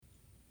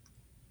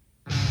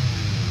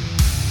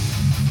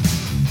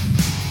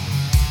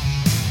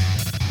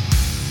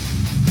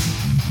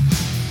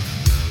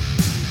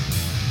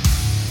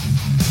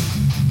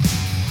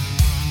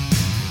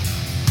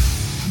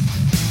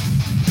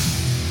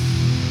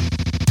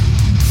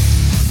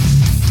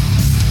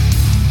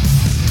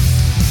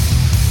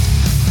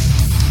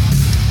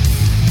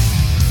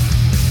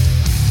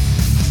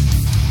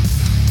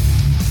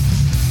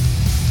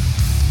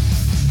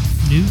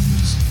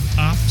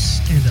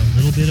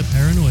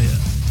paranoia.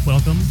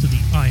 Welcome to the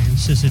Iron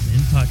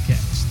Sysadmin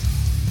Podcast.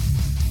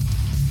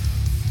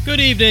 Good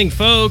evening,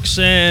 folks,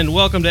 and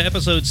welcome to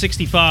episode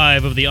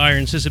 65 of the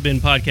Iron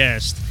Sysadmin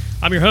Podcast.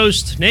 I'm your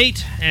host,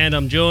 Nate, and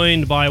I'm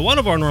joined by one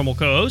of our normal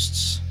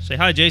co-hosts. Say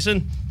hi,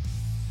 Jason.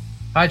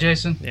 Hi,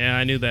 Jason. Yeah,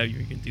 I knew that you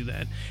were going to do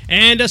that.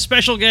 And a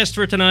special guest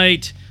for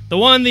tonight, the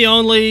one, the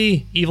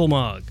only, Evil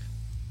Mog.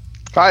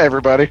 Hi,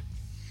 everybody.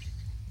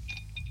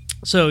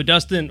 So,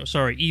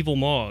 Evil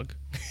Mog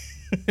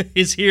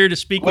is here to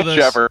speak with us.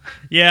 Whichever.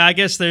 Yeah, I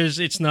guess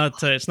it's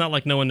not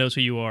like no one knows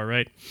who you are,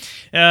 right?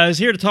 Is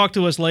here to talk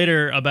to us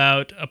later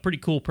about a pretty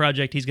cool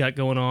project he's got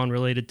going on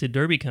related to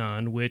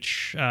DerbyCon,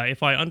 which,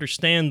 if I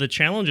understand the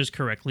challenges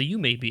correctly, you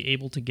may be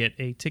able to get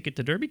a ticket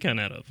to DerbyCon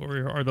out of,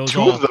 or are those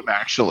Two of them,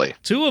 actually.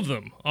 Two of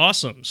them.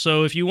 Awesome.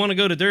 So if you want to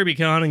go to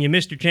DerbyCon and you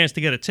missed your chance to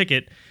get a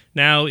ticket,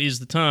 now is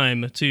the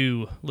time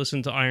to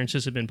listen to Iron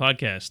Sysadmin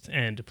Podcast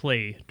and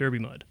play Derby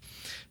Mud.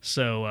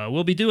 So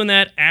we'll be doing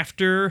that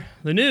after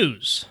the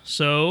news.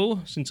 So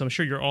since I'm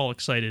sure you're all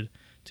excited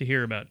to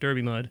hear about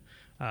Derby Mud,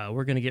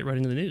 we're going to get right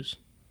into the news.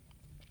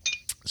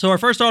 So our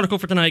first article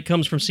for tonight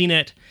comes from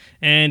CNET,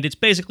 and it's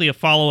basically a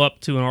follow-up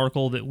to an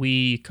article that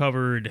we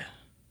covered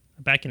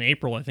back in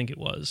April, I think it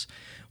was,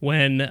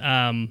 when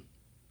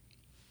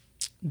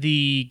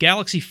the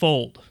Galaxy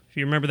Fold, if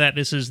you remember that,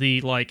 this is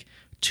the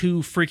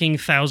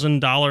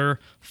 $2,000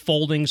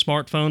 folding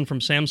smartphone from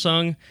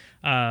Samsung,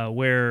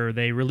 where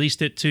they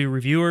released it to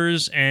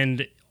reviewers,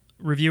 and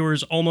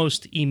reviewers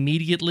almost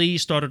immediately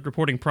started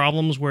reporting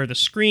problems where the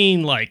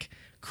screen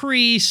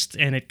creased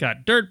and it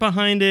got dirt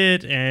behind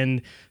it,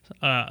 and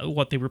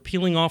they were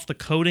peeling off the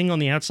coating on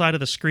the outside of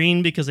the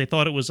screen because they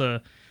thought it was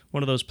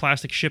one of those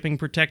plastic shipping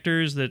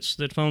protectors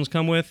that phones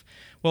come with.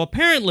 Well,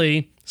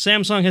 apparently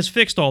Samsung has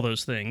fixed all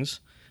those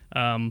things,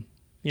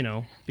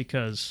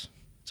 because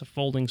it's a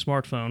folding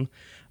smartphone.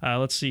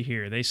 Let's see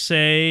here. They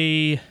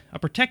say a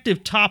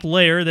protective top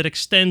layer that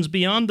extends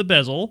beyond the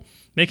bezel,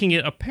 making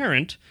it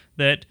apparent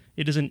that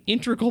it is an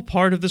integral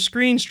part of the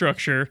screen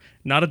structure,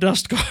 not a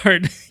dust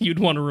guard you'd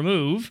want to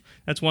remove.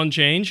 That's one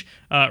change.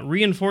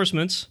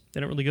 Reinforcements.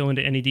 They don't really go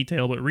into any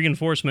detail, but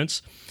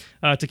reinforcements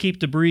to keep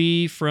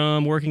debris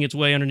from working its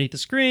way underneath the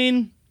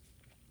screen.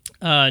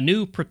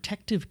 New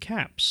protective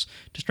caps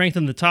to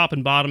strengthen the top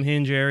and bottom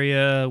hinge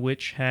area,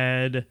 which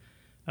had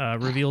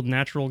revealed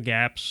natural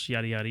gaps,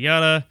 yada, yada,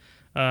 yada.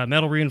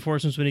 Metal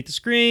reinforcements beneath the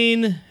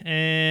screen,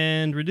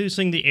 and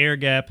reducing the air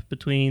gap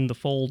between the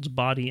Fold's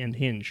body and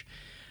hinge.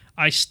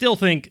 I still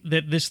think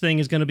that this thing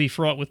is going to be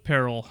fraught with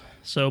peril,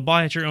 so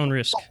buy at your own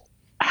risk.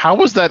 How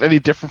was that any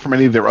different from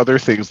any of their other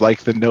things,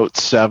 like the Note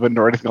 7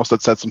 or anything else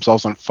that sets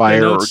themselves on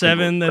fire? The Note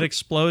 7 that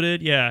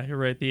exploded? Yeah, you're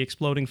right, the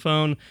exploding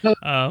phone.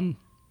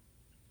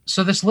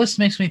 So this list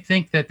makes me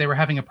think that they were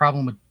having a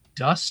problem with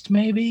dust,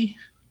 maybe?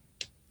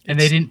 And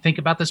they didn't think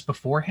about this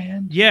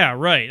beforehand? Yeah,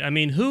 right. I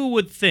mean, who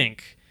would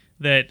think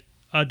that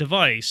a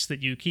device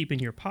that you keep in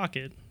your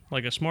pocket,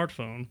 like a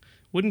smartphone,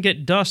 wouldn't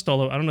get dust,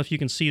 although I don't know if you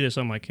can see this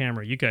on my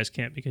camera. You guys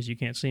can't because you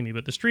can't see me,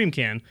 but the stream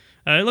can.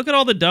 Look at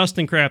all the dust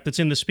and crap that's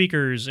in the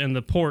speakers and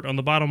the port on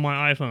the bottom of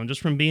my iPhone just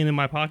from being in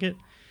my pocket.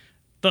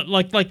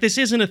 This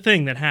isn't a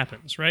thing that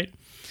happens, right?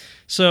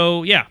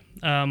 So, yeah,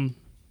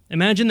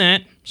 imagine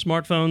that.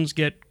 Smartphones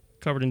get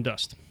covered in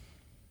dust.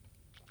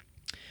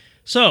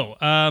 So,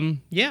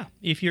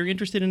 if you're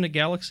interested in a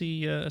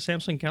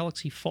Samsung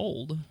Galaxy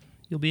Fold,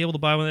 you'll be able to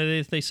buy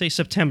one. They say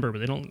September, but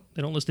they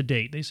don't list a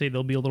date. They say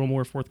they'll be a little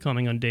more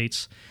forthcoming on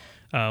dates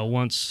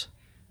once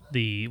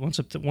we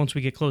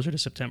get closer to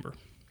September.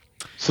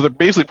 So they're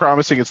basically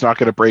promising it's not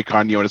going to break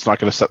on you and it's not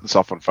going to set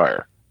itself on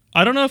fire.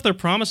 I don't know if they're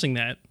promising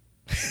that.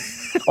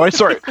 Oh,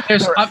 sorry. I'm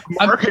sure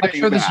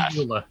there's a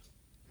EULA.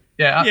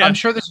 Yeah, I'm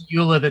sure there's a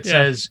EULA that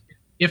says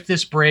if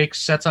this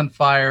breaks, sets on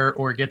fire,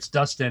 or gets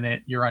dust in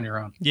it, you're on your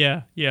own.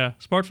 Yeah.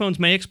 Smartphones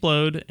may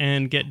explode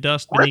and get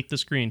dust beneath the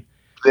screen.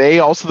 They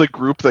also the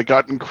group that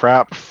got in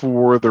crap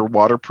for their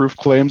waterproof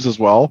claims as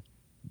well?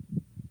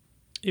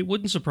 It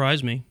wouldn't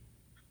surprise me.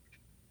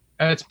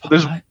 They're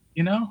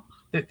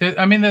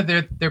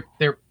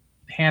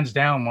hands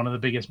down one of the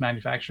biggest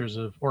manufacturers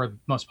or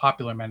most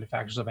popular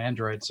manufacturers of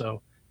Android.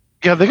 So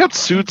yeah, they got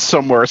sued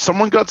somewhere.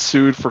 Someone got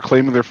sued for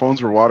claiming their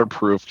phones were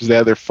waterproof because they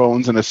had their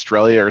phones in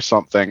Australia or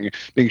something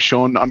being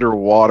shown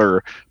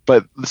underwater.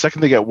 But the second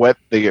they get wet,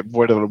 they get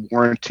voided of a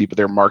warranty. But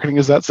their marketing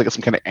is that so they get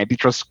some kind of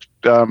antitrust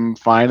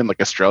fine in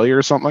Australia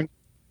or something.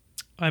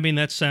 I mean,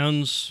 that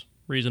sounds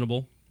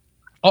reasonable.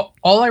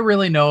 All I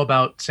really know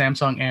about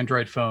Samsung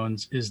Android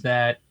phones is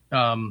that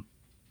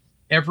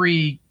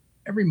every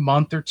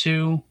month or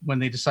two, when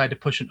they decide to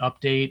push an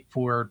update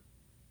for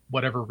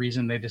whatever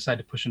reason they decide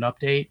to push an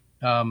update,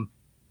 a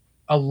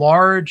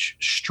large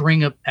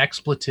string of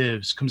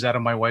expletives comes out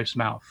of my wife's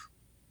mouth,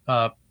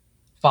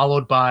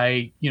 followed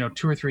by 2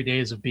 or 3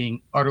 days of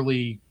being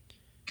utterly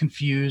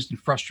confused and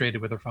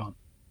frustrated with her phone.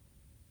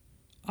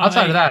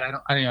 Outside of that,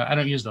 I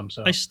don't use them.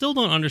 So I still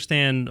don't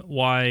understand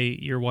why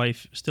your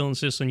wife still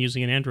insists on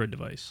using an Android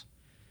device.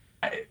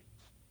 I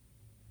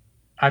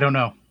don't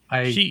know.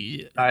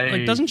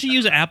 Doesn't she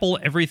use Apple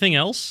everything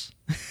else?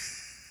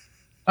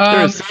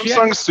 There's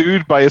Samsung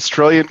sued by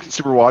Australian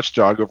consumer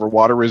watchdog over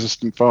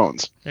water-resistant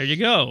phones. There you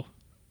go.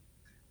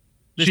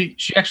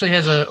 She actually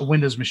has a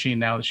Windows machine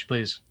now that she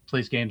plays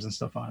games and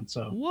stuff on.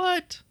 So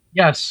What?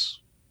 yes,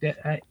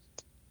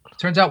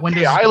 turns out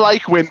Windows. Yeah, I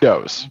like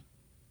Windows.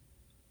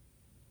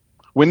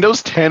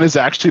 Windows 10 is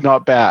actually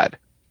not bad.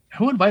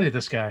 Who invited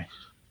this guy?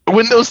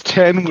 Windows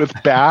 10 with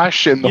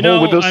Bash and the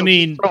whole Windows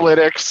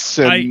Analytics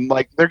and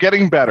like they're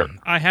getting better.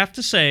 I have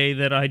to say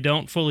that I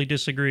don't fully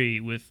disagree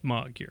with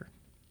Mog here.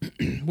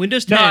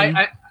 Windows 10.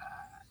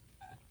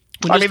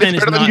 Windows 10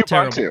 is not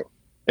terrible.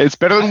 It's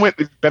better than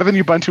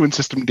Ubuntu and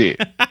System D.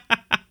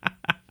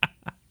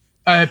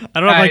 I don't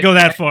know if I go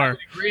that far. I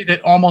agree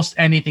that almost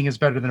anything is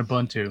better than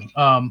Ubuntu.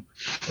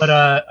 But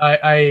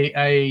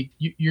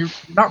you're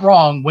not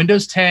wrong.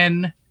 Windows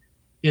 10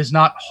 is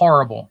not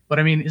horrible. But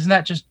I mean, isn't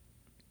that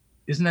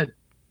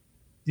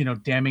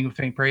damning with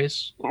faint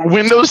praise?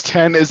 Windows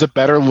 10 is a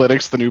better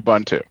Linux than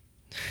Ubuntu.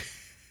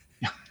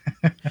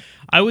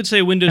 I would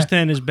say Windows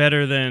 10 is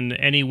better than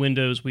any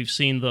Windows we've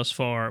seen thus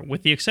far,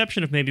 with the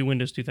exception of maybe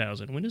Windows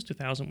 2000. Windows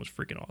 2000 was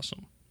freaking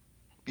awesome.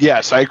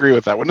 Yes, I agree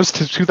with that. Windows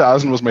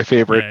 2000 was my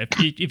favorite.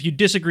 Yeah, if you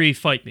disagree,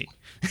 fight me.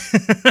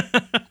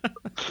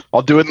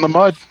 I'll do it in the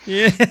mud.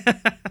 Yeah.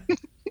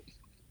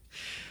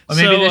 Well,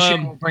 maybe this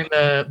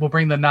year we'll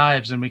bring the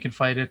knives and we can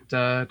fight at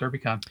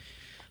DerbyCon.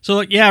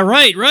 So yeah,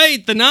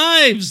 right. The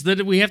knives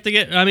that we have to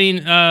get. I mean,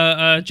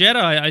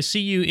 Jedi, I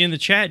see you in the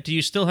chat. Do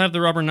you still have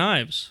the rubber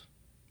knives?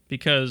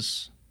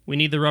 Because we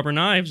need the rubber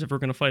knives if we're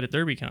going to fight at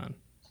DerbyCon.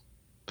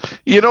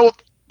 You know,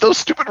 those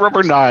stupid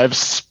rubber knives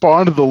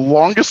spawned the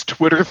longest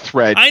Twitter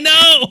thread. I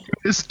know! To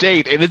this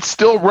date, and it's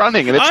still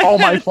running, and it's all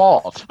my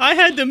fault. I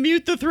had to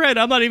mute the thread.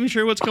 I'm not even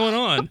sure what's going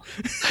on.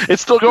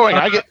 It's still going.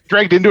 I get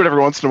dragged into it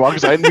every once in a while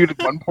because I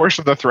muted one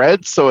portion of the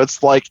thread, so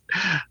it's like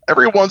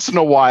every once in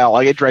a while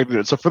I get dragged into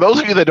it. So for those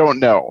of you that don't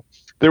know,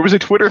 there was a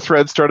Twitter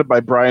thread started by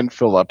Brian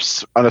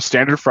Phillips on a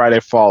Standard Friday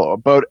follow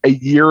about a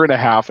year and a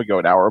half ago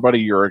now, or about a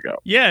year ago.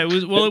 Yeah, it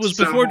was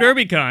before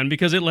DerbyCon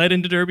because it led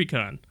into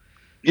DerbyCon.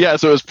 Yeah,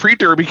 so it was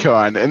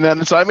pre-DerbyCon, and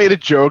then so I made a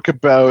joke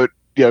about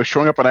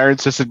showing up on Iron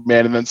System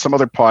Man and then some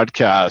other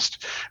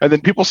podcast, and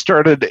then people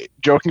started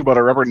joking about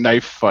a rubber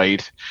knife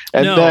fight,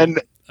 and then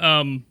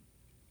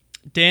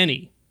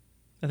Danny,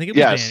 I think it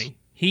was Danny.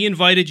 He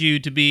invited you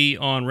to be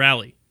on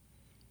Rally.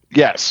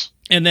 Yes.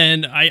 And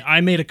then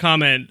I made a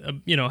comment,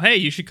 hey,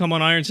 you should come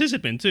on Iron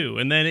Sysadmin too.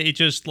 And then it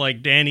just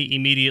Danny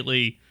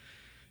immediately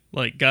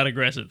got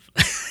aggressive.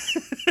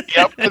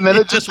 Yep, and then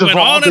it just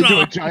evolved into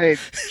a giant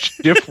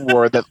GIF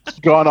war that's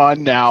gone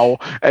on now,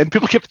 and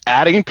people kept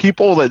adding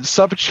people, then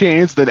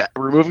sub-chains, then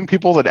removing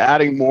people, then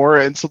adding more,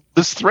 and so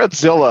this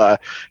Threadzilla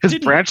has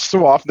branched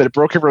so often that it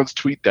broke everyone's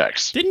tweet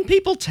decks. Didn't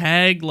people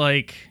tag,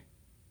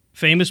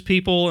 famous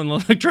people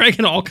and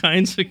dragging all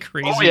kinds of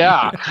crazy... Oh,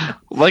 yeah.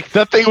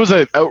 That thing was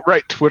an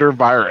outright Twitter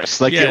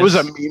virus. Yes. It was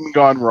a meme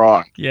gone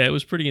wrong. Yeah, it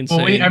was pretty insane.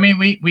 Well,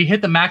 we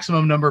hit the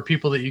maximum number of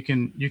people that you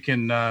can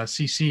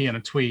CC in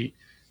a tweet.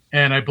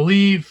 And I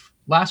believe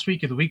last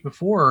week or the week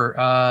before,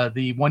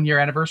 the 1 year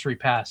anniversary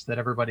passed that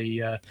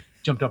everybody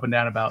jumped up and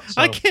down about. So,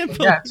 I can't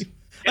believe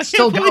it's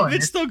still going.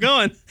 It's still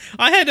going.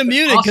 I had to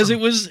mute it because it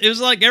was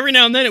every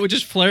now and then it would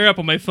just flare up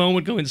and my phone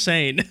would go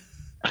insane.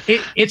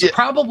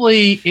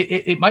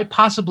 It might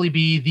possibly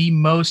be the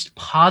most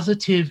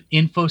positive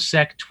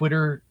InfoSec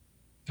Twitter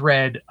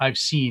thread I've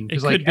seen.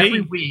 Because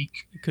every week,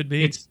 it could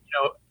be. It's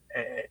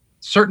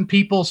certain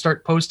people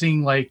start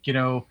posting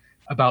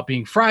about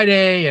being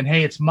Friday and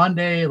hey, it's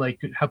Monday.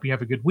 Hope you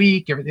have a good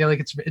week. Everything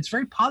it's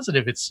very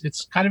positive.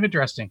 It's kind of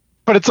interesting.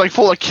 But it's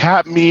full of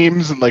cat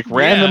memes and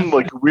random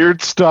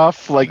weird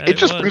stuff. It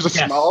just brings a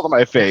smile to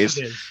my face.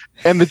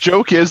 And the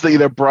joke is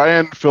that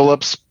Brian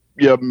Phillips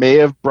may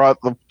have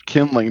brought the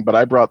kindling, but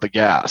I brought the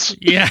gas.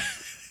 Yeah,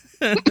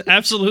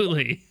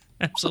 absolutely.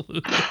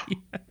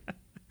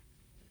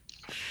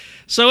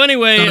 So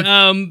anyway,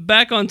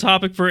 back on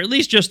topic for at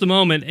least just a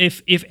moment.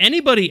 If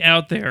anybody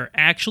out there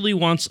actually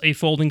wants a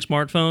folding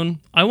smartphone,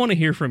 I want to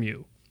hear from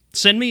you.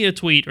 Send me a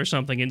tweet or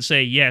something and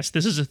say, yes,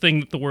 this is a thing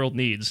that the world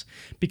needs,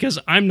 because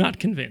I'm not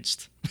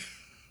convinced.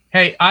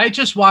 Hey, I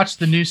just watched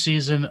the new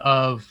season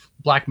of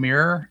Black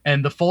Mirror,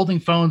 and the folding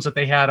phones that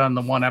they had on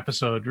the one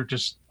episode were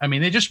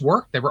they just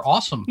worked. They were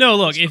awesome. No,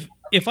 look,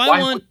 if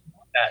I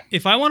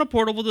want a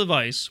portable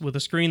device with a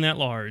screen that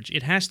large,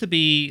 it has to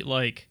be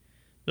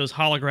those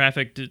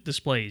holographic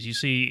displays you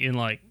see in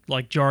like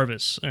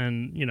Jarvis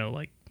and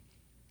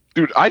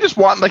Dude, I just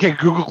want a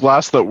Google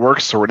Glass that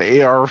works, or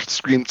an AR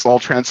screen that's all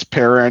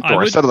transparent,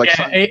 or instead of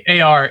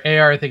AR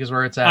I think is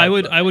where it's at. I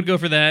would go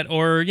for that,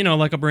 or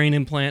a brain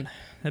implant.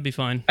 That'd be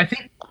fine.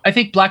 I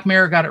think Black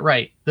Mirror got it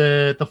right.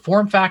 The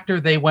form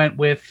factor they went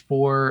with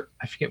for,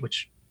 I forget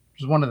which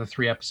was one of the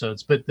 3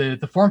 episodes, but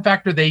the form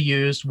factor they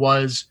used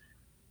was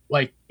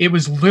it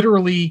was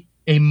literally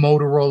a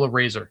Motorola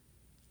Razr,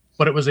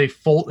 but it was a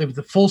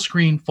full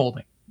screen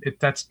folding.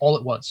 That's all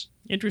it was.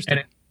 Interesting.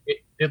 And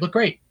it looked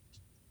great.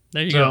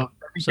 There you go.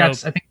 I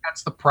think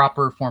that's the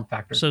proper form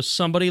factor. So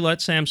somebody let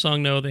Samsung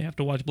know they have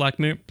to watch Black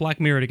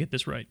Mirror to get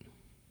this right.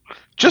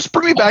 Just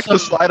bring me back the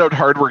Also- slide-out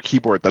hardware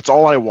keyboard. That's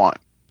all I want.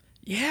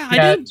 Yeah,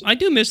 Yeah. I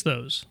do miss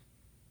those.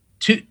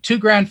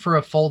 $2,000 for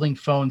a folding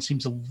phone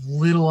seems a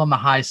little on the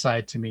high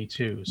side to me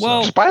too. So.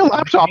 Well, Just buy a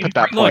laptop at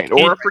that Look, point,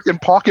 or a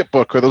freaking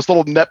pocketbook, or those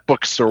little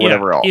netbooks, or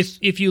whatever else.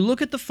 If you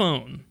look at the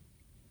phone,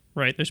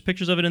 right, there's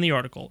pictures of it in the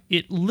article.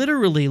 It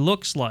literally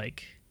looks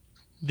like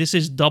this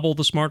is double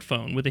the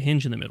smartphone with a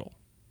hinge in the middle.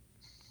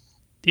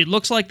 It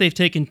looks like they've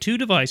taken two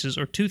devices,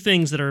 or two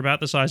things that are about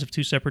the size of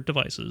two separate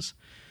devices,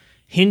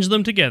 hinged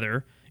them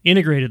together,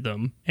 integrated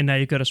them, and now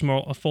you've got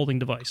a folding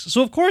device.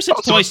 So of course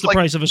it's so twice it's the like-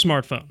 price of a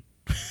smartphone.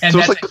 And So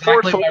it's that's like the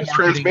Ford exactly why Focus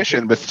marketing-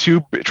 transmission with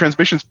two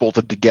transmissions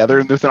bolted together,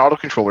 and there's an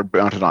autocontroller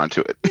mounted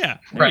onto it. Yeah,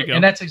 there Right, you go.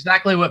 and that's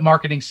exactly what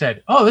marketing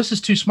said. Oh, this is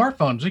two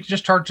smartphones. We could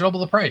just charge double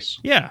the price.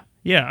 Yeah.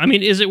 I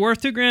mean, is it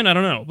worth $2,000? I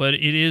don't know, but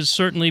it is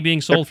certainly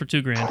being sold for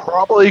 $2,000.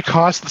 Probably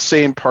costs the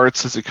same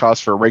parts as it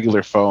costs for a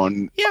regular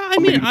phone. Yeah, I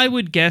mean, I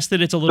would guess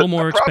that it's a little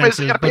more The problem is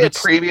expensive, you gotta but pay a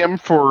it's premium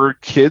for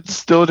kids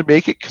still to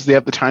make it because they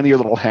have the tinier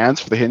little hands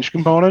for the hinge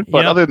component. But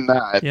Yep. other than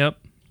that, Yep.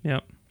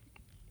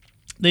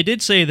 They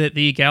did say that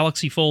the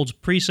Galaxy Fold's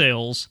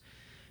pre-sales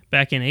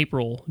back in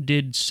April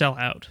did sell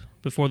out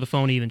before the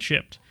phone even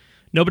shipped.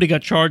 Nobody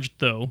got charged,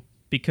 though,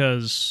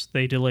 because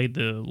they delayed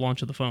the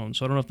launch of the phone.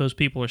 So I don't know if those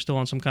people are still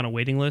on some kind of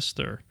waiting list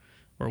or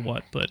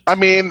what, but I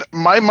mean,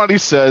 my money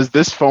says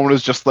this phone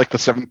is just like the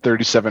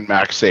 737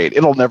 Max 8.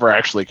 It'll never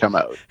actually come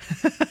out.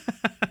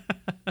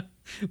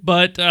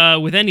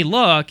 with any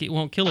luck, it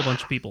won't kill a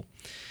bunch of people.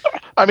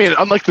 I mean,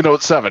 unlike the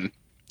Note 7.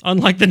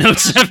 Unlike the Note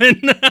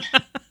 7.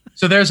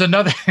 So there's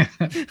another.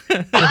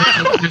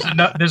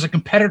 There's a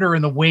competitor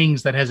in the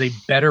wings that has a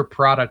better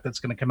product that's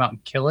going to come out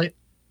and kill it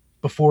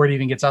before it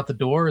even gets out the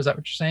door. Is that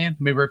what you're saying?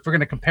 I mean, if we're going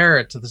to compare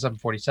it to the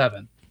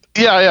 747,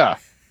 Yeah.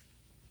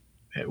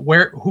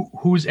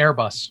 who's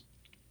Airbus?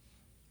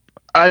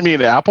 I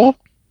mean, Apple.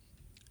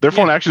 Their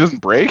phone actually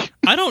doesn't break.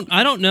 I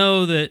don't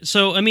know that.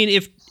 So I mean,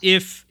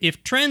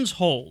 if trends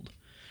hold,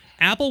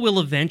 Apple will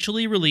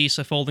eventually release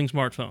a folding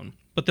smartphone,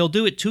 but they'll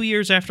do it 2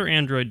 years after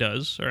Android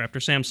does, or after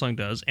Samsung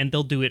does, and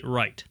they'll do it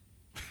right.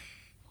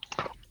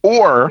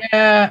 Or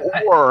Yeah,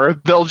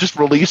 they'll just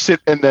release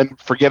it and then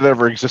forget it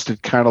ever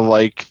existed, kind of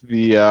like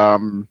the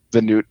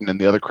Newton and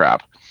the other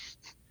crap.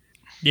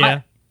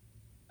 Yeah,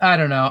 I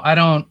don't know.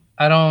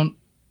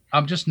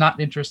 I'm just not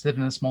interested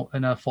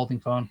in a folding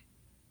phone.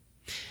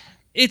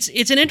 it's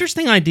an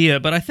interesting idea,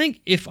 but I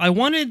think if I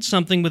wanted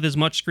something with as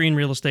much screen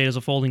real estate as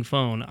a folding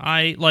phone,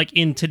 I like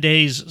in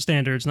today's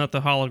standards, not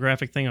the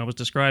holographic thing I was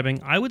describing,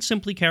 I would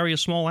simply carry a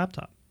small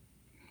laptop.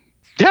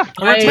 Yeah.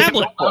 Or a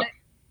tablet.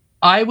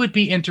 I would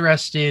be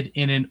interested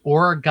in an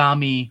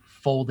origami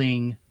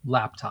folding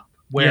laptop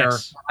where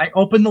Yes. I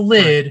open the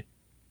lid,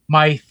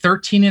 my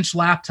 13-inch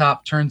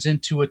laptop turns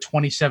into a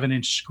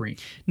 27-inch screen.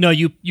 No,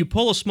 you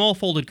pull a small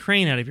folded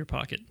crane out of your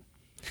pocket.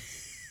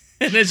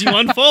 And as you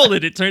unfold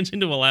it, it turns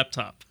into a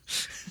laptop.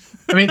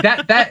 I mean,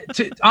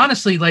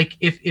 honestly, like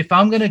if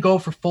I'm going to go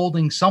for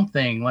folding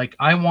something, like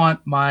I want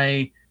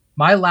my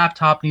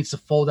laptop needs to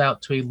fold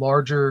out to a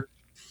larger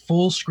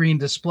full screen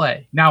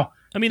display. Now,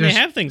 I mean, they There's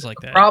have things like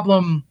that.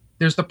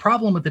 there's the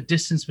problem with the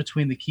distance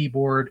between the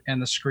keyboard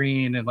and the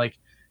screen, and like,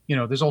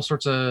 there's all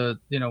sorts of,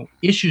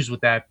 issues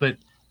with that, but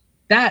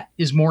that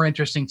is more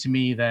interesting to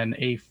me than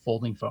a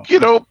folding phone.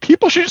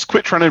 People should just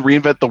quit trying to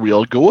reinvent the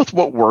wheel. Go with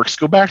what works.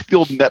 Go back to the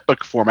old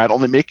netbook format.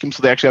 Only make them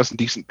so they actually have some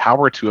decent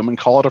power to them, and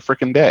call it a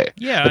freaking day.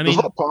 Yeah, Like those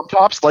little palm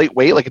tops,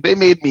 lightweight. Like if they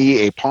made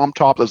me a palm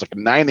top that was like a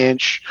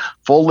 9-inch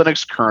full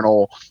Linux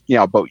kernel,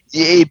 about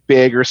yay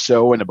big or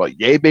so, and about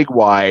yay big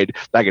wide,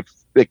 that I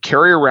could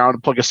carry around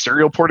and plug a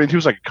serial port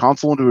into, so like a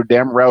console into a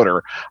damn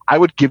router, I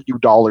would give you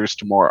dollars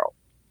tomorrow.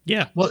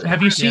 yeah. Well,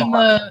 have you seen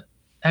the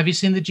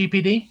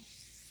GPD?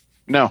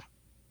 No.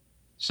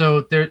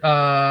 So there's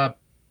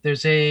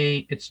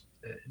it's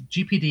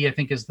GPD, I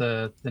think is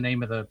the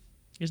name of the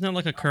Isn't that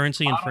like a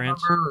currency in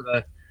France?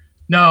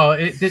 No,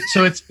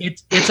 so it's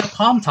a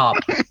palm top,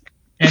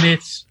 and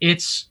it's.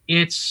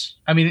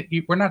 I mean,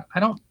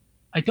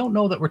 I don't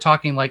know that we're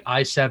talking like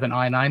i7,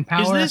 i9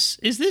 power. Is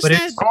this But that?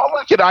 it's- Call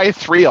like an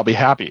i3, I'll be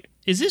happy.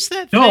 Is this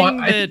that No, thing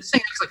I that?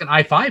 think it's like an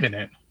i5 in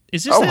it.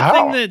 Is this Oh, that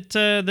how? thing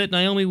that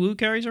Naomi Wu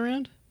carries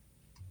around?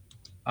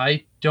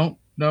 I don't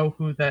know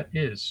who that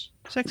is.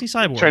 Sexy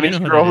cyborg. Chinese you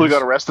know girl that who is.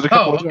 got arrested a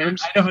couple of Okay,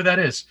 times. I know who that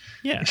is.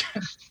 Yeah.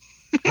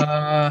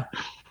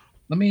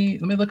 Let me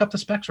look up the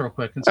specs real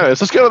quick. And see.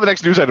 Anyways, let's go to the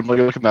next news item. Look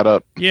looking that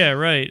up. Yeah,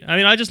 right. I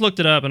mean, I just looked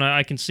it up and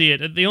I can see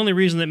it. The only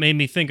reason that made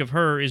me think of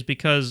her is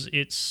because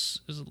it's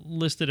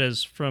listed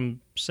as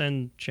from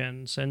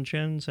Shenzhen,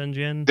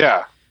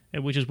 Yeah.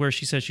 which is where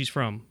she says she's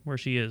from, where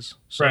she is.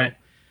 So, Right.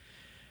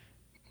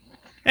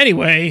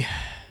 Anyway,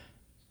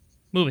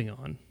 moving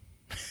on.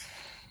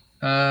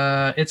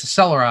 It's a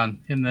Celeron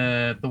in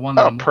the one.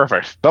 Oh, that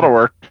perfect. That'll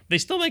work. They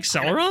still make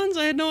Celerons?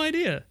 I had no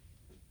idea.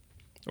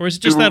 Or is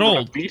it just that Dude,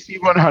 old? a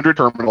BC100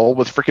 terminal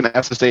with freaking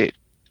SS8.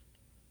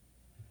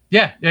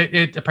 Yeah,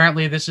 it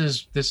apparently that's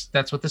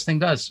what this thing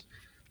does.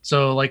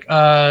 So like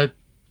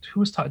who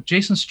was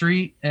Jason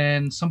Street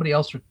and somebody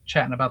else were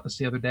chatting about this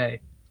the other day.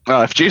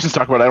 If Jason's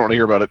talking about it, I don't want to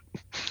hear about it.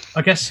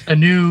 I guess a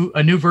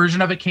new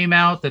version of it came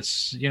out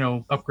that's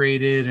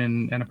upgraded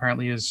and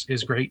apparently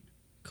is great.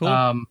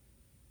 Cool.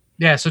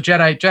 Yeah. So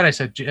Jedi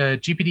said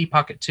GPD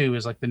Pocket 2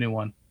 is like the new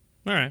one.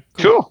 All right.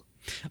 Cool.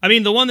 I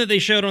mean, the one that they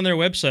showed on their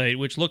website,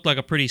 which looked like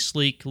a pretty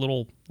sleek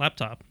little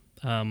laptop,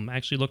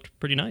 actually looked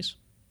pretty nice.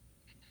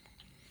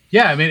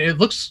 Yeah, I mean, it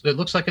looks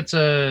like it's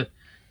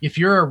if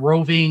you're a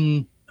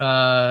roving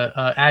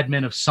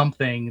admin of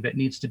something that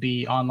needs to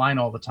be online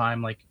all the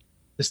time, like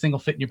this thing will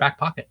fit in your back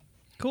pocket.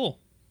 Cool.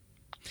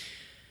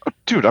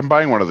 Dude, I'm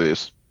buying one of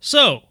these.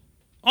 So,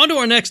 on to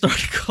our next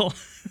article.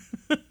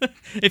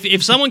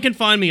 If someone can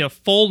find me a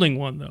folding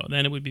one, though,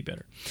 then it would be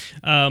better.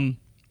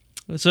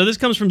 So this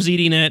comes from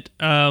ZDNet.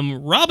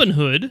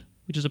 Robinhood,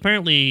 which is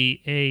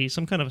apparently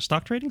some kind of a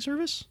stock trading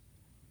service.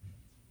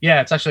 Yeah,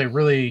 it's actually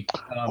really.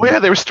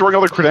 They were storing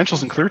all their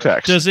credentials in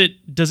ClearText.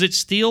 Does it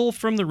steal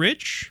from the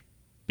rich?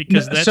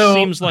 Because that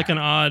seems like an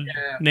odd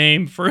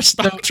name for a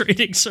stock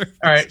trading service.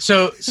 All right,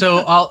 so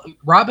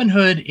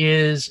Robinhood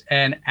is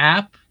an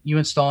app you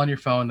install on your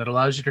phone that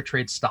allows you to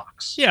trade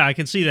stocks. Yeah, I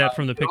can see that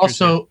from the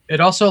pictures. It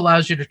also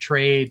allows you to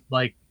trade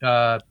like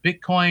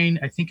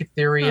Bitcoin, I think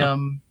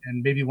Ethereum,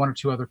 and maybe one or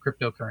two other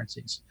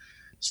cryptocurrencies.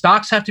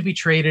 Stocks have to be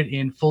traded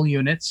in full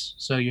units,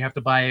 so you have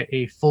to buy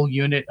a full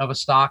unit of a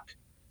stock.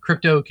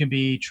 Crypto can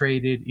be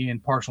traded in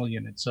partial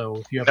units. So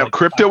if you have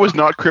crypto is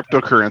not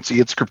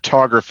cryptocurrency; it's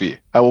cryptography.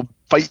 I will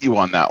fight you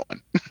on that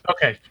one.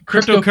 Okay,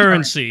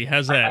 cryptocurrency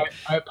has that.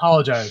 I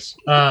apologize.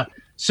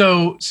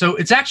 So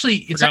it's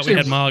actually we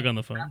had Mog on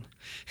the phone.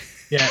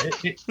 Yeah,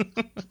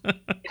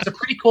 it's a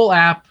pretty cool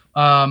app.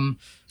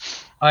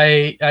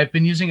 I've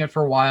been using it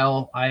for a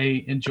while.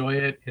 I enjoy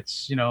it.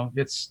 It's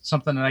it's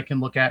something that I can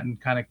look at and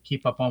kind of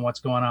keep up on what's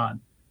going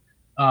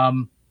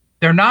on.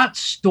 They're not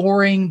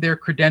storing their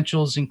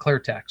credentials in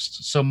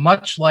ClearText. So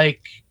much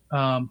like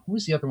who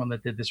was the other one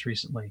that did this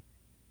recently?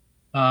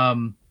 I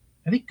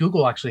think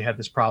Google actually had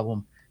this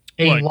problem.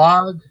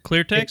 Log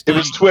ClearText. It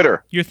was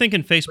Twitter. You're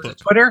thinking Facebook. Was it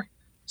Twitter?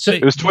 So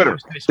it was Twitter.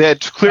 They had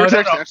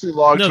ClearText actually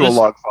logged to a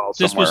log file somewhere.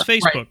 This was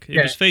Facebook. Right.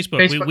 It was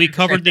Facebook. We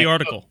covered the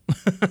article.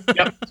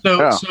 Yep.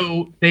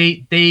 So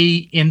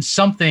they in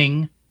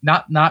something,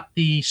 not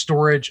the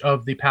storage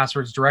of the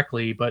passwords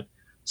directly, but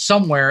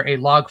somewhere a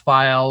log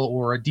file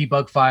or a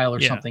debug file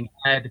or something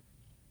had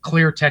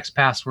clear text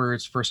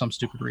passwords for some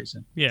stupid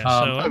reason. Yeah.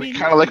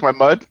 Kind of like my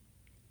MUD.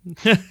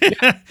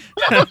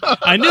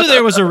 I knew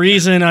there was a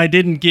reason I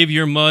didn't give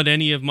your MUD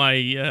any of my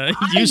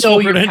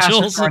useful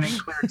credentials. Running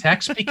clear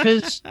text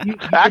because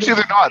actually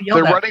they're not.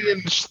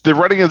 They're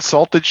running in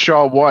Salted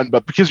SHA 1,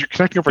 but because you're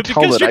connecting over Telnet,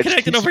 because you're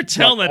connected over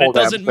Telnet, it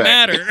doesn't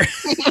matter.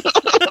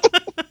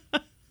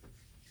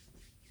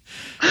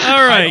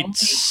 All right,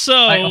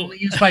 I only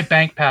use my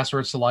bank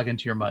passwords to log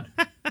into your MUD.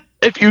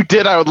 If you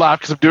did, I would laugh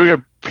because I'm doing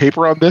a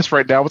paper on this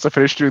right now. Once I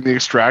finish doing the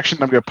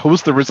extraction, I'm going to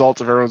post the results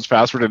of everyone's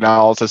password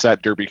analysis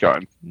at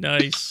DerbyCon.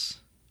 Nice.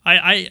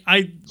 I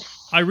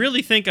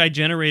really think I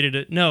generated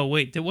it. No,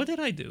 wait. What did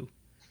I do?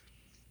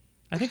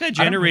 I think I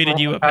generated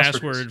you a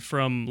password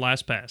from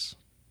LastPass.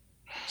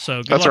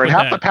 So that's right.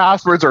 Half the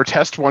passwords are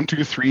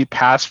test123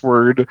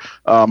 password.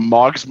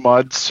 Mog's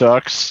Mud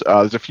sucks.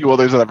 There's a few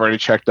others that I've already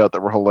checked out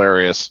that were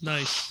hilarious.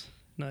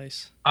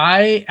 Nice.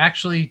 I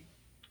actually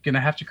gonna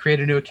have to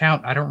create a new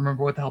account. I don't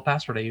remember what the hell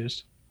password I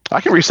used.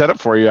 I can reset it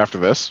for you after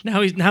this.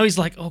 Now he's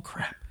like, oh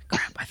crap!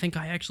 I think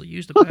I actually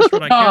used a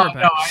password I care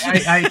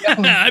about.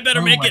 No, I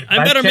better make it.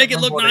 I better make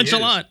it look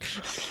nonchalant.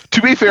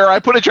 To be fair, I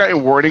put a giant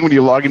warning when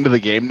you log into the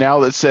game now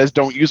that says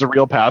don't use a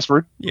real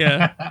password.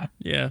 Yeah.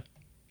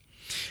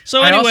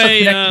 So I anyway, also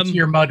connected to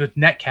your MUD with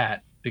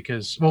Netcat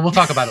because we'll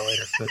talk about it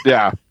later. But.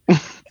 Yeah.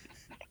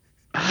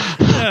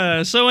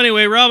 So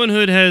anyway,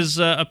 Robinhood has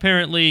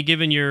apparently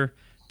given your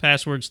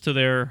passwords to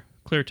their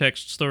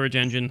ClearText storage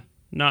engine,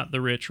 not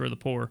the rich or the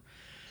poor.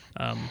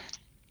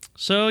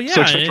 So yeah,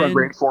 so check on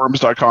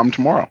brainforums.com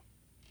tomorrow.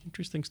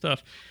 Interesting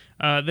stuff.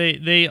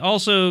 They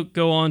also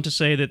go on to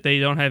say that they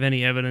don't have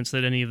any evidence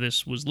that any of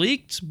this was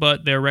leaked,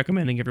 but they're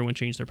recommending everyone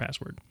change their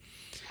password.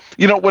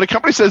 When a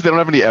company says they don't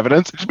have any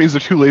evidence, it just means they're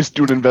too lazy to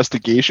do an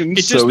investigation.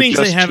 It just means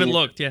they haven't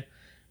looked, yeah.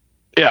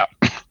 Yeah.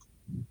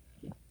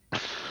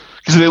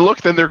 Because if they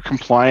look, then they're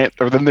compliant,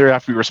 or then they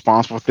have to be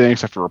responsible for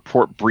things, have to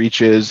report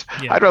breaches.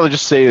 Yeah. I'd rather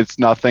just say it's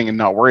nothing and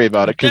not worry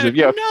about it. Because if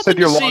you send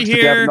your logs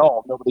to dev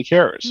null, nobody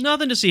cares.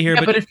 Nothing to see here,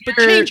 but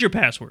change your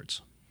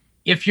passwords.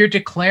 If you're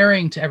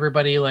declaring to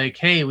everybody, like,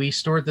 hey, we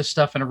stored this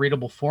stuff in a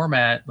readable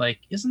format, like,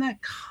 isn't that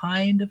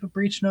kind of a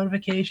breach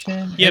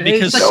notification? Yeah,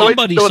 because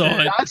somebody saw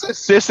it. That's a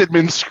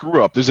sysadmin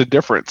screw up. There's a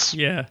difference.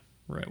 Yeah,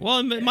 right. Well,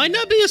 it might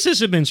not be a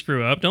sysadmin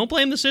screw up. Don't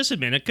blame the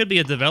sysadmin. It could be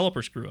a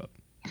developer screw up.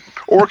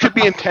 Or it could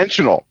be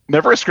intentional.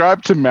 Never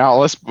ascribe to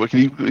malice, but can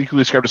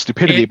equally ascribe to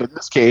stupidity, but in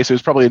this case, it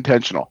was probably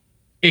intentional.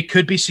 It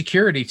could be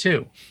security,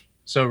 too.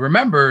 So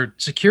remember,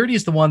 security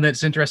is the one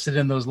that's interested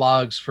in those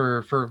logs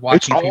for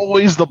watching. It's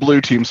always the blue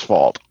team's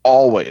fault.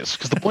 Always.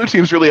 Because the blue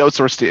team's really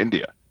outsourced to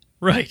India.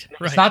 Right.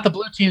 It's not the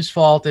blue team's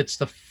fault. It's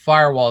the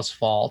firewall's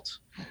fault.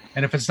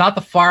 And if it's not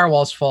the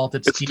firewall's fault,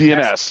 it's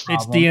DNS.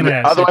 It's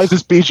DNS. Otherwise,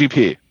 it's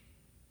BGP.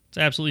 It's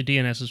absolutely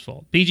DNS's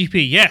fault.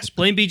 BGP, yes,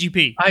 blame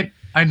BGP.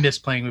 I miss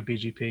playing with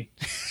BGP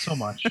so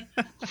much.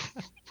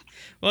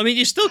 Well, I mean,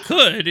 you still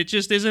could. It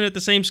just isn't at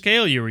the same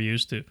scale you were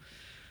used to.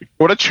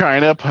 Go to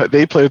China.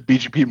 They play with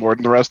BGP more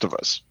than the rest of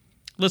us.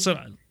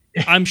 Listen,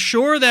 I'm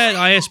sure that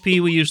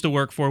ISP we used to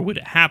work for would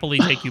happily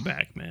take you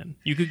back, man.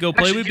 You could go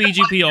play with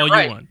BGP all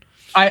you want.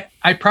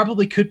 I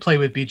probably could play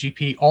with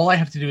BGP. All I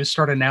have to do is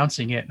start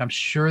announcing it, and I'm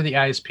sure the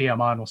ISP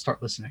I'm on will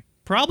start listening.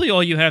 Probably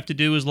all you have to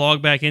do is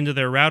log back into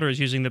their routers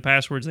using the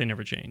passwords they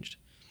never changed.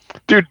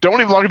 Dude, don't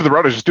even log into the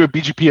router. Just do a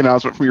BGP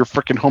announcement from your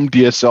freaking home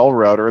DSL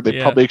router.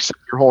 They probably accept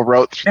your whole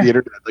route through the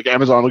internet. Like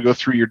Amazon will go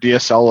through your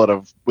DSL out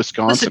of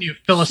Wisconsin. Listen, you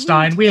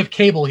Philistine, we have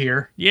cable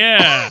here.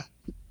 Yeah.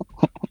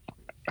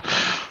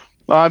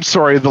 I'm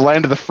sorry, the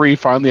land of the free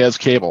finally has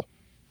cable.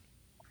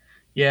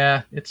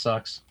 Yeah, it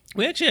sucks.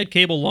 We actually had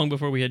cable long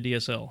before we had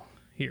DSL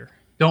here.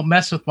 Don't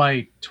mess with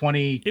my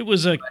 20 It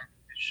was a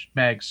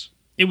megs.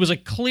 It was a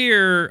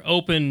clear,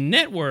 open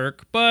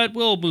network, but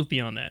we'll move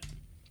beyond that.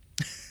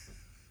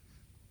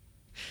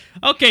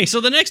 Okay, so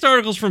the next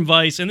article is from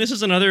Vice, and this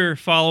is another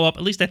follow-up.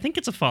 At least I think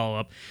it's a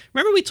follow-up.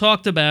 Remember we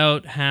talked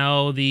about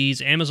how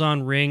these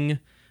Amazon Ring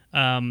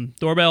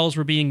doorbells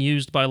were being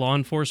used by law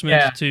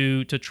enforcement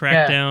to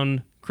track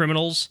down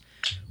criminals?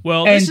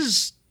 Well, and this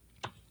is...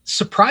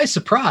 Surprise,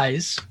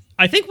 surprise.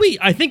 I think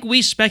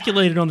we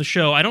speculated on the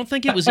show. I don't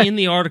think it was in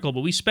the article,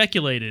 but we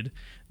speculated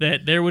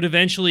that there would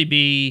eventually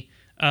be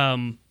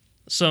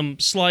some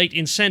slight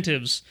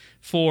incentives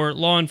for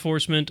law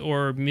enforcement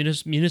or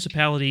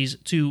municipalities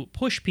to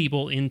push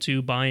people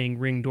into buying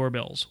Ring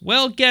doorbells.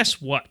 Well,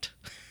 guess what?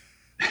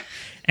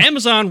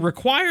 Amazon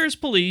requires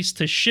police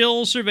to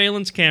shill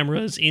surveillance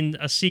cameras in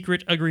a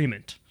secret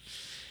agreement.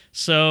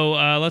 So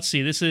let's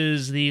see. This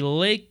is the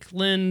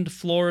Lakeland,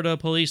 Florida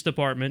Police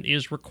Department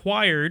is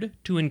required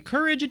to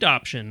encourage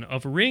adoption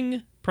of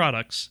Ring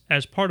products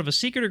as part of a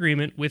secret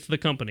agreement with the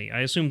company. I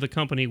assume the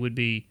company would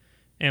be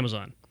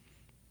Amazon.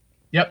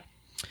 Yep.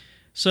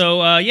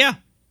 So,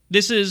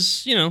 this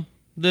is,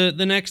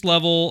 the next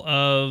level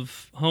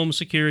of home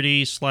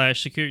security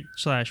slash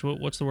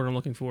what's the word I'm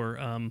looking for?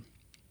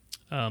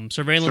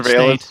 Surveillance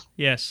state.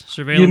 Yes,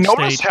 surveillance state.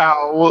 You notice state.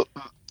 how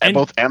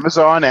both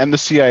Amazon and the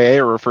CIA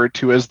are referred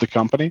to as the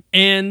company?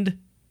 And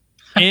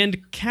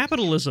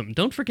capitalism.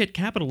 Don't forget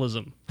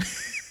capitalism.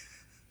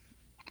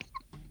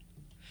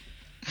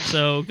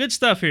 So, good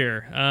stuff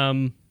here.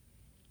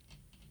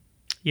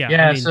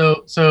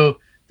 So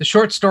the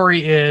short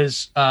story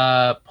is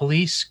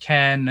police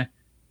can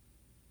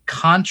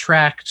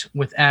contract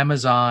with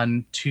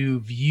Amazon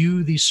to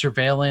view the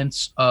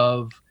surveillance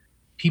of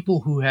people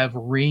who have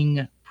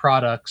Ring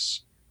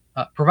products,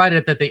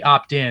 provided that they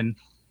opt in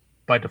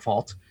by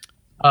default,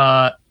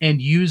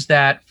 and use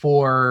that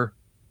for,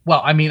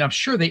 well, I mean, I'm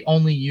sure they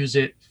only use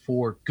it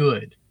for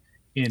good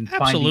in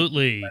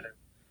absolutely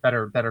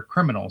finding that are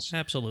criminals.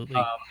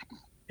 Absolutely.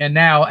 And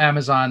now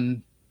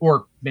Amazon,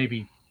 or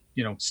maybe,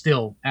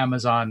 still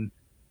Amazon,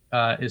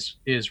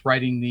 is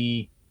writing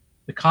the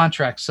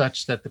contract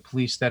such that the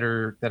police that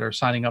are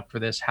signing up for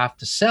this have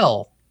to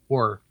sell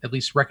or at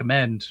least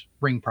recommend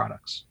Ring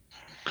products.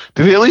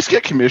 Do they at least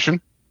get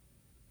commission?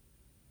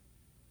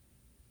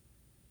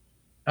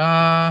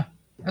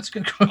 That's a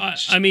good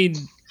question. I mean,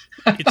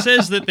 it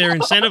says that they're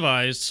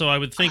incentivized, so I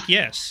would think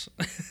yes.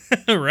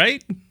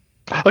 Right?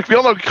 Like, we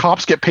all know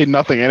cops get paid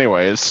nothing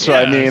anyways, so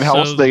I mean, how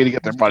else are they going to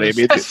get their money? I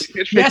mean, yes,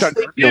 they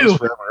do.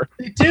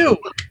 They do.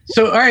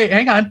 So, all right,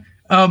 hang on.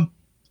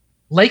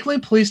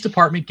 Lakeland Police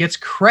Department gets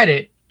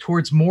credit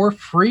towards more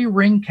free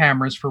Ring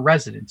cameras for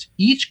residents.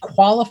 Each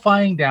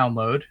qualifying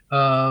download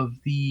of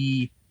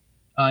the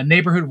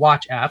Neighborhood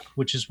Watch app,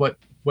 which is what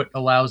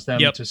allows them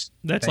to...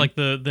 That's like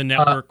the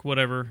network,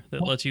 whatever,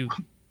 that lets you...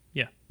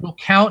 Yeah. Will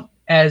count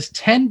as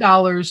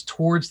 $10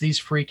 towards these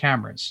free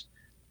cameras.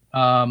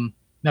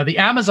 Now, the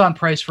Amazon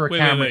price for a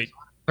camera is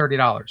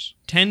 $30.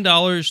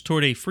 $10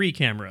 toward a free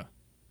camera.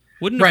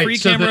 Wouldn't a free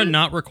camera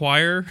not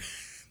require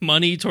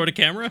money toward a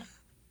camera?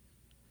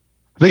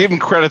 They give them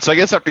credits. I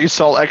guess after you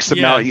sell X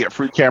amount, you get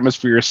free cameras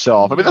for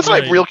yourself. I mean, that's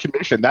not like real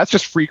commission. That's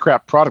just free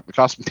crap product that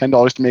costs them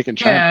 $10 to make in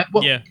China.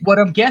 What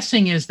I'm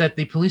guessing is that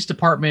the police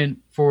department,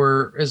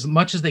 for as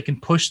much as they can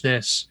push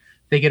this,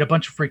 they get a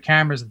bunch of free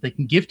cameras that they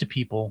can give to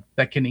people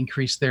that can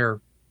increase their,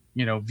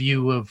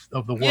 view of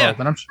the world. Yeah.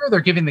 And I'm sure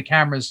they're giving the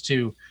cameras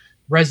to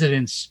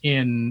residents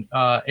in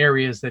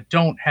areas that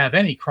don't have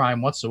any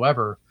crime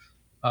whatsoever.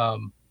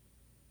 Like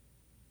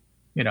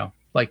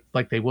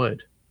they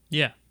would.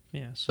 Yeah.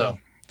 Yeah.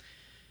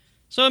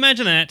 So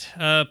imagine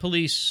that,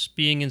 police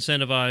being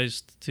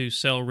incentivized to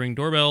sell Ring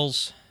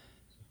doorbells.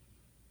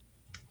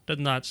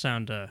 Doesn't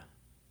sound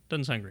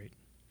great.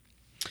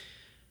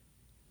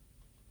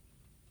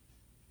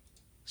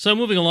 So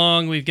moving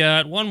along, we've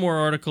got one more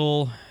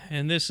article,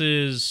 and this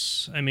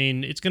is, I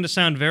mean, it's going to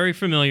sound very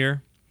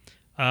familiar.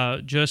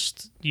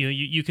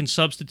 You can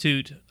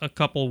substitute a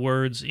couple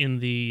words in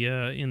the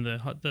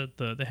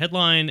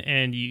headline,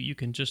 and you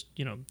can just,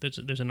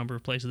 there's a number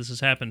of places this has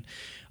happened.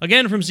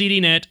 Again, from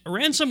ZDNet, a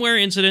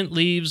ransomware incident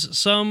leaves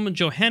some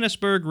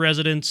Johannesburg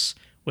residents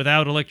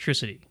without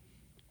electricity.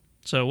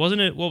 So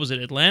wasn't it? What was it?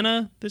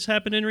 Atlanta? This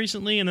happened in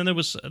recently, and then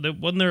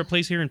wasn't there a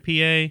place here in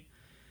PA?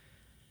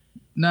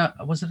 No,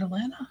 was it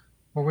Atlanta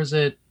or was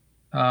it?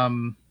 I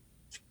don't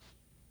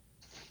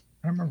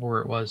remember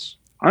where it was.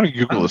 I'm gonna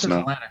Google this now.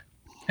 Atlanta.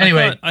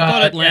 Anyway, I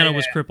thought Atlanta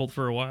was crippled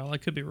for a while. I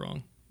could be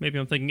wrong. Maybe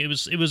I'm thinking it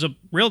was a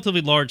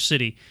relatively large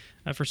city.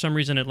 For some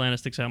reason, Atlanta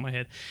sticks out in my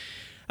head.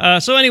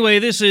 So anyway,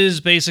 this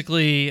is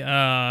basically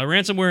a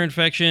ransomware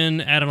infection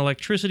at an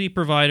electricity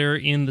provider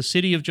in the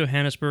city of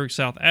Johannesburg,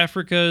 South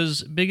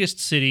Africa's biggest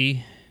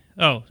city.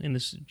 Oh, in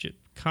this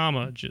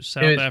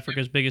South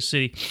Africa's biggest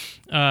city,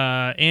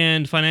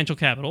 and financial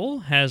capital,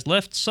 has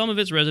left some of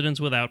its residents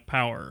without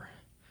power.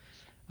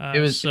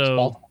 It's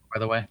Baltimore, by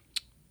the way.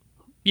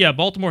 Yeah,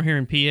 Baltimore here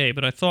in PA,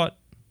 but I thought...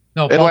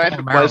 No,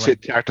 Atlanta was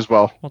attacked as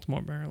well.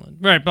 Baltimore, Maryland.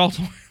 Right,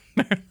 Baltimore,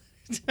 Maryland.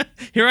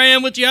 Here I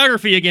am with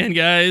geography again,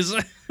 guys.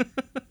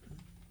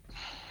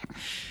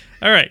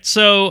 All right,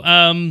 so,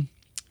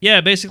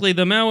 basically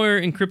the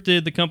malware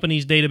encrypted the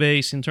company's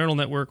database, internal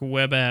network,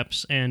 web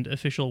apps, and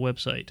official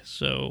website.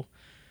 So,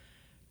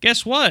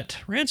 guess what?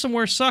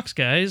 Ransomware sucks,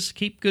 guys.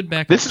 Keep good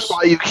backups. This is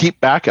why you keep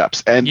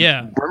backups. And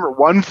remember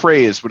one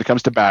phrase when it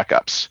comes to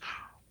backups.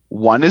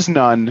 1 is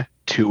none,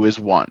 2 is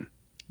 1.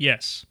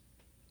 Yes,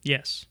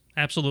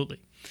 absolutely.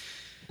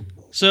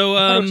 So,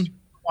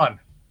 1.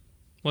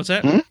 What's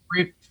that?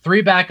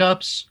 Three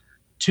backups,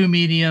 2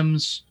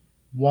 mediums,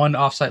 1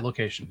 offsite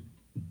location.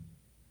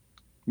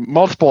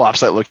 Multiple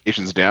offsite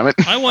locations, damn it.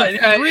 I want 3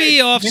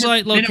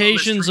 offsite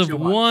locations of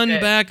 1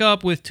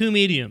 backup with 2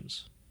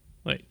 mediums.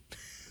 Wait.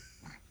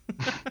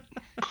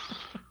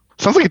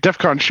 Sounds like a DEF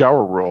CON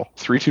shower rule.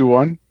 3, 2,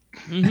 1.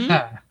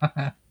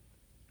 Mm-hmm.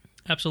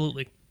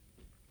 Absolutely.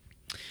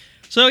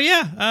 So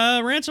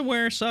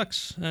ransomware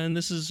sucks, and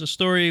this is a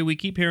story we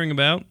keep hearing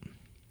about.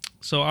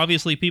 So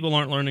obviously people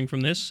aren't learning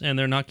from this, and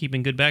they're not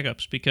keeping good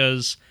backups,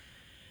 because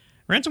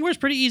ransomware is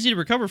pretty easy to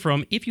recover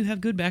from if you have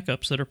good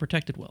backups that are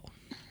protected well.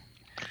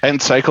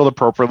 And cycled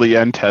appropriately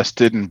and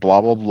tested and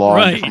blah, blah, blah.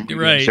 Right.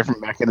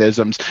 Different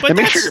mechanisms. But and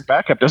make sure your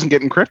backup doesn't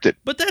get encrypted.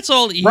 But that's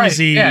all easy. Right.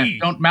 Yeah,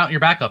 don't mount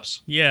your backups.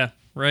 Yeah,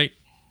 right.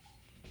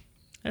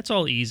 That's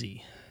all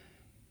easy.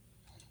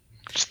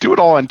 Just do it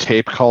all on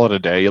tape. Call it a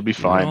day. You'll be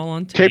fine. All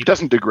on tape. Tape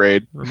doesn't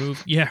degrade.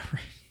 Remove. Yeah.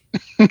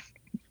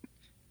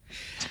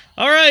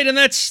 All right, and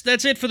that's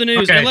it for the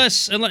news. Okay.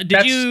 Unless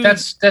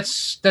that's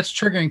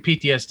triggering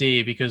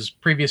PTSD, because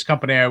previous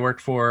company I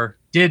worked for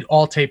did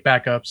all tape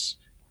backups.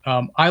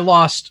 I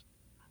lost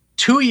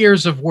 2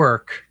 years of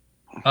work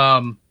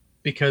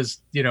because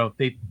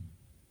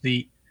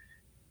the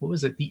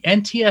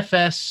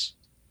NTFS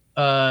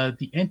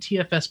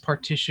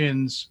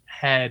partitions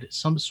had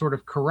some sort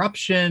of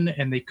corruption,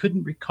 and they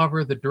couldn't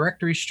recover the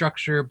directory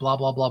structure, blah,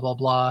 blah, blah, blah,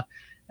 blah.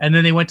 And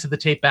then they went to the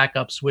tape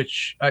backups,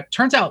 which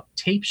turns out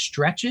tape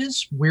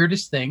stretches,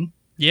 weirdest thing.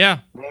 Yeah,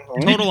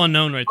 total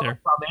unknown right there.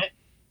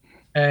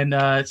 And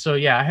I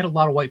had a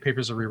lot of white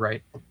papers to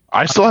rewrite.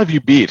 I still have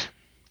you beat.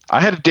 I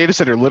had a data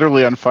center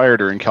literally on fire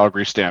during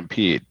Calgary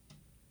Stampede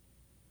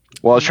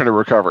while I was trying to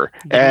recover.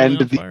 And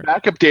the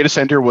backup data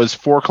center was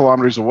 4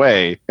 kilometers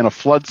away in a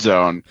flood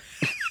zone.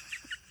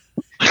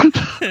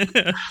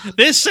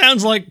 This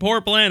sounds like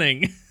poor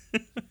planning.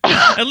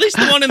 At least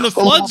the one in the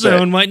flood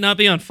zone might not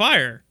be on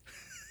fire.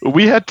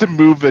 We had to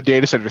move the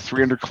data center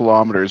 300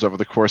 kilometers over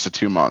the course of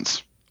 2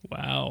 months.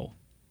 Wow.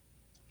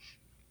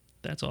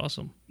 That's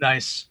awesome.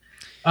 Nice.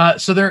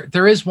 So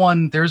there is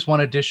one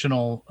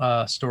additional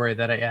story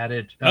that I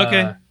added.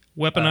 Okay.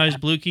 Weaponized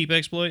Bluekeep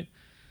exploit.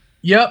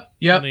 Yep.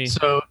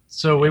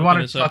 So we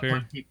wanted to talk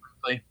Bluekeep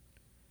quickly.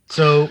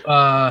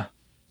 So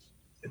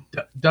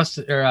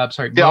Dustin,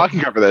 sorry. Yeah, I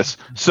can cover this.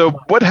 So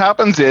what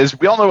happens is,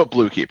 we all know about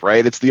Bluekeep,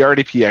 right? It's the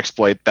RDP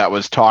exploit that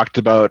was talked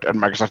about at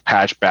Microsoft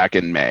Patch back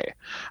in May.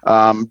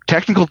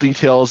 Technical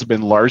details have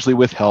been largely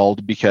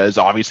withheld because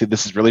obviously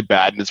this is really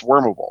bad and it's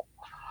wormable.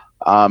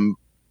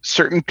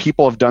 Certain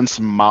people have done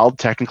some mild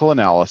technical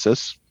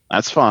analysis.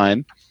 That's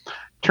fine.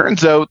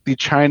 Turns out the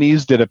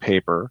Chinese did a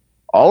paper,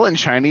 all in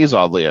Chinese,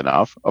 oddly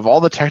enough, of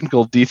all the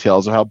technical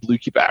details of how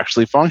Bluekeep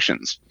actually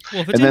functions.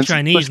 Well, if it's in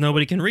Chinese,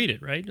 nobody can read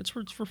it, right? It's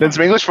for fun. Then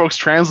some English folks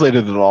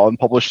translated it all and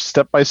published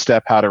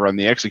step-by-step how to run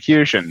the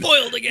execution.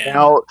 Foiled again.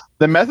 Now,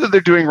 the method they're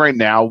doing right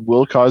now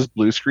will cause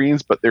blue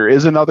screens, but there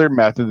is another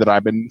method that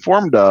I've been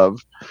informed of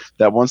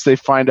that once they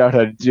find out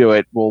how to do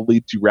it will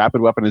lead to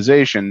rapid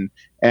weaponization.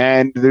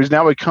 And there's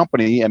now a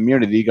company,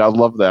 Immunity, God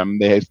love them,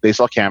 they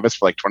sell Canvas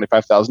for like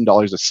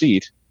 $25,000 a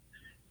seat.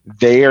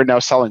 They are now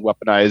selling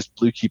weaponized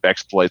Bluekeep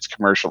exploits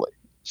commercially.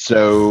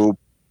 So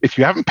if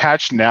you haven't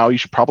patched now, you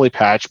should probably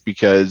patch,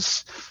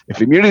 because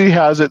if Immunity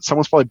has it,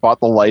 someone's probably bought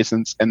the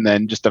license and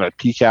then just done a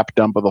PCAP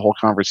dump of the whole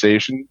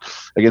conversation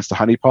against the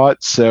honeypot.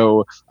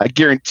 So I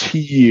guarantee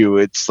you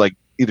it's like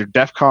either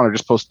DEF CON or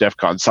just post DEF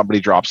CON, somebody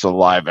drops a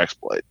live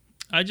exploit.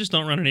 I just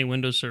don't run any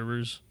Windows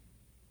servers.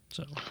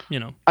 So,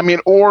 I mean,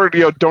 or,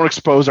 don't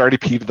expose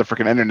RDP to the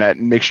freaking internet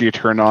and make sure you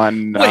turn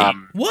on... Wait,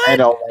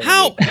 what?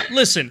 How?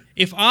 Listen,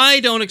 if I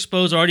don't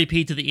expose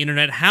RDP to the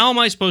internet, how am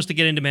I supposed to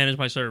get in to manage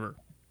my server?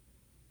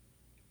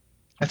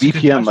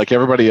 VPN like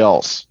everybody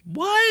else.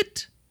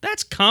 What?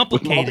 That's with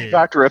complicated.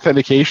 multi-factor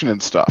authentication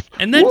and stuff.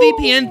 And that Woo!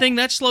 VPN thing,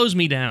 that slows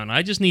me down.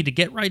 I just need to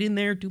get right in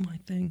there, do my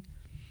thing.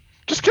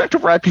 Just connect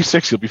over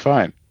IP6, you'll be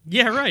fine.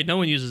 Yeah, right. No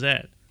one uses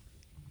that.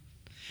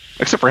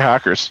 Except for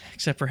hackers.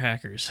 Except for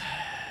hackers.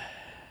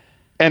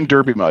 And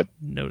Derby Mud.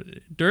 No,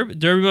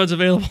 Derby Mod's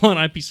available on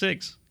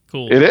IP6.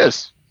 Cool. It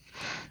is.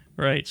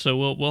 Right, so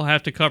we'll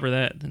have to cover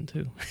that then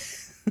too.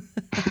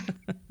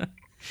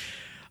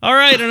 All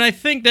right, and I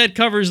think that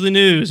covers the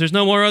news. There's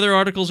no more other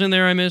articles in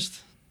there I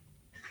missed?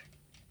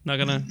 Not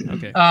gonna?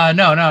 Okay.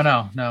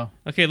 No.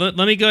 Okay, let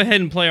me go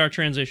ahead and play our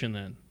transition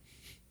then.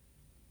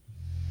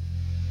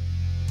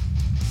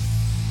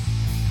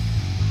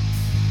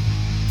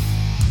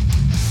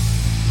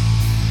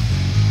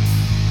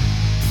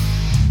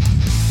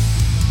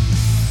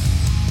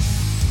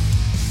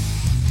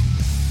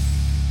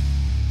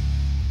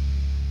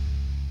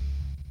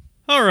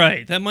 All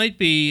right, that might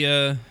be,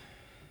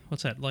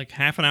 what's that, like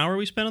half an hour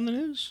we spent on the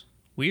news?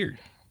 Weird.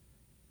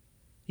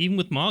 Even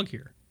with Mog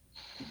here.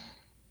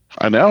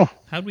 I know.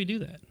 How'd we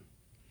do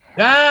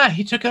that?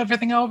 He took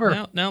everything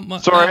over.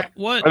 Sorry.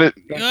 What? I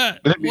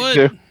didn't mean What?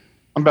 to.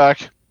 I'm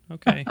back.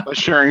 Okay. I was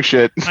sharing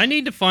shit. I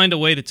need to find a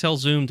way to tell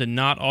Zoom to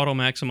not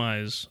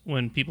auto-maximize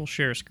when people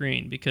share a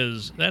screen,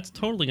 because that's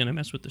totally going to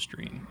mess with the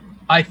stream.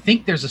 I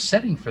think there's a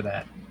setting for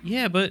that.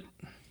 Yeah, but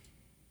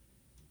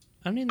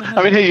I don't even know how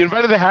I mean, hey, you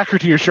invited a hacker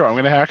to your show. I'm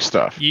going to hack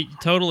stuff.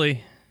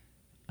 Totally.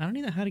 I don't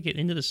even know how to get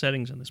into the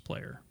settings on this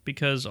player,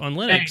 because on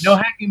Linux... Hey, no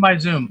hacking my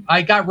Zoom.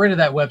 I got rid of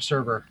that web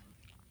server.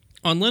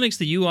 On Linux,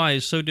 the UI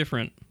is so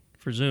different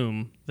for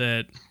Zoom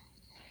that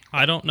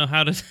I don't know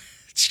how to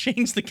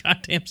change the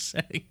goddamn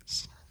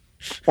settings.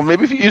 Well,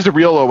 maybe if you use a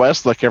real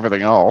OS like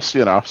everything else,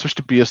 switch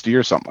to BSD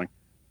or something.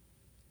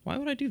 Why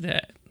would I do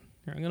that?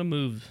 Here, I'm going to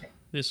move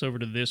this over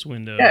to this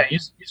window. Yeah,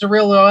 use a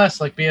real OS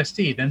like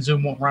BSD, then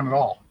Zoom won't run at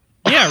all.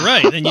 Yeah,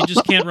 right. Then you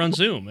just can't run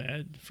Zoom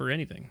for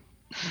anything.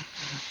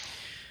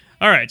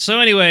 All right. So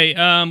anyway,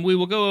 we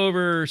will go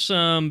over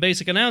some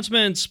basic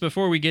announcements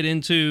before we get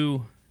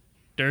into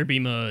Derby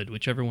Mud,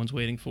 which everyone's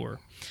waiting for.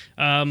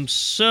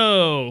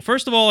 So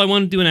first of all, I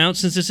wanted to announce,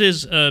 since this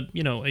is a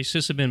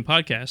sysadmin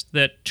podcast,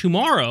 that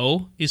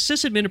tomorrow is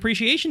Sysadmin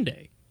Appreciation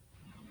Day.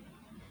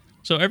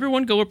 So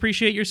everyone go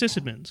appreciate your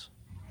sysadmins.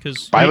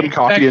 Buy them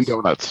coffee and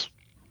donuts.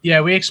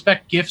 Yeah, we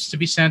expect gifts to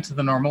be sent to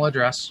the normal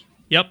address.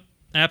 Yep,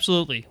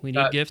 absolutely. We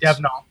need gifts.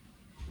 Devnall.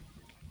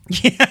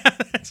 Yeah.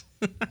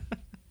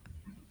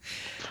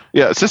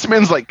 Yeah,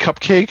 sysadmins like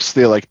cupcakes,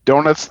 they like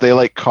donuts, they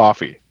like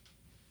coffee.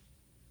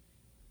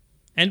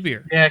 And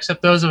beer. Yeah,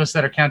 except those of us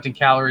that are counting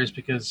calories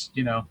because,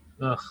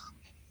 ugh,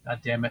 god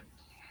damn it.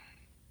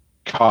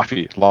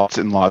 Coffee, lots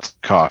and lots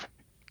of coffee.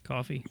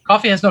 Coffee.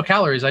 Coffee has no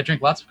calories. I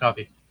drink lots of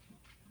coffee.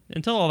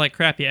 Until all that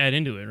crap you add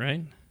into it,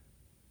 right?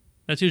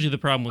 That's usually the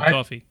problem with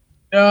coffee.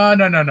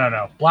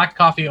 No. Black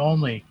coffee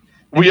only.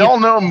 We all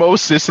know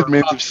most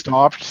sysadmins have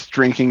stopped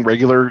drinking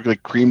regular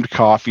creamed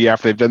coffee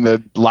after they've done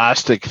the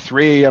last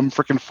 3 a.m.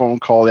 freaking phone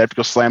call. They have to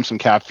go slam some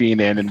caffeine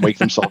in and wake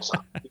themselves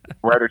up.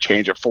 Right, or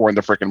change at 4 in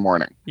the freaking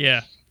morning.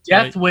 Yeah.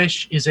 Death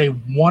Wish is a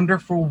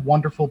wonderful,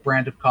 wonderful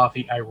brand of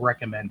coffee. I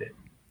recommend it.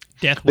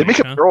 They make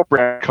a barrel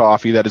brand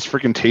coffee that is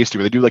freaking tasty.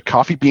 Where they do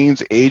coffee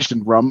beans aged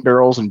in rum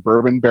barrels and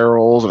bourbon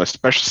barrels and a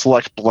special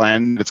select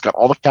blend. It's got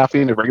all the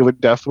caffeine of regular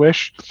Death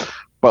Wish,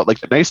 but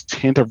a nice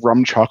hint of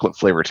rum chocolate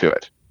flavor to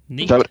it.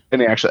 Neat. Without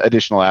any actual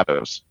additional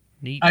additives.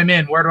 Neat. I'm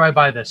in. Where do I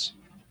buy this?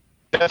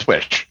 Death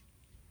Wish.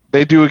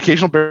 They do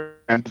occasional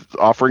brand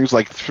offerings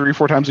 3 or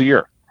 4 times a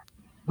year.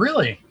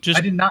 Really? I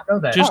did not know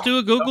that. Just do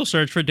a Google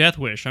search for Death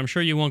Wish. I'm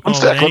sure you won't call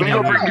it Let me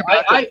anything. go bring you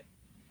back.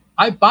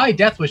 I buy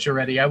Death Wish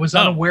already. I was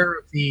unaware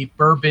of the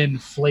bourbon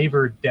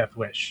flavored Death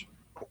Wish.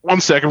 1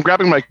 sec. I'm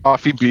grabbing my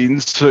coffee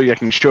beans so I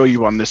can show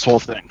you on this whole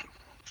thing.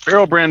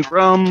 Barrel brand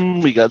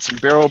rum. We got some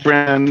barrel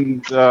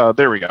brand.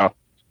 There we go.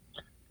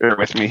 Bear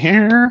with me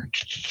here.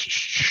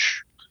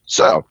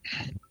 So,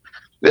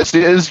 this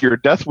is your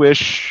Death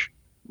Wish.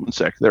 1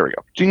 sec. There we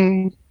go.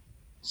 Ding.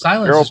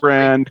 Silence. Barrel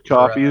brand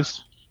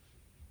coffees.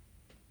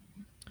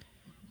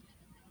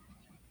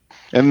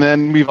 And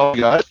then we've all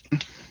got.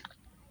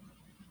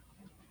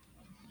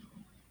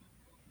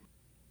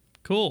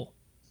 Cool.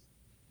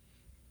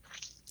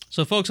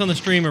 So, folks on the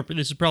stream,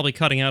 this is probably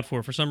cutting out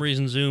for some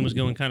reason. Zoom is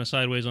going kind of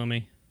sideways on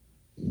me.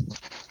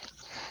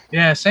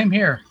 Yeah, same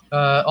here.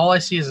 All I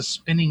see is a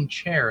spinning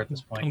chair at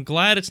this point. I'm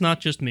glad it's not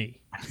just me.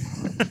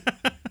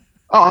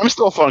 Oh, I'm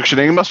still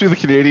functioning. It must be the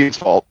Canadians'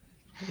 fault.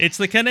 It's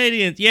the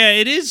Canadians. Yeah,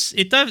 it is.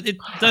 It does.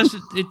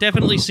 It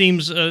definitely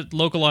seems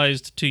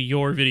localized to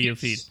your video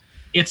feed.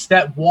 It's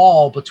that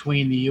wall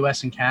between the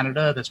U.S. and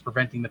Canada that's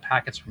preventing the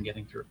packets from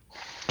getting through.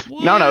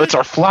 What? No, it's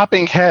our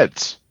flapping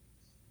heads.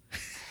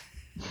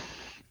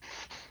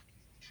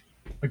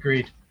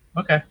 Agreed.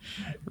 Okay.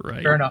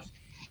 Right. Fair enough.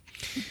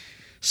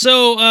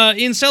 So,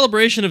 in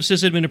celebration of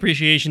Sysadmin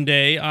Appreciation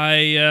Day,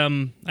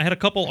 I had a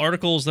couple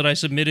articles that I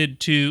submitted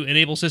to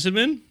Enable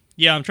Sysadmin.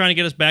 Yeah, I'm trying to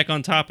get us back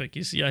on topic.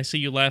 You see, I see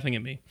you laughing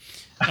at me.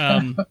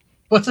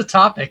 What's the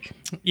topic?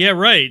 Yeah,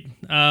 right.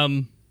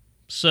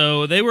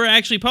 So they were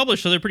actually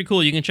published, so they're pretty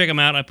cool. You can check them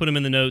out. I put them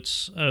in the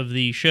notes of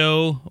the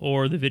show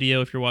or the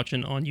video if you're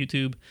watching on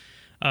YouTube.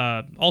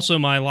 Also,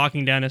 my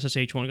Locking Down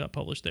SSH one got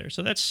published there.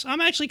 So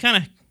I'm actually kind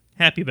of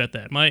happy about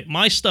that.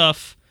 My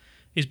stuff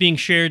is being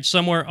shared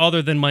somewhere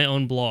other than my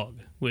own blog,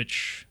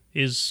 which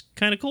is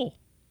kind of cool,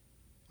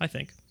 I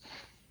think.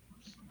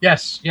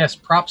 Yes.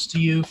 Props to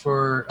you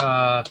for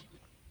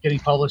getting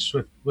published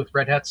with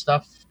Red Hat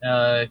stuff.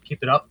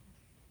 Keep it up.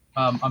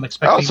 I'm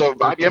expecting. Oh, so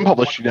IBM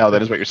published you now.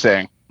 That is what you're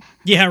saying.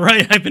 Yeah,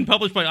 right. I've been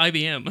published by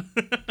IBM.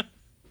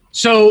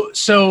 So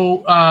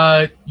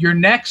your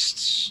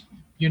next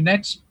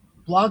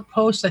blog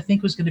post, I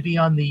think, was going to be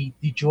on the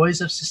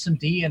joys of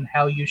systemd and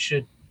how you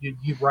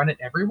run it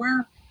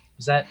everywhere.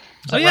 Is that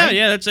right?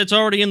 Yeah. It's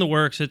already in the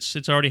works.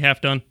 It's already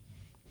half done.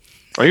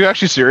 Are you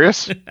actually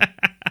serious?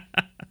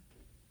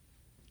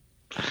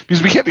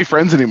 Because we can't be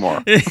friends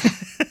anymore.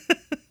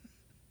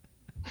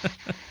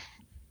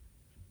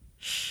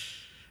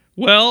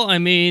 Well, I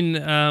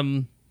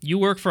mean, you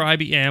work for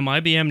IBM.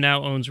 IBM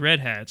now owns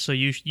Red Hat, so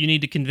you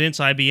need to convince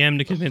IBM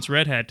to convince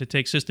Red Hat to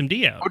take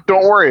systemd out. Oh,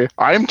 don't worry.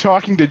 I'm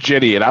talking to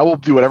Jenny, and I will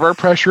do whatever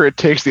pressure it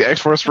takes the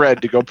X-Force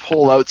Red to go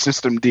pull out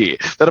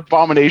systemd. That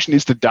abomination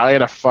needs to die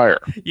in a fire.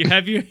 You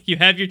have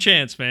your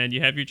chance, man. You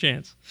have your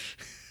chance.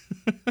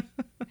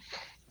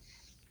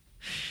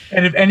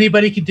 And if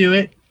anybody can do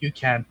it, you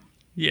can.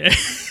 Yeah.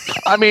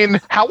 I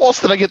mean, how else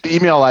did I get the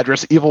email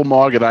address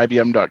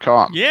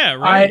evilmog@ibm.com? Yeah,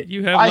 right.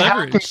 You have leverage. I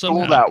have controlled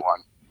somehow. that one.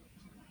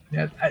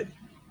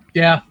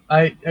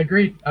 I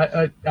agree.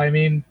 I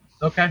mean,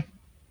 okay.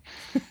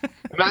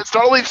 That's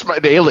not only my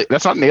alias.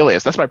 That's not an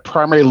alias. That's my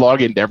primary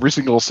login to every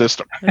single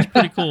system. That's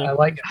pretty cool. I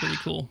like it. Pretty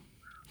cool.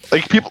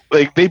 Like people,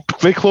 like they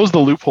closed the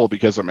loophole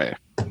because of me.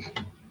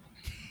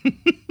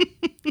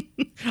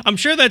 I'm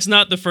sure that's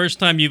not the first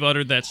time you've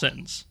uttered that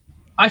sentence.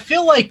 I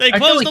feel like they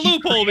closed the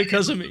loophole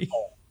because of me.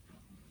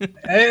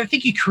 I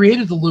think you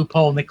created the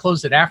loophole and they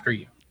closed it after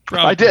you.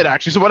 Probably. I did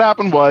actually. So what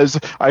happened was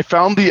I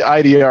found the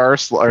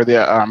IDR or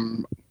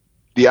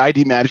the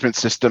ID management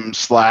system /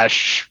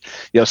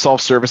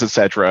 self-service,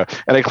 etc.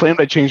 And I claimed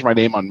I changed my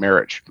name on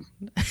marriage.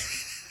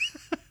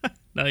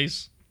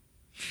 Nice.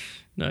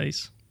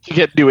 You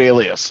get new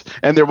alias,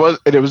 and it was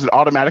an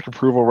automatic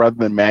approval rather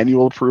than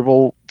manual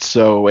approval.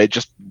 So it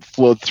just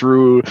flowed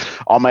through.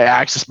 All my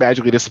access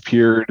magically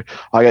disappeared.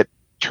 I got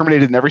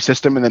terminated in every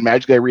system, and then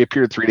magically I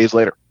reappeared 3 days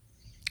later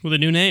with a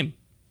new name.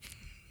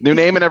 New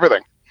name and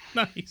everything.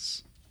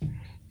 Nice.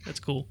 That's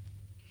cool.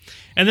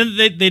 And then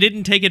they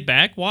didn't take it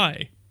back?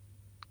 Why?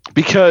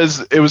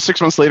 Because it was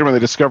 6 months later when they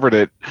discovered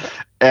it,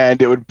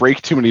 and it would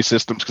break too many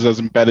systems because I was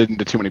embedded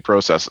into too many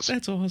processes.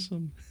 That's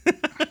awesome.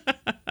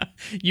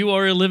 You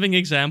are a living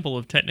example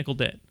of technical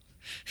debt.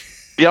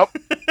 Yep.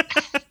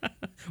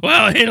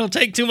 Well, it'll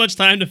take too much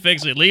time to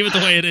fix it. Leave it the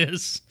way it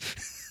is.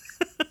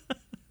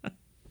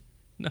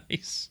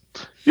 Nice.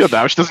 Yeah,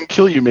 that which doesn't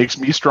kill you makes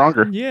me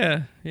stronger.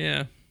 Yeah.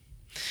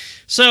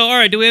 So, all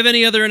right, do we have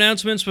any other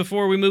announcements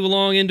before we move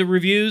along into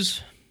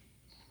reviews?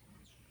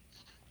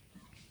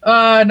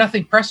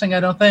 Nothing pressing, I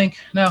don't think.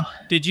 No.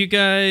 Did you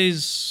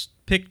guys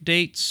pick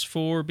dates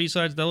for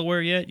B-Sides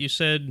Delaware yet? You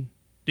said,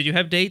 did you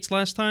have dates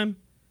last time?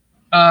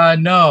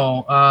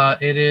 No.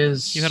 It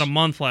is. You had a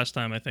month last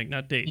time, I think,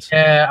 not dates.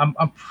 Yeah,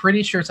 I'm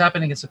pretty sure it's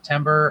happening in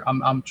September.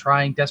 I'm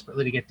trying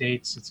desperately to get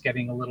dates. It's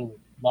getting a little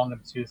long in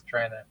the tooth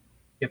trying to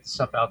get the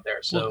stuff out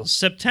there. So well,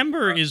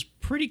 September is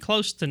pretty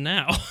close to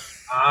now.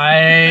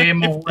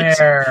 I'm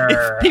aware.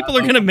 If people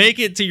are going to make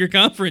it to your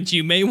conference,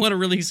 you may want to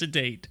release a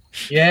date.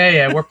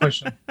 Yeah, we're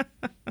pushing.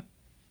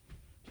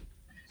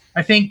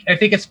 I think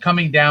it's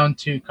coming down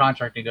to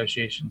contract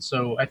negotiations.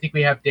 So I think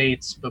we have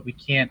dates, but we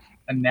can't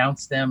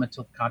announce them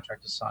until the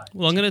contract is signed.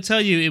 Well, I'm going to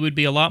tell you, it would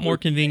be a lot more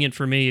convenient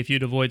for me if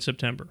you'd avoid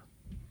September.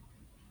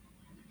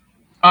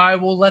 I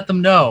will let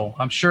them know.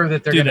 I'm sure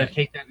that they're going to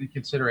take that into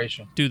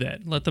consideration. Do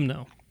that. Let them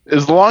know.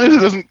 As long as it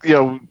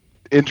doesn't,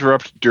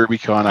 interrupt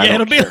DerbyCon. Yeah,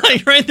 it'll be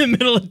like right in the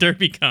middle of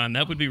DerbyCon.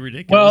 That would be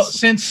ridiculous. Well,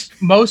 since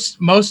most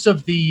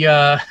of the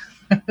right,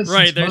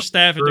 there's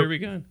staff at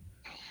DerbyCon.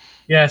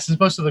 Yeah, since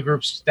most of the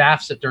group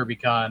staffs at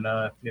DerbyCon,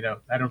 I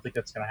don't think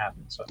that's going to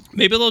happen. So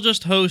maybe they'll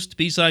just host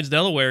B-Sides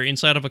Delaware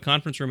inside of a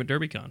conference room at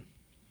DerbyCon.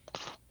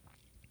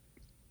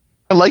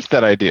 I like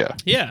that idea.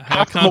 Yeah,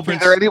 have a conference. We'll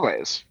be there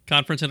anyways.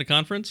 Conference at a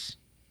conference.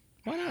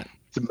 Why not?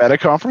 It's a meta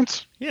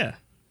conference. Yeah.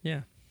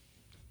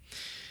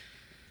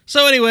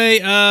 So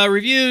anyway,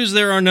 reviews,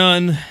 there are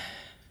none.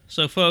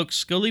 So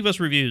folks, go leave us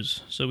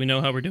reviews so we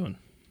know how we're doing.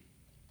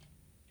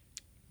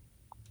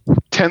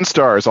 10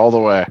 stars all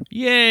the way.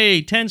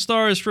 Yay, 10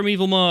 stars from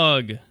Evil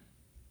Mug.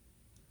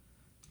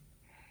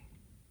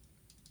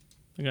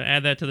 I'm going to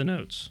add that to the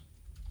notes.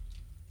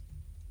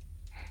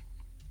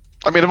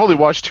 I mean, I've only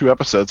watched 2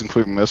 episodes,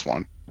 including this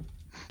one.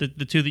 The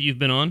 2 that you've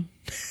been on?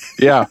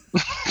 Yeah.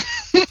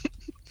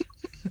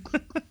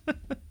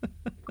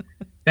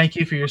 Thank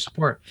you for your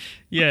support.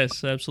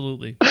 Yes,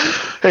 absolutely.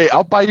 Hey,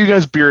 I'll buy you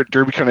guys beer at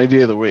DerbyCon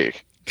Idea of the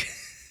Week.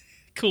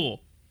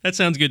 Cool. That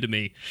sounds good to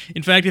me.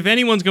 In fact, if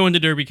anyone's going to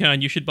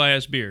DerbyCon, you should buy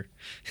us beer.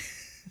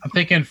 I'm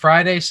thinking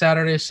Friday,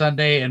 Saturday,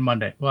 Sunday, and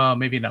Monday. Well,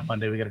 maybe not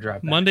Monday. We got to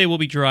drive back. Monday we'll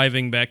be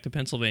driving back to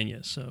Pennsylvania.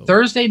 So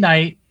Thursday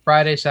night,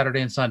 Friday,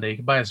 Saturday, and Sunday. You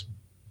can buy us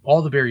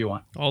all the beer you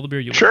want. all the beer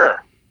you want.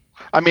 Sure.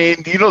 I mean,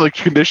 you know the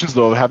conditions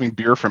though of having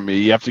beer from me.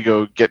 You have to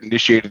go get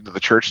initiated into the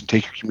church and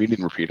take your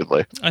communion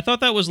repeatedly. I thought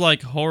that was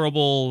like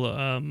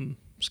horrible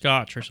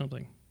scotch or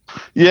something.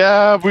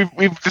 Yeah,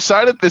 we've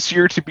decided this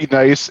year to be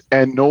nice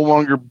and no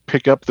longer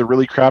pick up the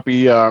really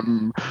crappy.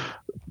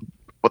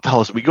 What the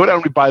hell is it? We go down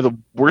and we buy the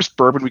worst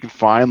bourbon we can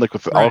find, like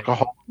with Right.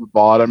 alcohol on the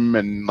bottom,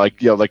 and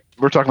like like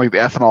we're talking like the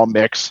ethanol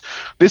mix.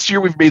 This year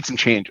we've made some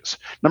changes.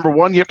 Number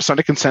one, you have to sign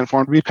a consent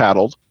form to be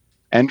paddled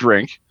and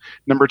drink.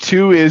 Number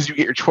two is you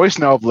get your choice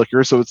now of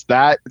liquor, so it's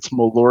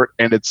Malort,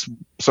 and it's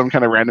some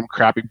kind of random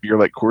crappy beer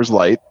like Coors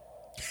Light.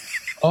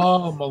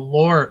 Oh,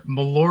 Malort.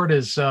 Malort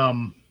is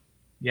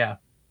yeah.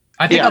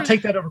 I think Yeah. I'll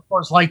take that over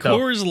Coors Light though.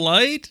 Coors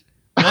Light?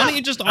 Why don't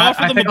you just I-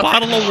 offer I them a think I'll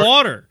bottle take of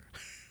water?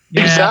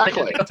 Yeah,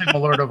 Exactly. I think I'll take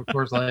Malort over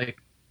Coors Light.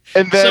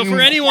 And then So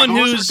for anyone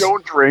those who who's-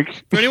 don't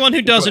drink, For anyone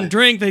who doesn't ahead.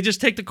 drink, they just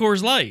take the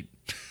Coors Light.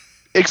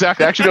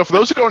 exactly. Actually, no. For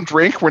those who don't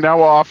drink, we're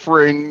now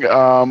offering.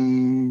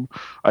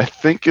 I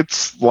think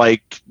it's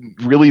like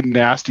really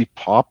nasty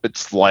pop.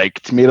 It's like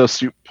tomato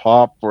soup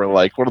pop, or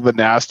like one of the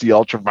nasty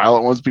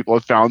ultraviolet ones people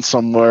have found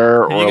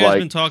somewhere, Have or you guys like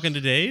been talking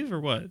to Dave or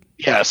what?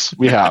 yes,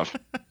 we have.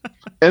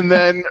 And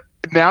then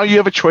now you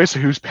have a choice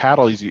of whose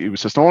paddle you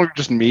use. So it's no longer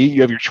just me.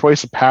 You have your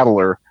choice of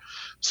paddler.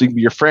 So it can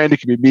be your friend, it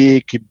could be me,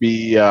 it could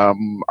be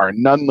our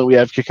nun that we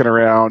have kicking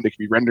around, it could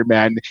be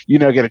Renderman. You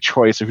now get a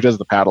choice of who does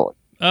the paddling.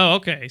 Oh,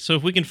 okay. So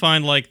if we can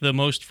find like the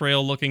most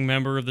frail-looking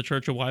member of the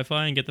Church of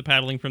Wi-Fi and get the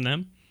paddling from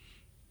them,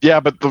 Yeah,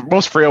 but the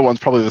most frail one's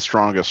probably the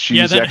strongest. She's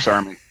Yeah, that-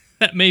 ex-army.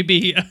 that may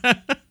be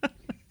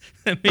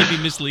that may be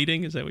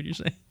misleading. Is that what you're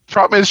saying?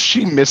 Problem is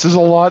she misses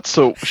a lot,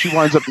 so she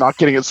winds up not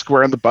getting it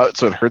square in the butt,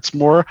 so it hurts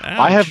more.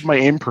 I Ouch. have my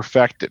aim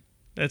perfected.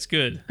 That's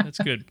good. That's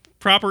good.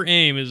 Proper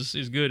aim is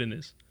good in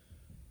this.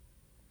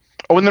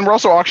 Oh, and then we're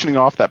also auctioning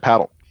off that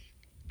paddle.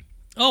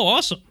 Oh,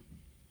 awesome.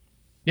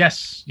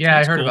 Yes. Yeah,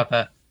 That's I heard cool. about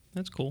that.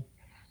 That's cool.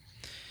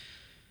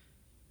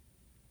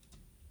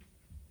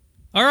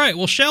 All right.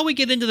 Well, shall we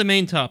get into the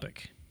main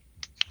topic?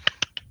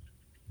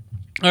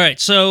 All right.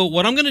 So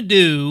what I'm going to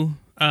do,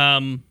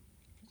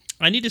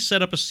 I need to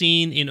set up a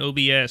scene in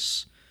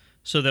OBS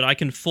so that I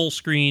can full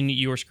screen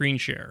your screen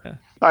share.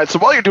 All right, so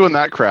while you're doing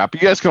that crap, you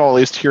guys can all at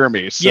least hear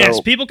me. So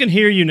Yes, people can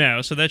hear you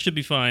now, so that should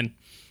be fine.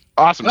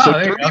 awesome. Oh, So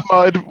there you Dirty go.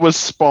 Mud was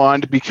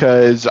spawned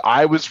because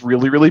I was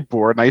really, really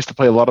bored, and I used to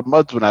play a lot of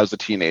MUDs when I was a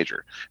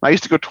teenager. And I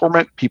used to go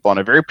torment people on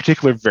a very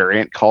particular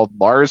variant called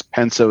Lars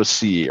Penso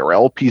C, or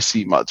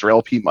LPC MUDs, or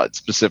LP MUDs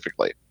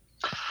specifically.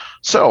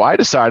 So I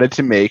decided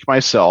to make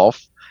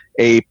myself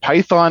a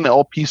Python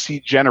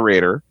LPC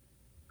generator,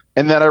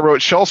 and then I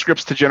wrote shell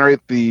scripts to generate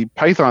the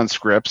Python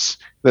scripts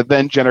that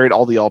then generate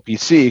all the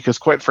LPC, because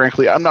quite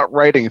frankly, I'm not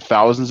writing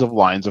thousands of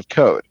lines of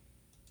code.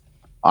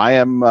 I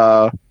am,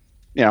 I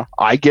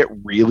get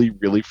really,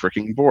 really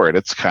freaking bored.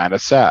 It's kind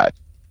of sad.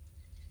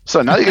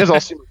 So now that you guys all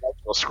see my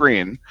magical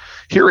screen,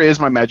 here is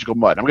my magical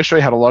MUD. I'm going to show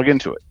you how to log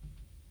into it.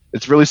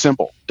 It's really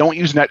simple. Don't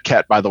use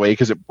Netcat, by the way,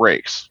 because it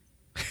breaks.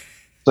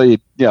 So you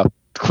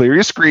clear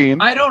your screen,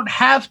 I don't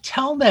have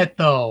Telnet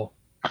though.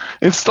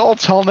 install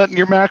Telnet in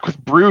your Mac with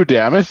Brew,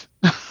 damn it.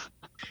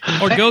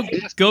 Or go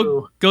Yes, go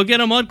Brew. go get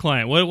a MUD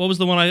client. What was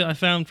the one I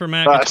found for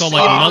Mac? It's called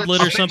like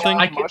Mudlet or something.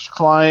 I can- Mush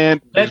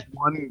client. There's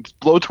one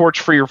blowtorch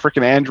for your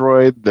freaking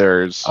Android.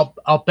 There's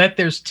I'll bet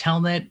there's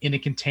Telnet in a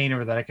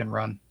container that I can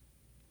run.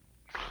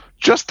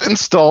 just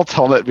install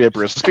Telnet via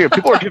Brew. So,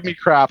 people are giving me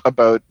crap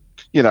about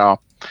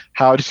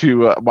how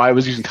to why I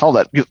was using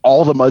Telnet, because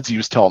all the MUDs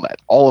use Telnet.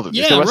 All of them.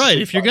 Yeah, There's no right.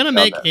 SSD If you're on gonna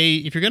make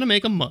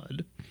Telnet. a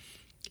MUD,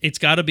 it's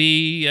got to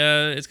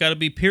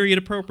be period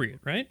appropriate,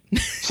 right?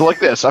 So like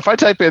this, if I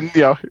type in,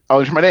 I'll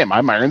enter my name.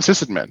 I'm Iron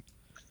Sysadmin.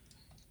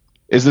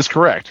 Is this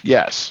correct?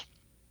 Yes.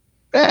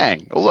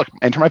 Bang. Oh, look,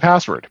 enter my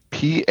password.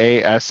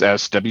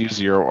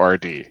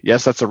 PASSW0RD.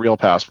 Yes, that's a real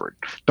password.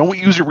 Don't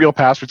use your real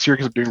passwords here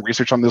because I'm doing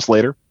research on this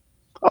later.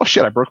 Oh,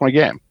 shit, I broke my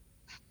game.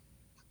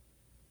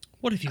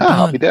 What have you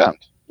I'll be done?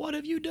 damned. What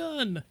have you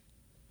done?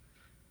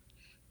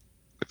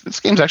 If this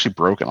game's actually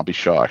broken, I'll be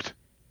shocked.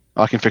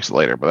 I can fix it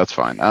later, but that's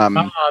fine.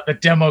 The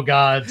demo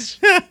gods.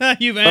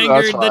 You've that's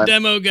angered the fine.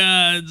 demo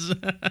gods.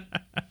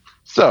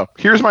 So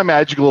here's my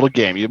magical little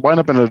game. You wind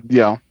up in a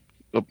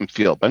open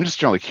field. But I'm just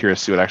generally curious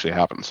to see what actually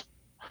happens.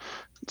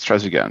 Let's try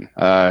this again.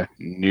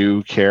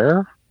 New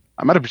care.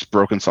 I might have just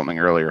broken something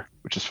earlier,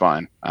 which is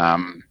fine.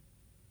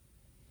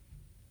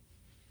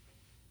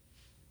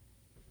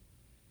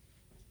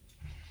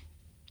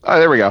 Oh,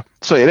 there we go.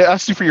 So it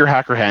asks you for your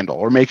hacker handle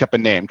or make up a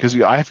name, because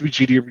I have to be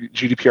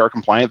GDPR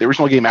compliant. The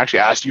original game actually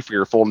asked you for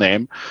your full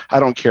name. I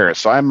don't care.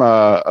 So I'm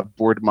a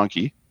bored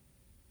monkey.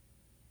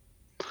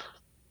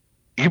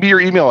 It could be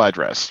your email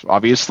address.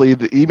 Obviously,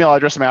 the email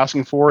address I'm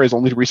asking for is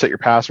only to reset your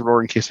password,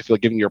 or in case I feel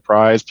like giving you a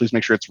prize. Please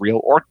make sure it's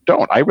real, or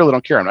don't. I really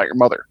don't care. I'm not your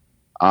mother.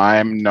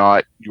 I'm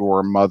not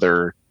your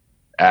mother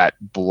at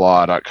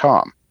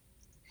blah.com.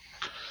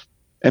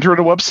 Enter in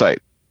a website.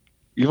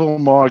 Evil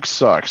Mog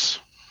sucks.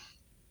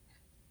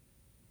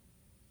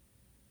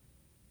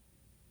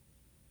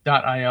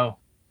 .io.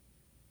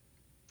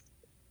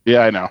 Yeah,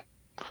 I know.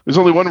 There's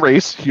only one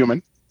race,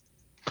 human.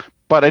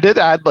 But I did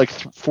add like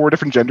 4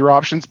 different gender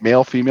options: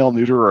 male, female,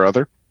 neuter, or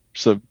other.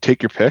 So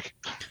take your pick.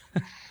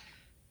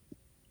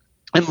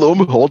 And lo and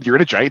behold, you're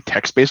in a giant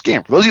text-based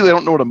game. For those of you that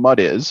don't know what a MUD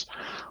is,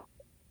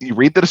 you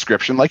read the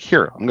description like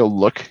here. I'm going to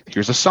look.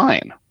 Here's a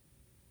sign.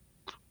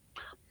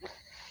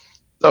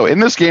 So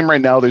in this game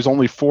right now, there's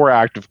only 4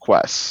 active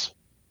quests.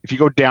 If you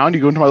go down,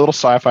 you go into my little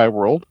sci-fi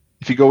world.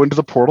 If you go into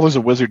the portal, there's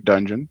a wizard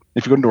dungeon.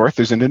 If you go north,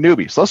 there's into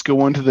newbie. So let's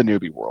go into the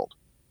newbie world.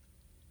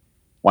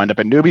 Wind up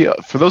in newbie.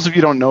 For those of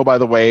you who don't know, by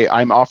the way,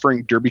 I'm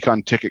offering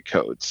DerbyCon ticket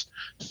codes.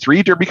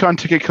 3 DerbyCon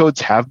ticket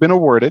codes have been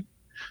awarded.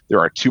 There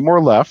are 2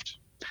 more left.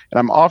 And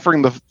I'm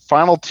offering the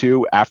final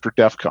 2 after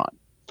DEF CON,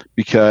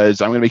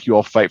 because I'm going to make you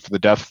all fight for the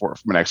death for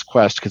my next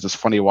quest, because it's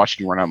funny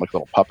watching you run around like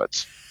little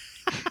puppets.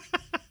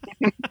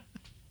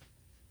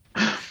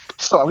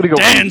 So I'm going to go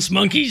dance,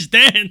 monkeys,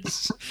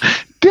 dance.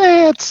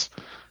 Dance.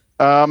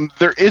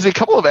 There is a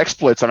couple of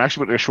exploits I'm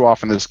actually going to show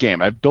off in this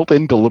game. I've built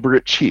in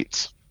deliberate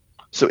cheats.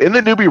 So in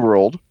the newbie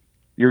world,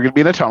 you're going to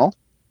be in a tunnel.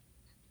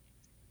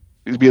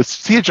 You'll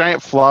see a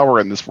giant flower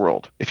in this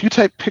world. If you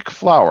type pick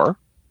flower,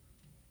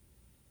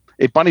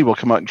 a bunny will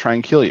come out and try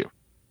and kill you.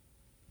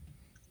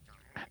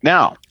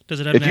 Now, does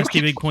it have nasty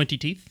big pointy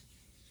teeth?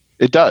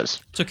 It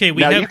does. It's okay.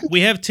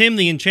 We have Tim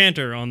the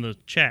Enchanter on the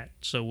chat,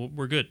 so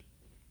we're good.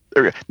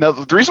 Now,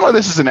 the reason why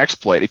this is an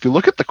exploit, if you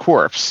look at the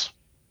corpse,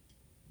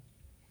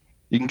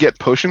 you can get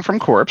potion from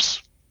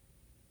corpse.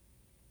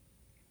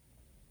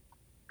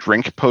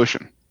 Drink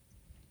potion.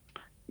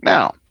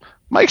 Now,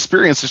 my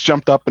experience has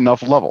jumped up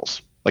enough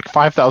levels, like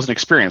 5,000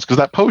 experience, because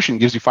that potion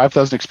gives you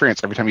 5,000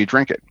 experience every time you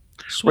drink it.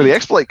 Sweet. Where the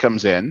exploit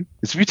comes in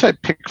is if you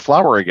type pick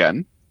flower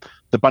again,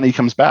 the bunny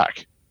comes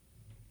back.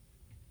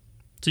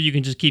 So you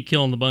can just keep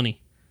killing the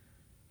bunny.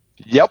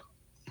 Yep.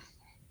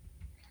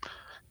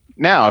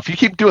 Now, if you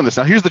keep doing this,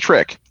 now here's the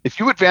trick. If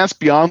you advance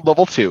beyond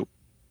level 2,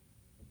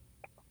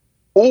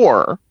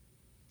 or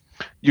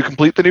you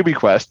complete the newbie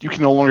quest, you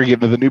can no longer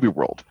get into the newbie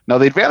world. Now,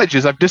 the advantage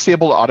is I've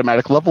disabled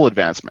automatic level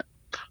advancement.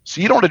 So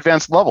you don't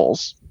advance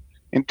levels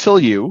until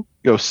you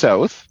go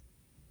south,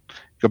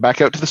 go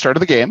back out to the start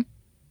of the game,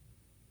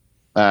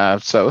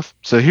 south.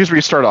 So here's where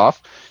you start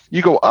off.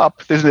 You go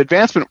up, there's an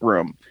advancement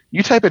room.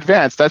 You type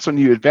advance, that's when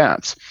you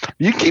advance.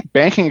 You can keep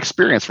banking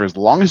experience for as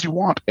long as you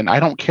want, and I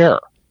don't care.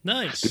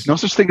 Nice. There's no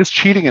such thing as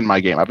cheating in my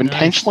game. I've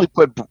intentionally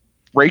put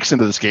breaks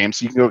into this game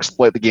so you can go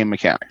exploit the game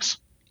mechanics.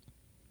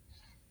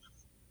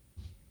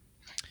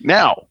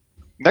 Now,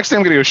 next thing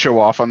I'm going to go show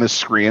off on this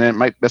screen, and it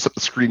might mess up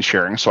the screen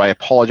sharing, so I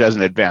apologize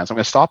in advance. I'm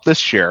going to stop this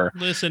share.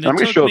 Listen,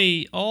 it took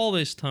me all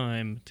this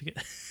time to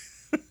get...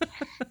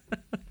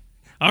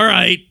 All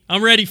right,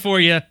 I'm ready for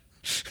you. All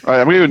right,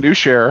 I'm going to do a new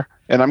share,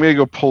 and I'm going to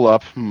go pull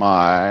up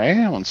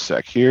my... One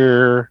sec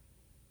here.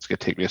 It's going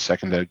to take me a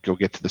second to go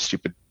get to the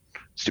stupid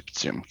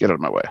Zoom. Get out of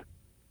my way.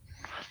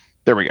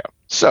 There we go.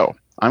 So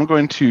I'm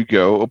going to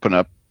go open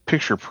up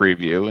Picture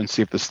Preview and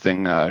see if this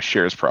thing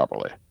shares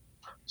properly.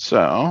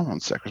 So, one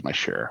sec, where's my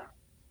share?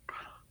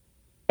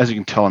 As you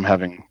can tell, I'm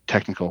having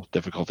technical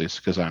difficulties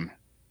because I'm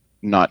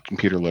not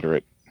computer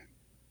literate.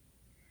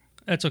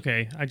 That's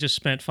okay. I just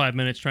spent 5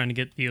 minutes trying to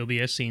get the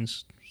OBS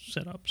scenes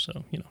set up,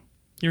 so,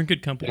 you're in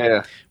good company.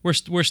 Yeah.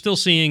 We're still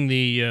seeing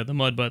the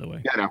MUD, by the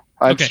way. Yeah, no.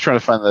 I'm just trying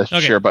to find the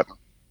share button.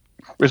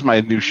 Where's my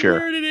new share?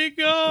 Where did it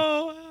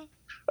go?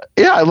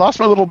 Yeah, I lost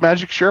my little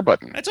magic share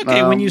button. That's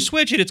okay. When you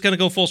switch it, it's going to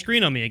go full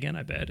screen on me again,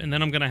 I bet. And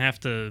then I'm going to have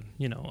to,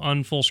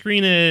 unfull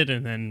screen it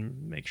and then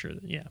make sure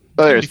that, yeah.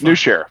 Oh, there's new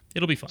share.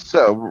 It'll be fun.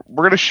 So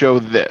we're going to show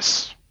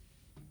this.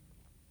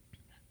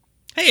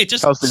 Hey, it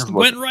just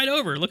went right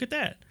over. Look at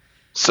that.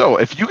 So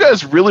if you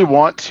guys really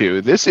want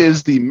to, this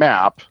is the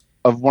map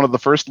of one of the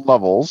first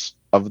levels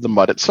of the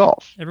MUD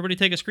itself. Everybody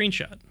take a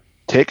screenshot.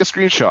 Take a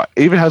screenshot.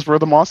 It even has where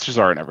the monsters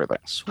are and everything.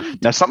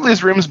 Sweet. Now, some of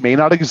these rooms may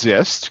not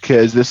exist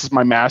because this is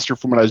my master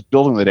from when I was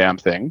building the damn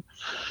thing.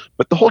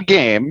 But the whole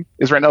game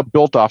is right now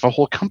built off a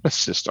whole compass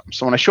system.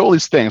 So when I show all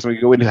these things, I'm going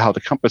to go into how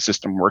the compass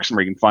system works and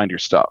where you can find your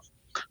stuff.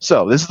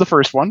 So this is the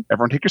first one.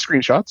 Everyone take your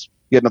screenshots.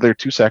 You get another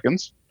 2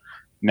 seconds.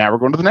 Now we're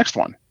going to the next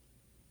one.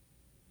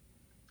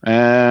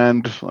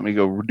 And let me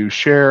go reduce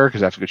share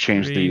because I have to go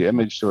change the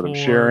image to what I'm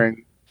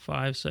sharing.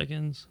 5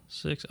 seconds.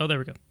 6. Oh, there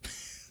we go.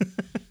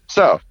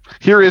 So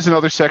here is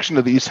another section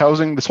of the East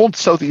housing. This whole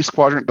southeast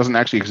quadrant doesn't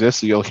actually exist,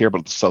 so you'll hear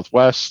about the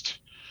southwest.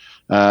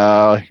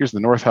 Here's the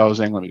north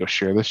housing. Let me go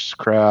share this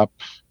crap.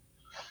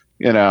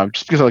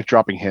 Just because I like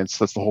dropping hints.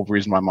 That's the whole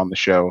reason why I'm on the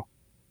show.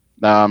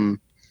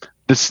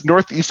 This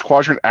northeast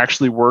quadrant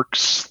actually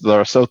works.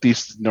 The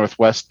southeast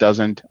northwest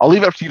doesn't. I'll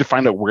leave it up to you to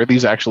find out where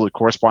these actually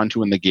correspond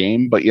to in the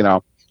game. But,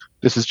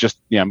 this is just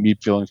me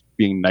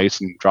being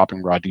nice and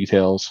dropping raw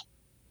details.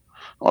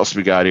 What else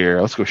we got here?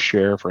 Let's go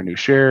share for a new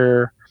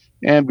share.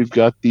 And we've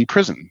got the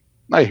prison.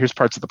 Here's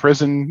parts of the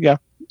prison. Yeah,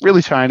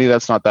 really tiny.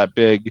 That's not that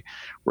big.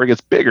 Where it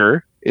gets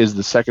bigger is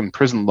the second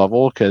prison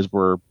level because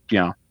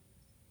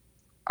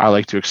I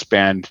like to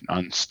expand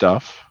on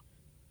stuff.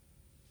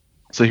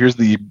 So here's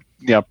the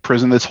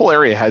prison. This whole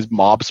area has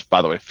mobs,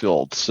 by the way,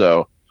 filled.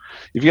 So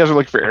If you guys are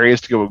looking for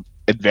areas to go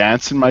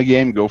advance in my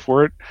game, go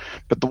for it.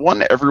 But the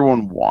one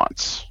everyone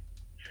wants,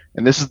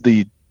 and this is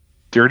the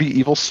dirty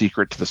evil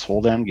secret to this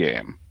whole damn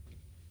game,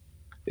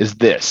 is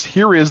this.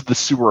 Here is the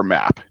sewer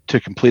map to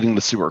completing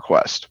the sewer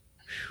quest.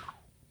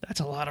 That's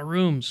a lot of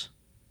rooms.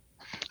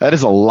 That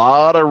is a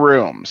lot of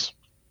rooms.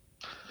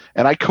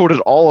 And I coded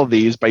all of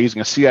these by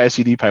using a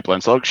CI/CD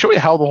pipeline. So I'll show you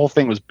how the whole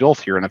thing was built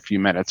here in a few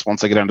minutes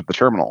once I get into the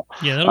terminal.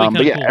 Yeah, that'll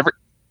be kind of cool.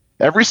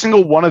 Every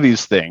single one of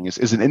these things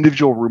is an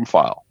individual room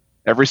file.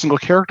 Every single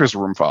character is a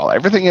room file.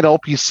 Everything in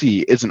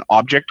LPC is an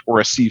object or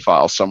a C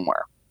file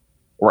somewhere,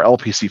 or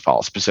LPC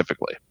file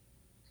specifically.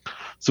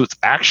 So it's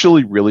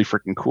actually really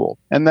freaking cool.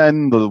 And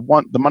then the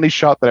money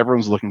shot that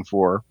everyone's looking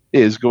for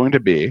is going to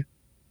be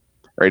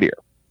right here.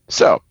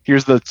 So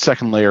here's the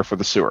second layer for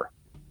the sewer.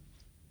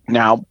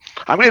 Now,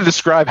 I'm going to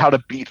describe how to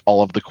beat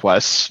all of the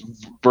quests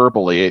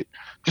verbally,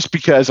 just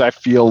because I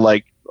feel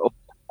like, all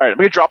right, I'm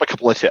going to drop a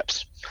couple of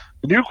tips.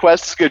 The new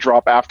quest is going to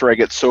drop after I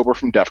get sober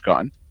from DEF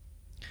CON.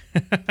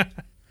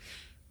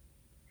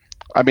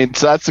 I mean,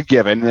 so that's a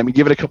given. And then we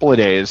give it a couple of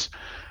days.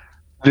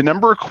 The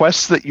number of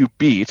quests that you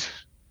beat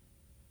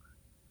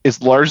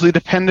is largely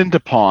dependent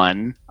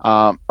upon,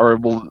 or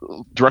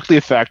will directly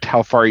affect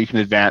how far you can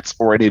advance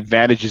or any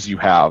advantages you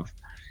have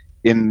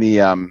in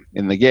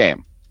the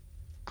game.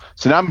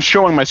 So now I'm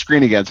showing my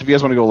screen again. So if you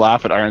guys want to go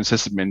laugh at Iron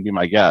System and be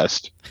my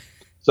guest.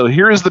 So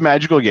here is the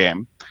magical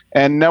game.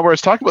 And now where I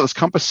was talking about this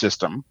compass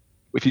system,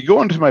 if you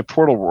go into my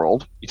portal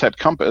world, you type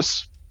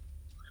compass.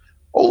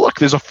 Oh, look,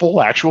 there's a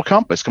full actual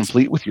compass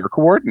complete with your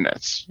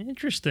coordinates.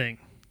 Interesting.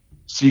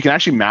 So you can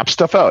actually map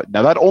stuff out.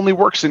 Now that only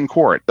works in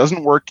core. It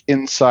doesn't work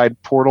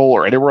inside portal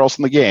or anywhere else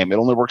in the game. It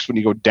only works when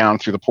you go down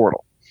through the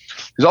portal.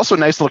 There's also a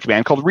nice little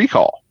command called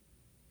recall.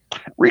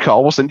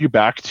 Recall will send you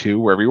back to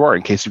wherever you are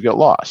in case you get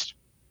lost.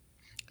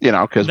 You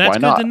know, because why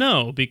not? That's good to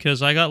know,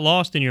 because I got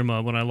lost in your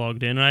mud when I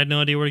logged in, and I had no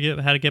idea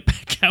how to get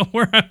back out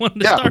where I wanted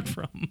to start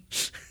from.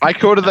 I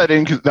coded that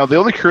in. Now, the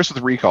only curse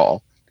with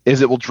recall is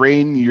it will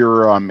drain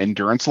your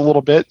endurance a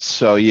little bit,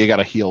 so you got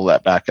to heal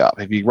that back up.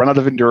 If you run out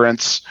of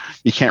endurance,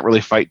 you can't really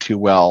fight too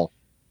well,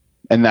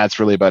 and that's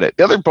really about it.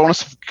 The other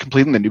bonus of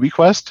completing the newbie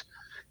quest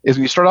is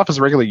when you start off as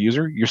a regular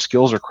user, your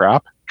skills are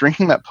crap.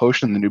 Drinking that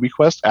potion in the newbie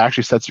quest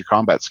actually sets your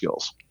combat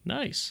skills.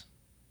 Nice.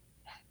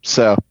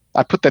 So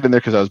I put that in there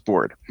because I was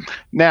bored.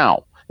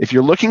 Now, if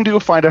you're looking to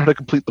find out how to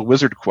complete the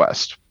wizard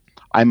quest,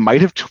 I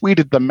might have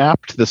tweeted the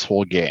map to this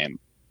whole game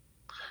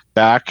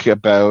back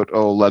about,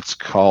 let's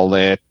call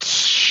it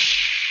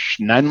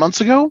 9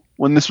 months ago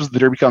when this was the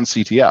DerbyCon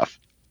CTF.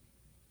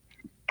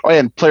 Oh,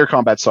 and player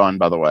combat's on,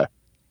 by the way.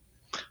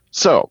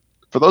 So,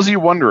 for those of you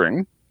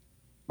wondering,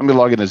 let me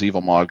log in as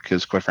Evil Mog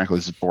because, quite frankly,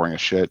 this is boring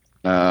as shit.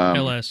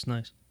 LS,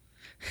 nice.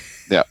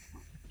 Yeah.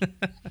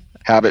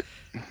 Habit.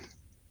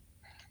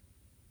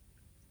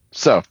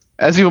 So,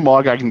 as Evil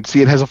Mog, I can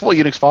see it has a full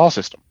Unix file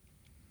system.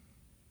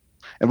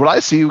 And what I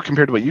see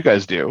compared to what you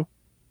guys do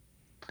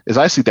is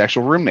I see the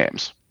actual room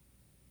names.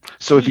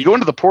 So if you go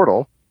into the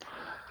portal,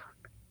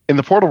 in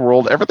the portal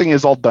world, everything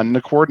is all done in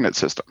a coordinate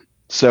system.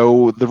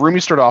 So the room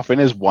you start off in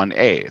is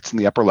 1A. It's in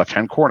the upper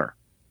left-hand corner.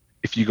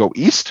 If you go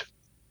east,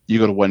 you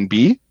go to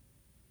 1B.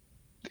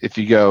 If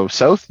you go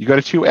south, you go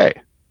to 2A.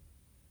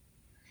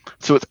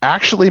 So it's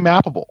actually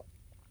mappable.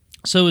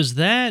 So is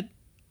that...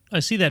 I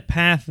see that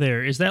path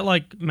there. Is that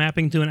like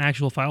mapping to an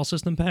actual file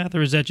system path,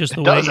 or is that just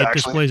the way it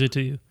displays it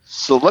to you?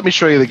 So let me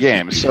show you the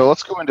game. So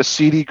let's go into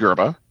CD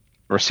Gerba,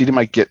 or CD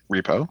my Git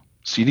repo,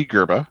 CD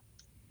Gerba.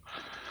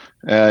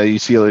 You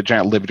see a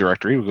giant lib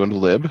directory. We're going to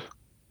lib.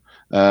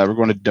 We're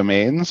going to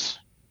domains,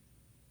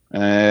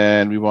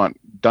 and we want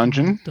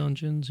dungeon.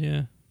 Dungeons,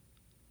 yeah.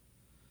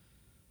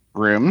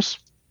 Rooms,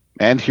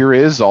 and here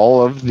is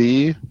all of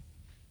the.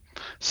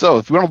 So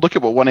if you want to look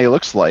at what 1A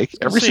looks like,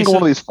 every single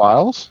one of these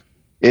files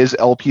is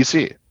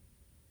LPC.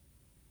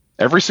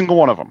 Every single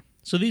one of them.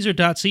 So these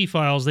are .c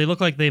files. They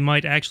look like they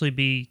might actually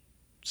be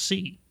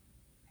C.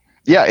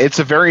 Yeah, it's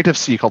a variant of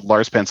C called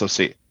Lars Pencil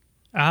C.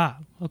 Ah,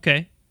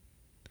 okay.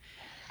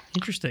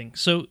 Interesting.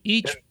 So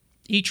each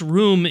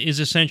room is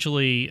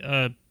essentially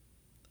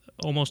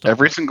almost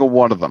every single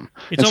one of them.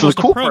 It's almost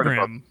a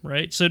program,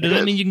 right? So does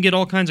that mean you can get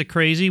all kinds of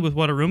crazy with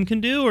what a room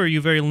can do, or are you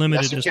very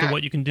limited as to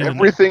what you can do?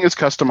 Everything is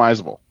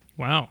customizable.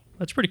 Wow,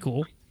 that's pretty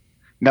cool.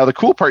 Now, the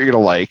cool part you're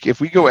going to like, if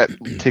we go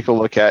take a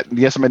look at,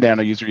 yes, I'm a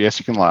nano user, yes,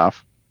 you can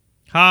laugh.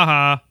 Ha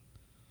ha.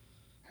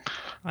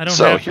 I don't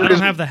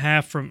have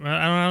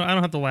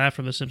the laugh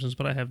from The Simpsons,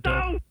 but I have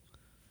dope.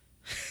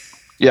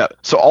 Yeah,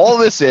 so all of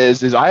this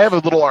is I have a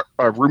little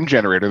room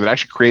generator that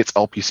actually creates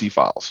LPC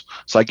files.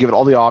 So I give it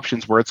all the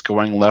options where it's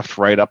going, left,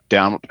 right, up,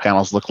 down, what the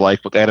panels look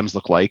like, what the items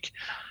look like.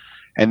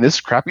 And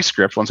this crappy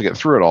script, once I get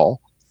through it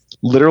all,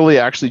 literally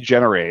actually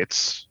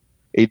generates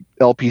a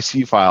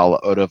LPC file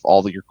out of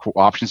all your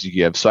options you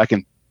give, so I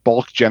can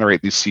bulk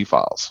generate these C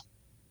files.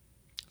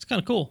 It's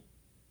kind of cool.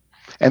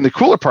 And the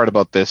cooler part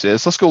about this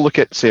is, let's go look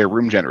at, say, a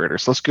room generator.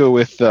 So let's go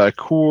with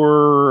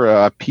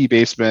core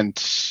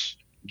pbasement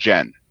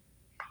gen.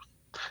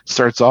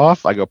 Starts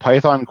off, I go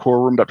Python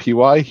core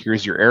room.py.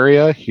 Here's your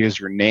area. Here's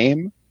your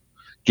name.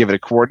 give it a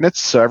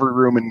coordinates. So every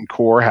room in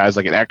Core has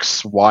like an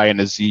X, Y,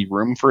 and a Z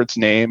room for its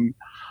name.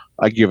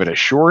 I give it a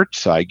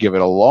short, I give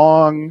it a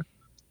long,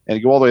 and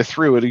you go all the way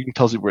through it. It even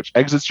tells you which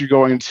exits you're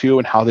going to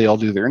and how they all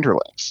do their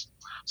interlinks.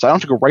 So I don't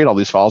have to go write all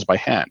these files by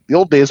hand. The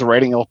old days of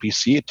writing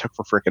LPC, it took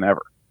for frickin'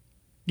 ever.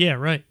 Yeah,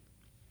 right.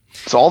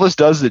 So all this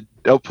does, it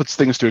outputs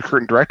things to a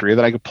current directory,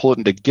 then I can pull it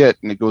into Git,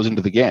 and it goes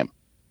into the game.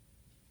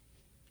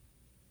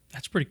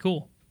 That's pretty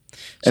cool.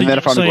 And then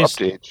if I want to go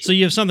update. So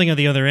you have something at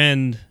the other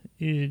end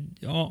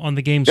on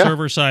the game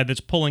server side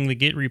that's pulling the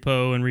Git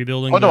repo and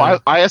rebuilding. Oh, no,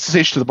 I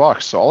SSH to the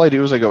box. So all I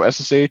do is I go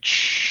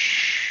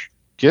SSH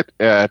git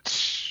at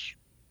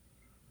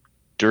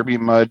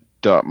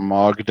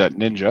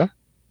derbymud.mog.ninja.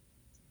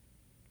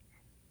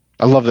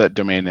 I love that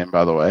domain name,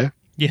 by the way.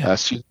 Yeah.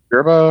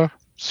 cdgerba,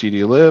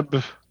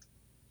 cdlib,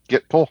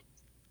 git pull.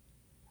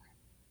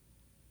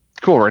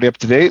 Cool, already up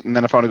to date. And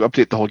then if I want to go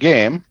update the whole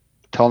game,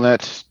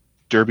 telnet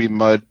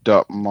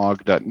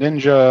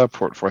derbymud.mog.ninja,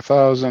 port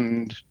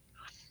 4000,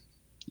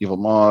 evil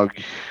mog,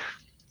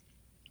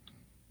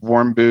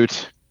 warm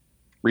boot,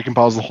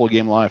 recompiles the whole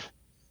game live.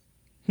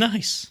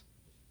 Nice.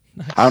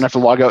 I don't have to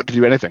log out to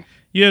do anything.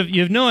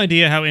 You have no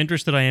idea how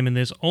interested I am in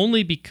this,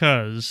 only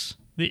because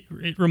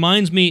it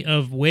reminds me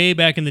of way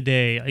back in the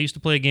day. I used to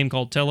play a game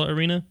called Tele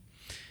Arena,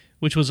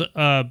 which was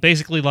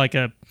basically like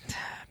I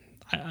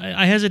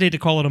hesitate to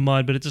call it a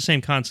MUD, but it's the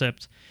same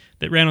concept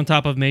that ran on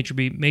top of Major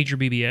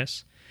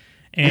BBS.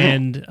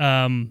 And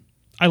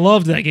I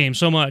loved that game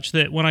so much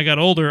that when I got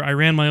older, I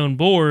ran my own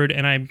board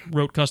and I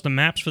wrote custom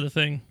maps for the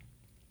thing.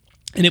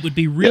 And it would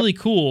be really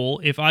cool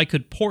if I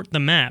could port the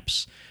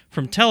maps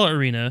from Tele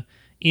Arena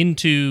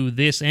into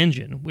this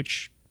engine,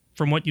 which,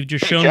 from what you've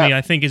just shown me,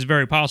 I think is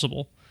very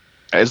possible.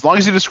 As long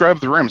as you describe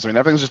the rooms. I mean,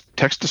 everything's just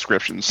text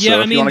descriptions. Yeah,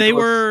 so I mean,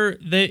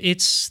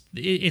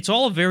 it's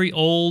all a very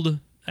old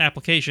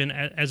application,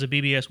 as a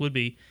BBS would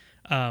be.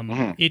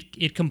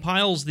 It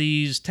compiles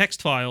these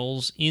text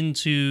files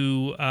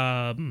into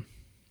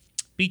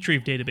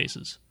Btrieve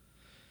databases.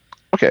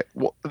 Okay,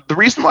 well, the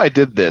reason why I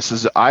did this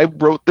is I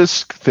wrote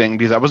this thing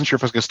because I wasn't sure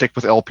if I was going to stick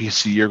with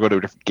LPC or go to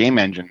a different game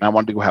engine. I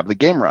wanted to go have the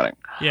game running.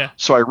 Yeah.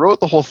 So I wrote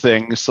the whole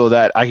thing so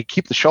that I could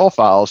keep the shell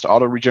files to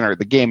auto-regenerate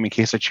the game in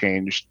case I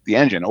changed the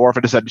engine, or if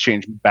I decided to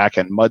change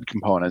back-end MUD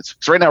components.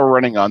 Because right now we're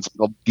running on something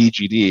called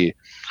DGD,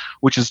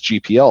 which is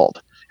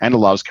GPL'd and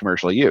allows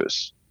commercial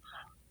use.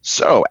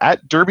 So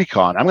at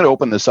DerbyCon, I'm going to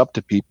open this up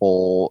to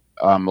people,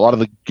 a lot of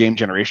the game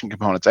generation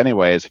components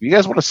anyways. If you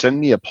guys want to send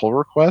me a pull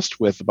request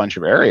with a bunch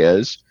of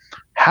areas,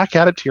 hack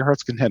at it to your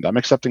heart's content. I'm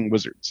accepting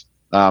wizards.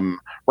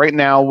 Right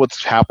now,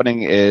 what's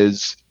happening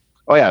is,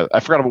 oh yeah,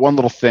 I forgot about one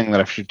little thing that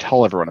I should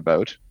tell everyone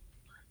about.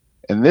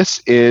 And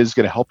this is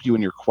going to help you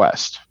in your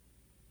quest,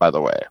 by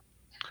the way.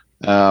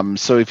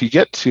 So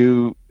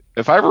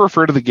if I ever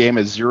refer to the game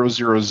as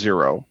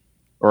 000,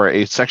 or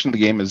a section of the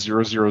game as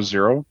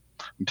 000,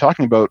 I'm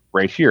talking about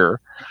right here.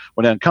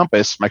 When on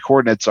Compass, my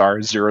coordinates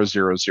are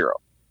 000.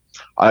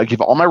 I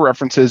give all my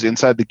references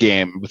inside the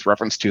game with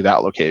reference to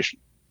that location.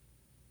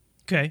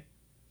 Okay.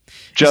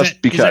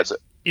 Because.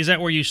 Is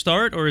that where you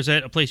start, or is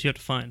that a place you have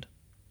to find?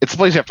 It's a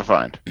place you have to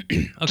find.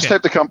 Okay. Just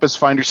type the compass,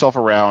 find yourself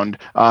around.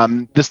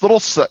 This little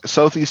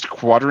southeast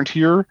quadrant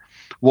here,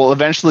 well,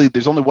 eventually,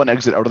 there's only one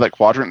exit out of that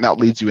quadrant, and that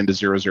leads you into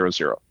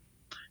 000.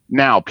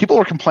 Now, people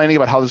are complaining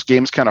about how this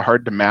game's kind of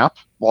hard to map.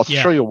 Well, I'll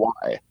show you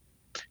why.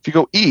 If you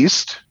go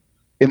east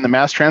in the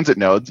mass transit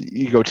nodes,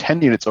 you go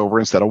 10 units over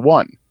instead of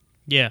 1.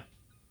 Yeah.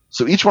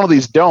 So each one of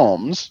these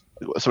domes,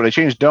 so when I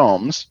change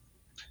domes,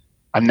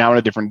 I'm now in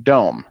a different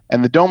dome.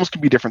 And the domes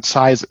can be different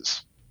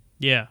sizes.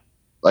 Yeah.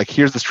 Like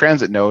here's this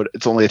transit node,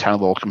 it's only a tiny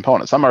little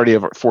component. So I'm already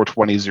over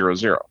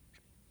 420.00.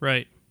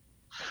 Right.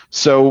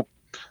 So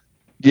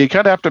you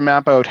kind of have to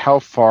map out how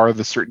far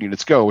the certain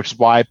units go, which is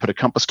why I put a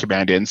compass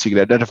command in so you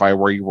can identify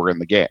where you were in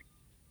the game.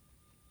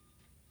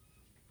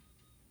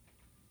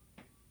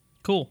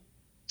 Cool.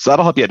 So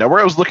that'll help you out. Now,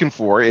 where I was looking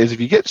for is if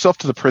you get yourself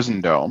to the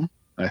prison dome,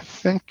 I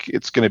think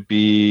it's going to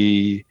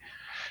be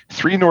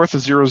 3 north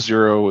of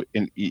 00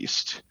 in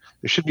east.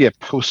 There should be a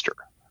poster.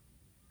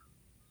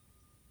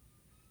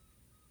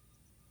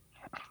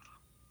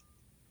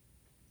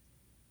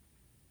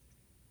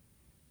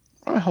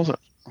 What the hell's it?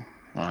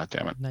 Oh,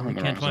 damn it. No, I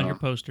can't find your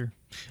poster.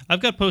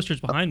 I've got posters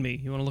behind me.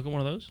 You want to look at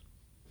one of those?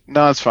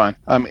 No, that's fine.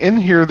 In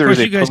here, there's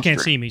a poster. Of course, you guys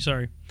can't see me.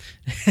 Sorry.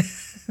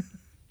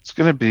 It's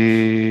going to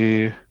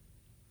be...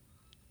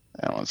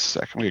 Hang on 1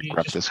 second. We can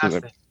grab this.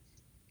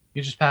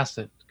 You just passed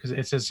it because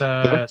it says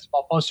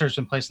small poster has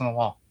been placed on the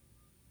wall.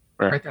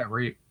 Where? Right there.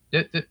 Where you?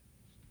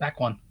 Back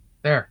one.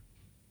 There.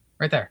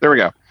 Right there. There we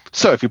go.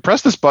 So if you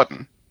press this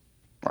button,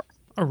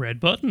 a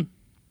red button,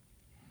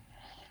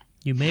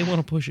 you may want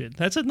to push it.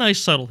 That's a nice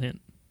subtle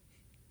hint.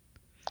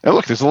 Oh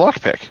look, there's a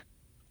lockpick.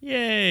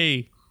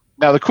 Yay!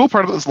 Now the cool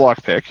part of this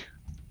lockpick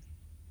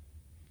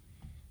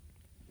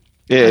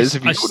is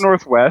if you go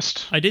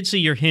northwest. I did see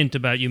your hint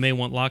about you may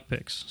want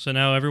lockpicks, so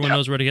now everyone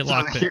knows where to get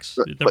lockpicks.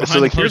 They're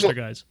behind the poster,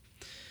 guys.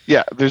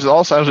 Yeah, there's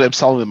also I'm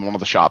selling them in one of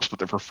the shops, but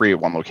they're for free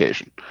at one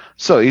location.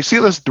 So you see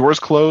this door's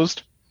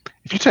closed.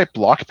 If you type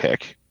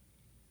lockpick,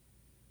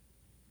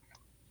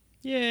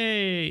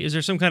 Yay! Is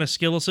there some kind of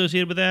skill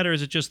associated with that, or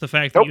is it just the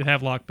fact that you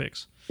have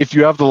lockpicks? If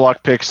you have the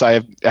lockpicks, I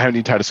haven't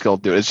even had a skill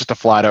to do it. It's just a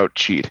flat out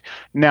cheat.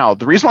 Now,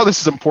 the reason why this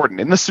is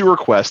important, in the sewer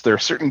quest, there are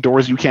certain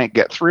doors you can't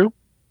get through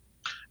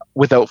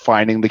without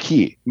finding the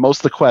key. Most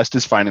of the quest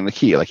is finding the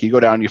key. Like, you go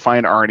down, you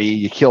find Arnie,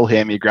 you kill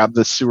him, you grab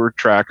the sewer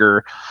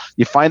tracker,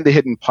 you find the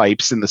hidden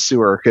pipes in the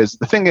sewer. Because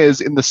the thing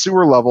is, in the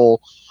sewer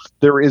level,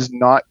 there is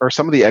not, or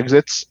some of the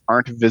exits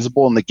aren't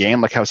visible in the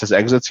game. Like how it says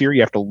exits here,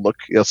 you have to look.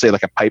 It'll say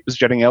like a pipe is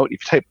jetting out.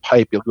 If you type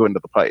pipe, you'll go into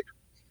the pipe.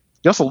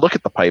 You also look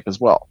at the pipe as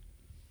well.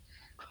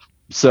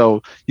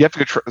 So you have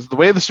to go. The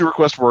way the sewer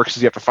quest works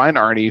is you have to find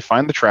Arnie,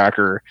 find the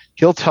tracker.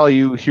 He'll tell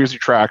you, here's your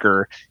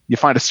tracker. You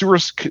find a sewer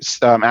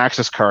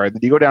access card.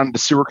 Then you go down to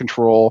sewer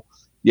control.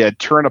 You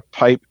turn a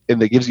pipe,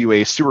 and that gives you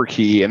a sewer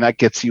key, and that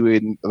gets you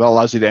in. That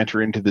allows you to enter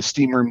into the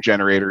steam room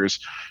generators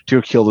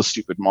to kill the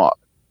stupid mob.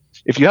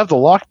 If you have the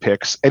lock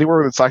picks,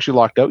 anywhere that's actually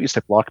locked out, you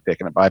stick lockpick,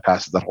 and it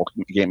bypasses that whole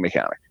game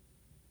mechanic.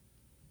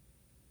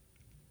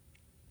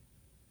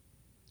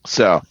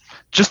 So,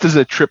 just as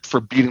a trip for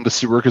beating the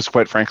sewer, because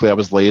quite frankly, I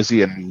was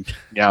lazy, and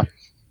yeah.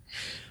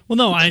 Well,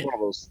 no,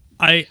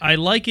 I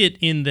like it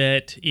in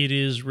that it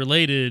is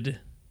related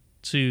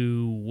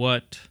to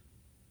what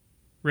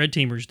red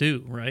teamers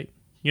do, right?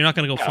 You're not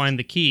going to go find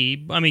the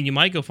key. I mean, you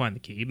might go find the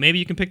key. Maybe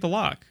you can pick the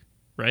lock,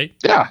 right?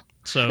 Yeah.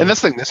 So, and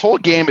this whole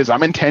game is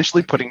I'm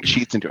intentionally putting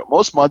cheats into it.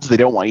 Most mods, they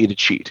don't want you to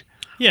cheat.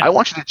 Yeah. I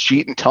want you to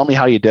cheat and tell me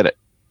how you did it.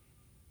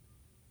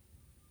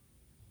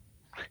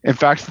 In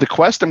fact, the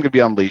quest I'm going to be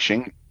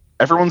unleashing,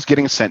 everyone's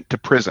getting sent to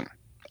prison.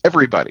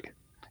 Everybody.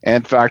 And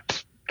in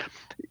fact,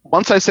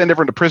 once I send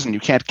everyone to prison, you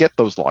can't get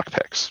those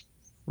lockpicks.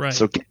 Right.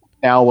 So get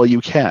now while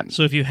you can.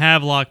 So if you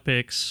have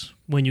lockpicks,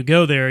 when you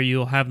go there,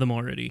 you'll have them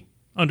already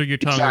under your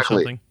tongue or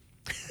something.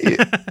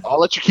 I'll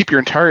let you keep your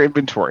entire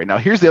inventory. Now,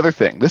 here's the other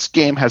thing. This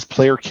game has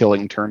player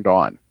killing turned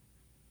on.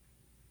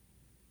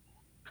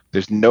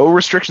 There's no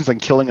restrictions on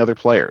killing other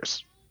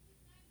players.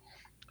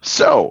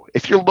 So,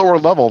 if you're lower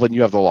level than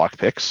you have the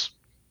lockpicks,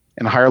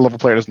 and a higher level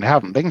player doesn't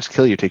have them, they can just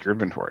kill you, take your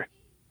inventory.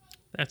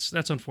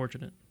 That's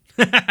unfortunate.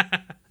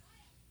 Yeah,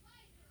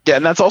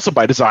 and that's also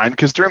by design,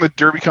 because during the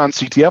DerbyCon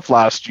CTF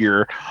last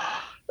year,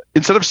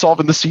 instead of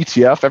solving the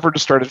CTF, everyone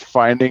just started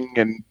finding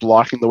and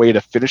blocking the way to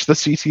finish the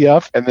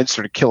CTF, and then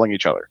started killing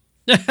each other.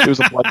 It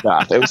was a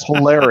bloodbath. It was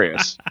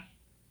hilarious.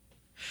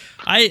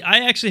 I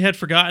actually had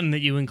forgotten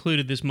that you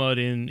included this mod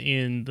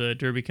in the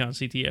DerbyCon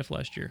CTF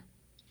last year.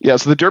 Yeah,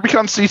 so the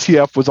DerbyCon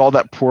CTF was all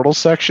that portal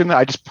section.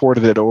 I just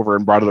ported it over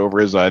and brought it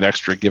over as an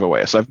extra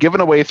giveaway. So I've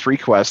given away 3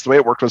 quests. The way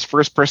it worked was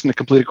first person to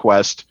complete a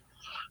quest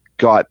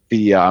got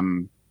the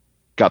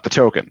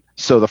token.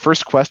 So the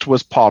first quest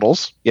was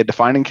Poddles. You had to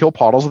find and kill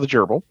Poddles of the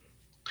gerbil.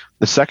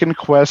 The second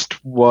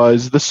quest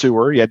was the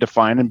sewer. You had to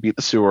find and beat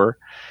the sewer.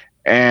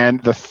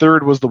 And the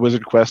third was the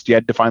wizard quest. You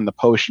had to find the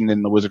potion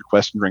in the wizard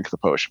quest and drink the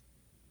potion.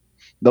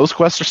 Those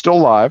quests are still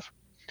live,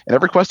 and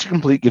every quest you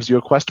complete gives you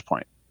a quest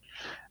point.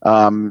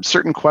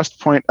 Certain quest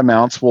point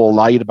amounts will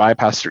allow you to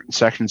bypass certain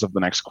sections of the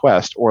next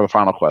quest or the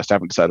final quest. I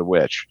haven't decided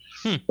which.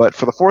 But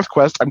for the 4th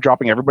quest, I'm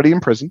dropping everybody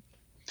in prison.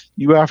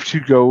 You have to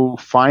go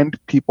find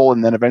people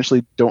and then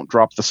eventually don't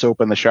drop the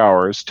soap in the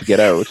showers to get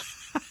out.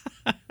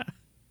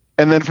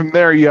 And then from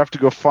there, you have to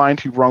go find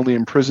who wrongly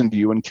imprisoned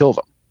you and kill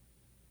them.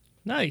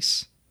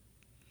 Nice.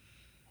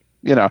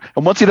 And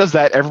once he does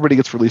that, everybody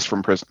gets released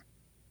from prison.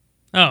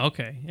 Oh,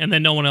 okay. And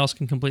then no one else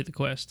can complete the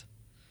quest.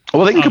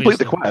 Well, they can complete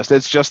the quest.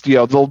 It's just,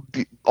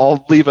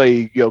 I'll leave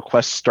a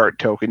quest start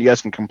token. You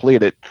guys can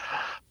complete it.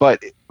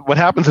 But what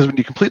happens is when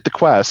you complete the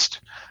quest,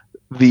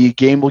 the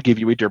game will give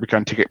you a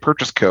DerbyCon ticket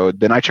purchase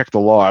code. Then I check the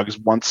logs.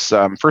 Once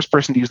first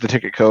person to use the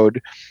ticket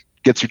code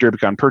gets your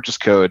DerbyCon purchase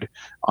code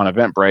on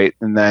Eventbrite,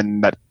 and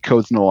then that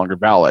code's no longer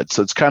valid.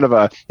 So it's kind of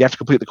you have to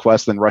complete the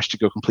quest, then rush to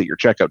go complete your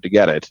checkout to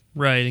get it.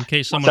 Right, in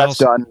case someone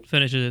else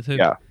finishes it too.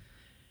 Yeah.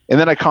 And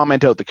then I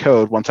comment out the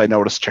code once I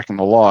notice checking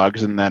the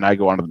logs, and then I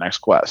go on to the next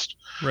quest.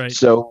 Right.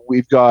 So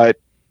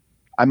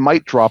I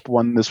might drop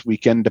one this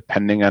weekend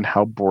depending on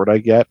how bored I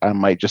get. I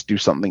might just do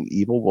something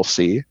evil. We'll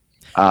see.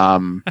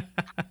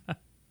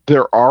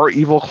 There are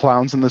evil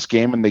clowns in this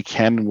game, and they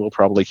can and will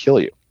probably kill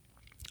you.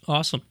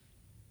 Awesome.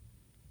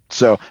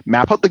 So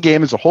map out the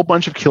game. There's a whole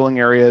bunch of killing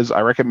areas.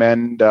 I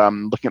recommend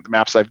looking at the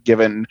maps I've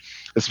given.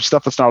 There's some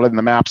stuff that's not in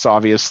the maps,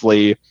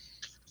 obviously.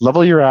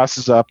 Level your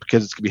asses up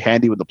because it's going to be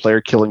handy when the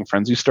player killing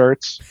frenzy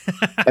starts.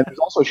 And there's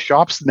also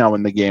shops now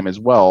in the game as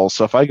well.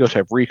 So if I go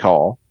type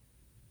recall,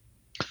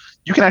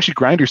 you can actually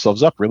grind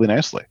yourselves up really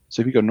nicely.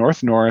 So if you go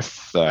north,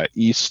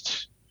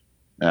 east,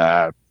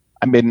 I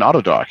made an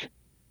auto dock.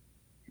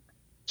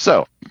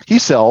 So he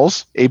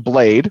sells a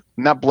blade,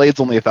 and that blade's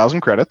only 1,000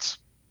 credits.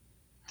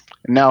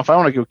 And now if I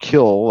want to go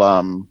kill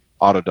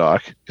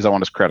Autodoc, because I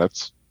want his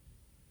credits.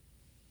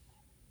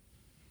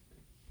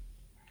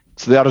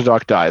 So the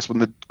Autodoc dies. When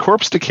the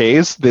corpse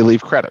decays, they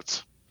leave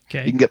credits.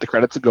 Okay. You can get the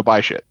credits and go buy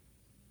shit.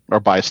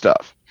 Or buy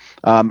stuff.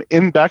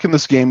 Back in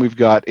this game, we've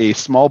got a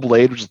small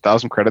blade, which is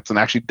 1,000 credits, and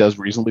actually does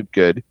reasonably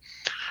good.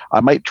 I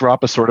might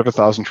drop a Sword of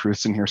 1,000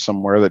 Truths in here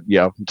somewhere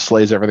that,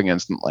 slays everything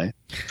instantly.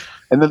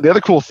 And then the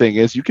other cool thing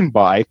is you can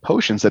buy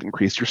potions that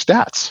increase your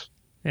stats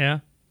Yeah.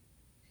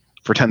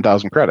 for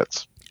 10,000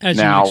 credits. As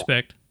you Now, would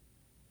expect.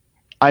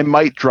 I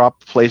might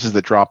drop places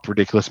that drop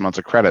ridiculous amounts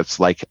of credits,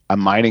 like a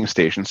mining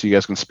station, so you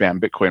guys can spam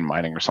Bitcoin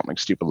mining or something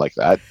stupid like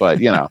that. But,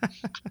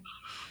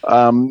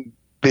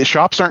 the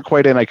shops aren't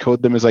quite in. I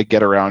code them as I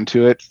get around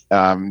to it.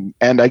 And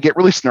I get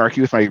really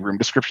snarky with my room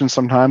descriptions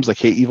sometimes. Like,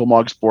 hey, Evil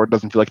Mog's board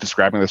doesn't feel like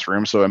describing this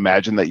room, so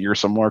imagine that you're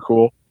somewhere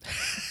cool.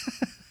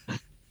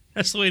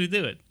 That's the way to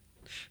do it.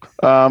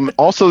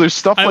 Also, there's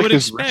stuff I like would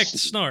this. expect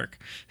snark.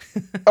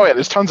 Oh yeah,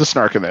 there's tons of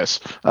snark in this.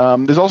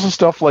 There's also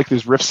stuff like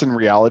there's rifts in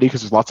reality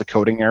because there's lots of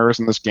coding errors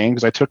in this game.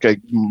 Because I took a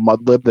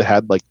mudlib that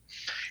had like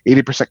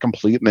 80%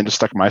 complete and then just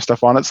stuck my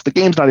stuff on it. So the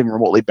game's not even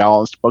remotely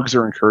balanced. Bugs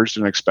are encouraged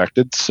and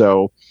expected.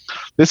 So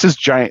this is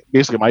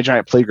basically my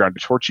giant playground to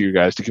torture you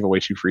guys to give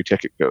away 2 free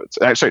ticket codes.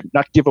 Sorry,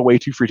 not give away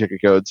 2 free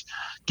ticket codes.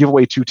 Give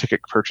away 2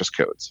 ticket purchase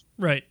codes.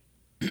 Right.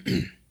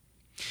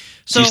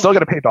 So you still got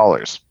to pay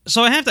dollars.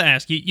 So I have to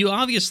ask you. You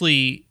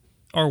obviously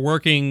are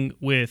working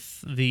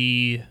with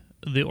the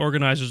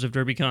organizers of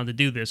DerbyCon to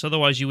do this.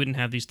 Otherwise, you wouldn't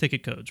have these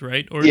ticket codes,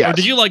 right? Or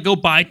did you like go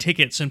buy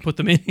tickets and put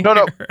them in here?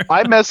 No.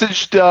 I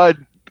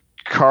messaged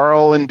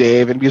Carl and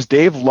Dave, and because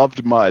Dave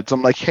loved mud, so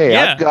I'm like, hey,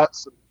 I've got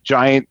some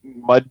giant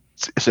mud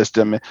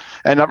system,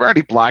 and I've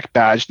already black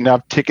badged and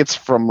have tickets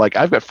from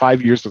I've got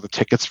 5 years worth of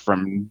tickets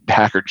from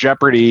Hacker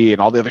Jeopardy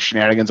and all the other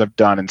shenanigans I've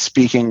done and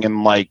speaking,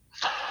 and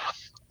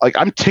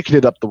I'm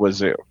ticketed up the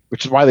wazoo,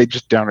 which is why they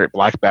just downright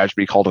black badged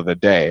me, called it a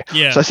day.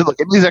 Yeah. So I said, look,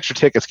 give me these extra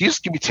tickets. Can you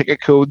just give me ticket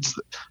codes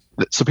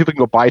so people can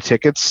go buy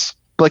tickets?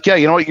 Yeah,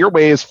 you know what? Your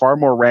way is far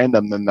more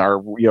random than our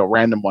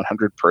random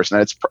 100 person.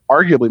 It's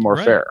arguably more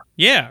fair.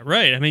 Yeah,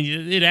 right. I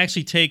mean, it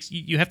actually takes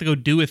you have to go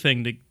do a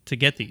thing to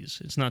get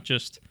these. It's not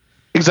just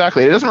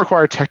exactly. It doesn't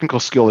require technical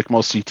skill like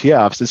most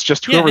CTFs. It's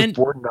just whoever's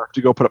bored enough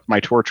to go put up my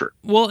torture.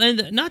 Well,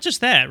 and not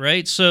just that,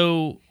 right?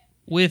 So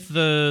with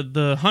the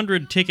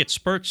 100 ticket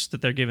spurts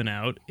that they're giving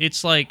out,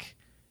 it's like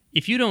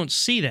if you don't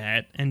see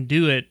that and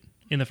do it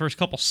in the first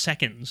couple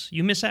seconds,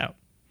 you miss out.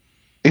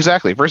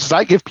 Exactly. Versus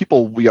I give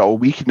people a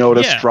week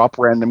notice, drop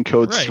random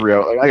codes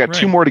throughout. I got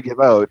 2 more to give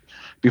out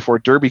before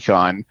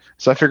DerbyCon.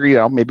 So I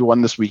figure, maybe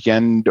one this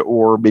weekend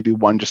or maybe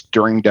one just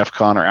during DEF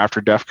CON or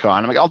after DEF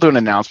CON. I'll do an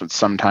announcement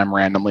sometime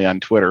randomly on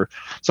Twitter.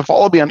 So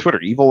follow me on Twitter,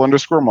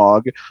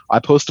 evil_mog. I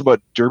post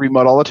about Derby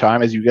Mud all the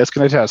time, as you guys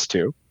can attest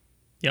to.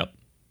 Yep.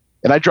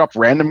 And I drop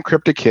random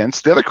cryptic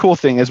hints. The other cool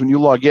thing is when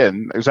you log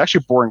in, there's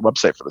actually a boring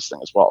website for this thing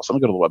as well. So I'm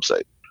going to go to the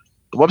website.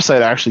 The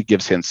website actually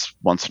gives hints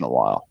once in a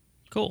while.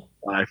 Cool.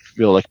 I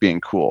feel like being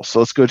cool. So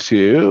let's go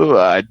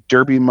to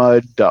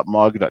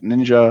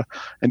derbymud.mog.ninja,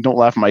 and don't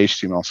laugh at my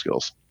HTML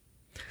skills.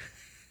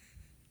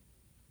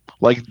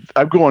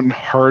 I'm going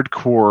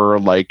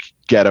hardcore,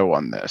 ghetto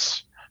on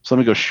this. So let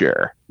me go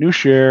share. New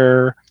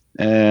share,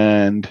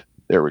 and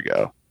there we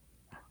go.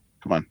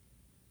 Come on.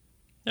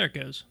 There it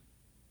goes.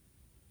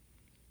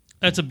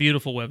 That's a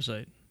beautiful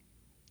website.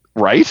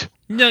 Right?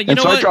 No, you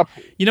know what?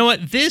 You know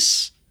what?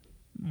 This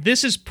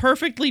is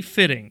perfectly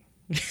fitting.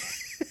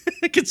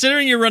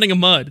 Considering you're running a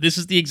mud, this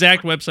is the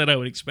exact website I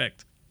would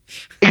expect.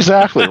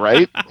 Exactly,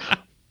 right?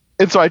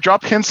 And so I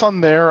drop hints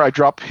on there. I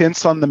drop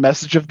hints on the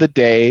message of the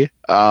day.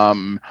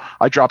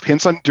 I drop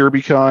hints on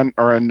DerbyCon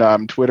or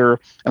on Twitter,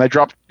 and I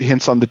drop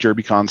hints on the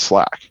DerbyCon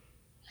Slack.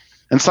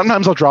 And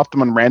sometimes I'll drop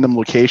them on random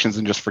locations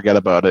and just forget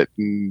about it.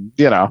 And,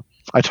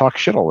 I talk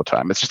shit all the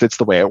time. It's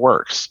the way it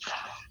works.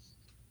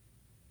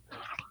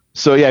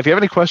 So, yeah, if you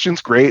have any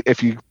questions, great.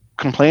 If you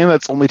complain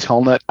that's only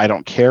Telnet, I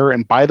don't care.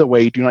 And by the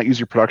way, do not use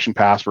your production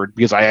password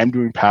because I am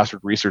doing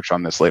password research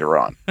on this later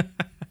on.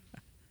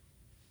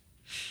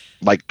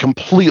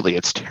 Completely.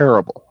 It's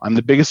terrible. I'm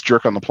the biggest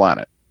jerk on the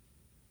planet.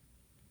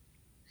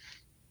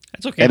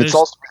 That's okay. And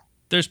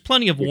there's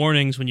plenty of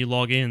warnings when you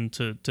log in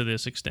to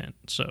this extent.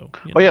 So.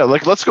 Oh yeah,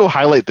 let's go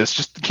highlight this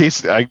just in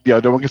case no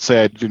one can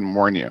say I didn't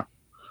warn you.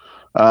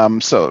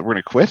 So we're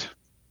gonna quit.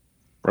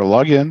 We're gonna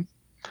log in.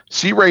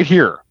 See right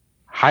here.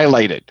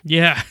 Highlighted.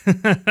 Yeah.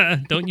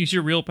 Don't use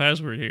your real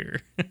password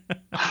here.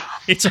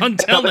 It's on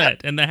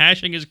Telnet, and the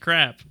hashing is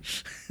crap.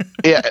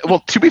 Yeah, well,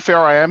 to be fair,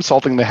 I am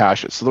salting the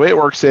hashes. So the way it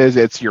works is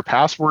it's your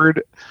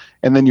password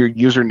and then your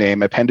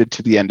username appended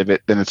to the end of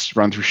it. Then it's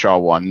run through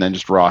SHA-1 and then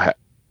just raw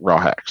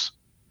hex.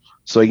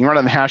 So you can run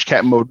it in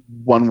Hashcat mode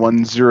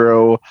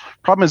 110.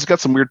 Problem is it's got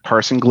some weird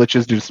parsing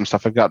glitches due to some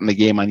stuff I've got in the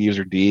game on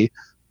user D.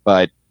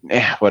 But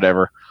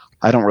whatever.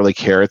 I don't really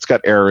care. It's got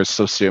errors,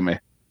 so sue me.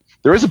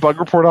 There is a bug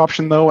report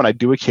option, though, and I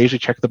do occasionally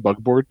check the bug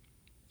board.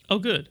 Oh,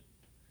 good.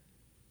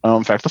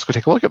 In fact, let's go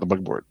take a look at the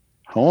bug board.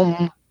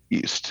 Home,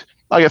 East.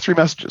 I got 3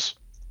 messages.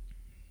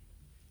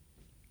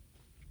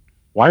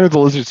 Why are the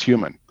lizards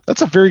human?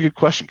 That's a very good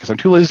question, because I'm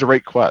too lazy to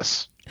write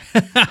quests.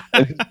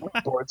 And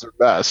bug boards are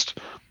best.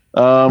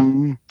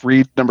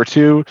 Read number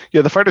 2.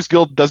 Yeah, the Fighters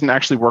Guild doesn't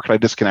actually work, and I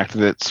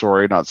disconnected it.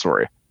 Sorry, not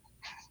sorry.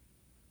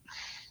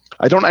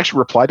 I don't actually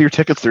reply to your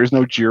tickets. There is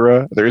no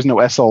JIRA. There is no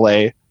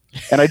SLA.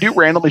 And I do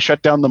randomly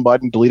shut down the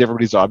mud and delete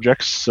everybody's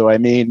objects. So, I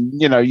mean,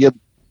 you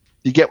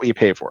get what you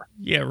pay for.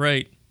 Yeah,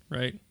 right.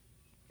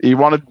 You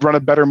want to run a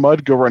better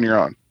mud, go run your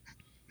own.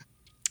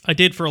 I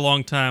did for a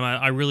long time.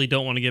 I really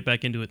don't want to get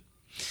back into it.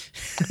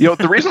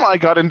 The reason why I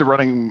got into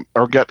running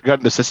or got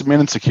into sysadmin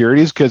and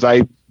security is because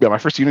my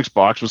first Unix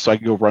box was so I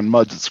could go run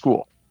MUDs at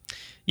school.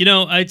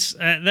 I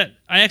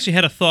actually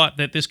had a thought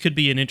that this could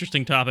be an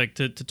interesting topic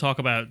to talk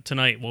about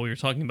tonight while we were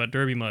talking about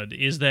Derby Mud,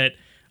 is that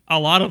a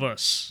lot of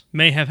us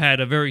may have had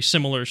a very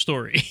similar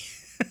story.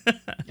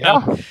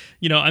 Yeah.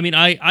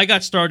 I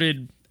got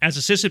started as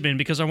a sysadmin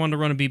because I wanted to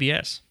run a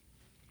BBS.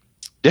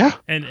 Yeah.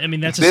 And I mean,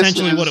 that's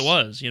essentially what it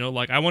was.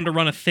 I wanted to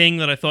run a thing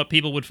that I thought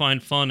people would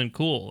find fun and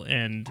cool.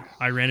 And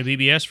I ran a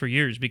BBS for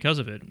years because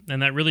of it.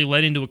 And that really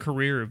led into a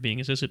career of being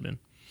a sysadmin.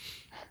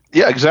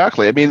 Yeah,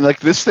 exactly. I mean,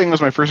 like, this thing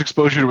was my first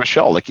exposure to a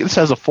shell. Like, this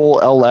has a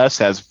full LS,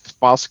 has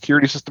file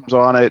security systems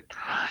on it.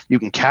 You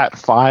can cat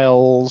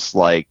files.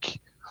 Like,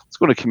 let's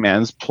go to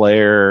commands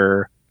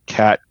player,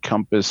 cat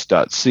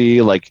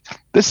compass.c. Like,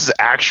 this is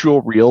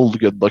actual, real,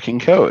 good-looking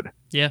code.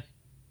 Yeah.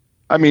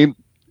 I mean,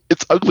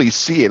 it's ugly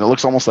C and it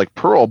looks almost like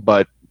Perl,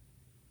 but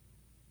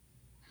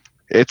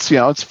it's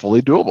it's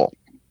fully doable.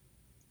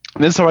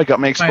 And this is how I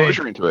got my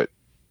exposure into it.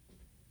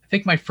 I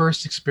think my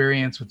first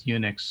experience with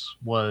Unix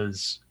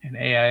was an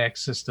AIX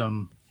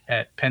system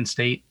at Penn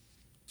State,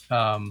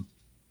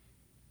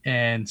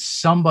 and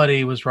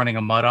somebody was running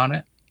a MUD on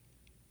it.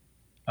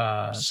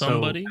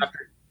 Somebody?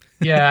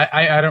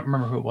 I don't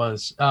remember who it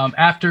was.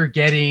 After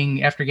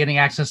getting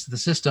access to the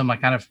system, I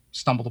kind of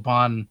stumbled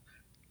upon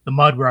the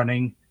MUD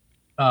running.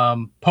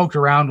 Poked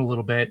around a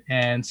little bit,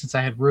 and since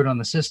I had root on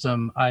the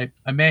system, I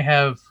may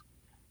have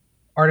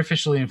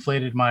artificially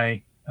inflated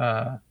my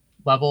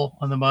level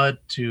on the MUD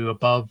to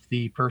above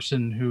the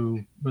person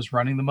who was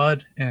running the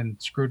MUD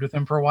and screwed with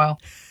him for a while.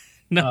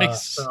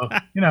 Nice.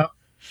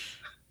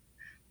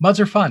 MUDs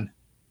are fun.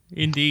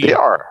 Indeed. They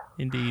are.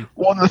 Indeed.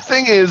 Well, the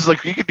thing is,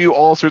 like, you could do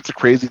all sorts of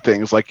crazy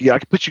things. Like, I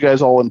could put you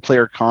guys all in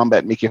player combat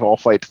and make you all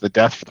fight to the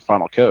death for the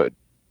final code.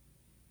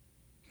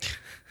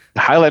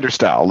 Highlander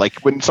style,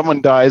 like when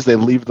someone dies, they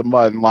leave the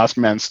MUD and last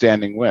man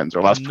standing wins,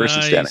 or last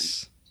person standing.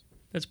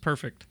 That's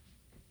perfect.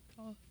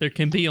 There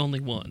can be only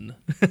one.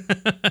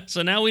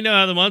 So now we know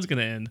how the MUD's going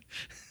to end.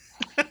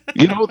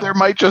 There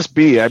might just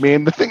be. I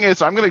mean, the thing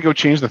is, I'm going to go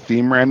change the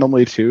theme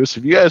randomly too. So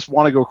if you guys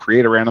want to go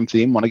create a random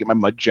theme, want to get my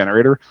MUD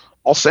generator,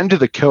 I'll send you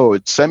the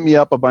code. Send me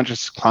up a bunch of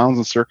clowns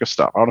and circus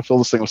stuff. I want to fill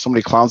this thing with so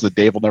many clowns that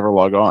Dave will never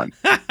log on.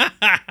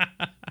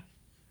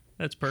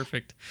 That's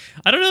perfect.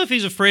 I don't know if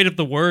he's afraid of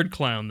the word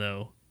clown,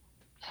 though.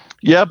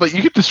 Yeah, but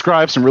you could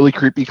describe some really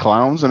creepy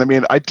clowns. And I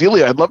mean,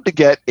 ideally, I'd love to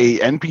get a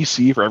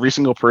NPC for every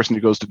single person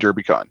who goes to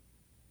DerbyCon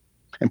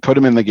and put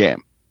them in the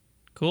game.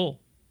 Cool.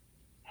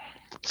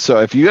 So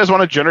if you guys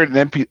want to generate an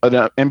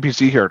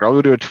NPC here, I'll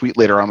go do a tweet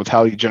later on with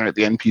how you generate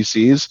the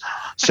NPCs.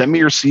 Send me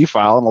your C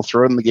file and I'll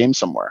throw it in the game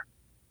somewhere.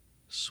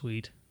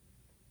 Sweet.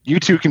 You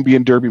two can be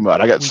in Derby Mud.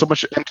 I got so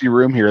much empty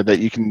room here that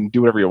you can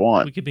do whatever you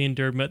want. We could be in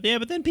Derby Mud. Yeah,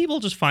 but then people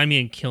just find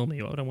me and kill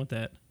me. Why would I want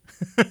that?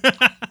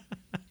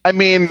 I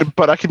mean,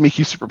 but I could make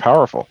you super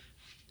powerful.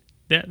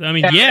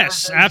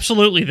 Yes,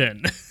 absolutely.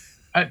 Then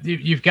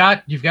you've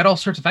got all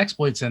sorts of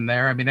exploits in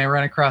there. I mean, I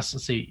ran across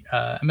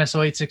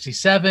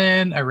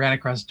MSO867. I ran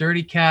across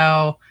Dirty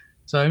Cow.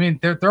 So I mean,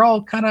 they're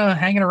all kind of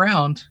hanging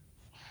around.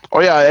 Oh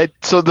yeah.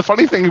 So the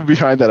funny thing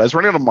behind that, I was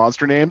running out of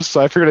monster names,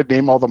 so I figured I'd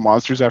name all the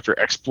monsters after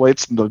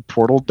exploits in the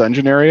portal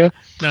dungeon area.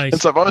 Nice.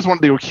 And so I've always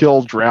wanted to go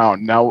kill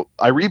drown. Now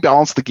I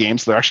rebalanced the game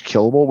so they're actually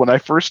killable. When I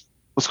first,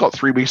 let's call it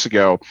 3 weeks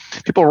ago,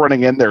 people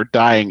running in there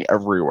dying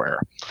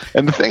everywhere.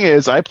 And the thing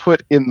is, I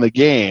put in the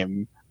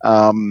game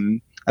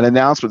an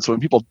announcement, so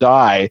when people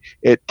die,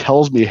 it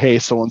tells me, hey,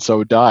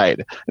 so-and-so died.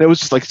 And it was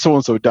just like,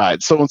 so-and-so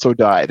died, so-and-so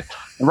died.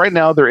 And right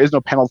now, there is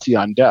no penalty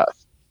on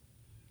death.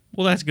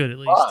 Well, that's good at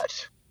least.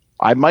 But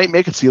I might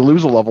make it so you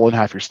lose a level in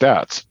half your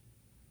stats.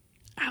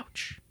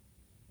 Ouch.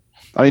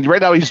 I mean,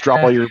 right now, you just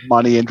drop all your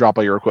money and drop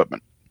all your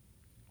equipment.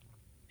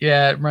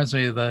 Yeah, it reminds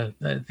me of I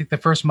think the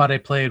first mod I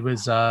played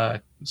was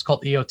it's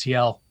called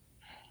EOTL.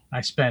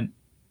 I spent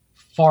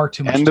far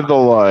too much time. End of the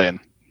line.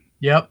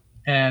 Yep.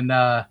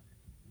 And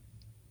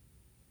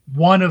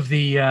one of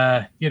the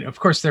of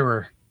course there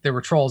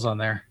were trolls on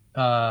there.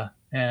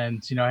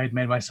 And I had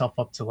made myself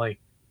up to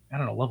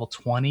level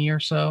 20 or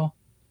so.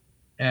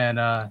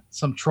 And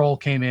some troll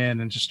came in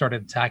and just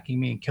started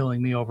attacking me and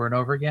killing me over and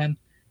over again.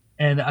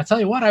 And I tell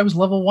you what, I was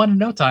level 1 in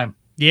no time.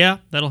 Yeah,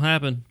 that'll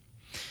happen.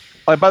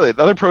 By the way,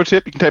 another pro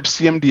tip, you can type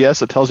CMDS.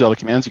 That tells you all the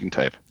commands you can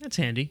type. That's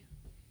handy.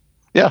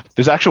 Yeah,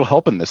 there's actual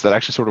help in this that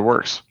actually sort of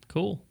works.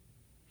 Cool.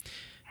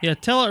 Yeah,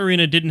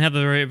 Tele-Arena didn't have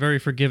a very, very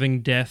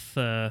forgiving death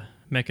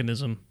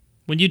mechanism.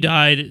 When you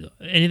died,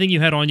 anything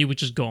you had on you was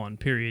just gone,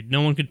 period.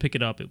 No one could pick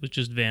it up. It was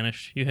just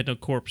vanished. You had no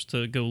corpse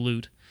to go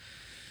loot.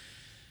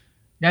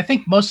 Yeah, I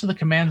think most of the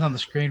commands on the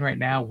screen right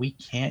now we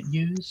can't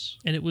use.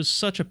 And it was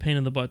such a pain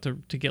in the butt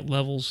to get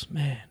levels.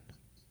 Man,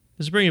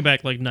 this is bringing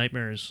back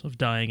nightmares of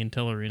dying in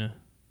Tele-Arena.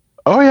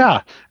 Oh,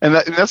 yeah. And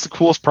that's the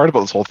coolest part about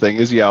this whole thing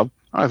is,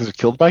 there's a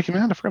killed by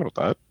command. I forgot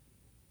about that.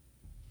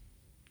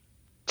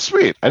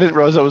 Sweet. I didn't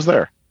realize I was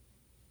there.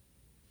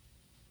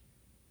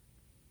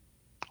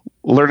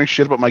 Learning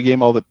shit about my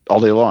game all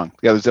day long.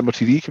 Yeah, there's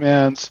MOTD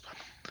commands.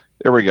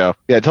 There we go.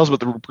 Yeah, it tells about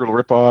the brutal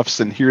ripoffs,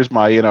 and here's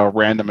my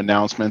random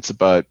announcements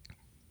about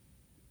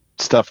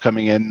stuff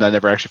coming in. I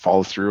never actually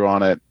followed through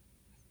on it.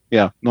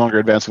 Yeah, no longer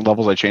advancing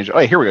levels. I changed it. Oh,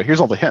 hey, here we go. Here's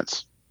all the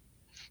hints.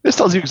 This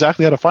tells you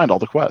exactly how to find all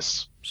the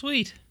quests.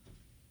 Sweet.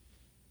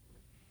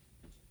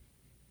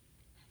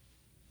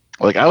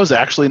 Like, I was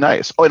actually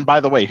nice. Oh, and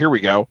by the way, here we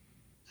go.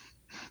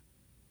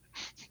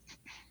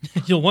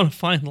 You'll want to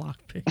find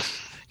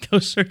lockpicks. Go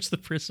search the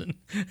prison.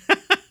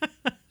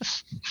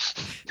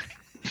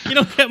 You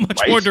don't get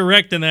much more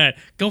direct than that.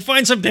 Go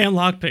find some damn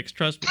lockpicks,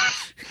 trust me.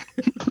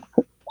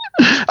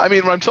 I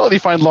mean, when I'm telling you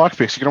find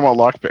lockpicks, you're going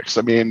to want lockpicks.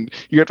 I mean,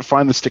 you have to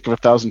find the stick of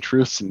 1,000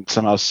 truths and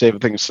somehow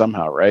save things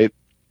somehow, right?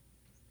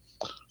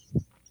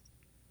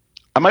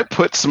 I might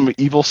put some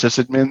evil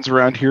sysadmins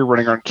around here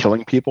running around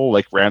killing people,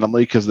 like,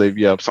 randomly, because they've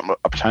some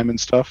uptime and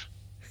stuff.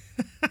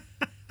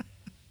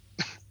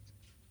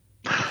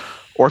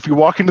 Or if you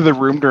walk into the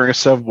room during a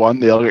Sev 1,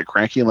 they all get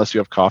cranky unless you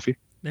have coffee.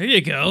 There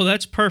you go.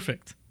 That's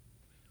perfect.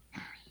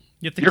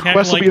 You have to Your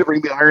quest will be to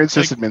bring the Iron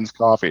Sysadmins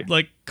coffee.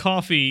 Like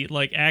coffee,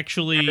 like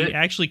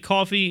actually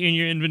coffee in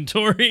your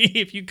inventory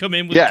if you come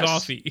in with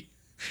coffee.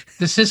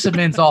 The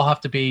Sysadmins all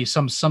have to be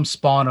some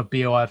spawn of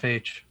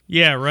BOFH.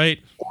 Yeah, right.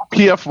 Or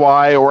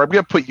PFY, or I'm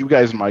going to put you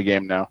guys in my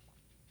game now.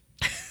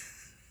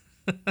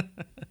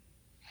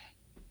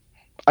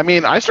 I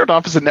mean, I started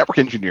off as a network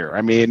engineer.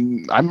 I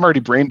mean, I'm already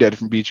brain dead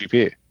from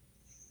BGP.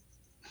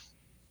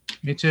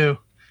 Me too.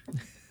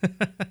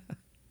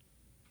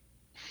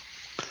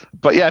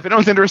 But yeah, if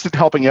anyone's interested in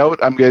helping out,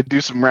 I'm going to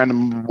do some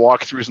random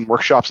walkthroughs and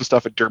workshops and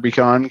stuff at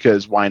DerbyCon,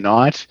 because why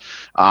not?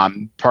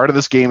 Part of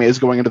this game is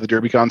going into the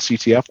DerbyCon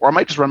CTF, or I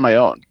might just run my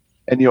own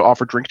and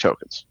offer drink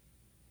tokens.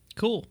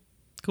 Cool.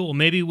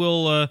 Maybe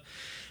we'll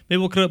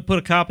put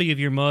a copy of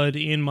your mud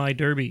in my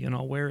derby, and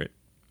I'll wear it.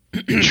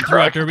 Sure,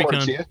 at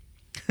DerbyCon.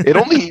 It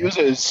only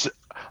uses,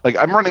 like,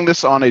 I'm running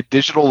this on a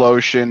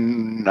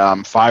DigitalOcean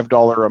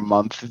 $5 a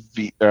month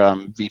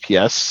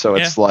VPS, so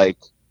it's like,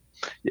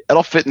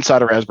 it'll fit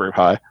inside a Raspberry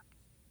Pi.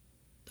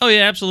 Oh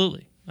yeah,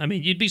 absolutely. I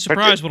mean, you'd be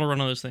surprised what'll run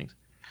on those things.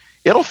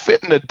 It'll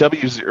fit in a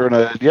W0 or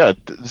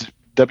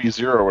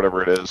W0 or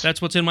whatever it is.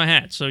 That's what's in my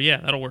hat. So yeah,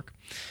 that'll work.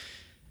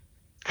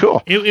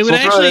 Cool. It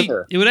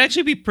would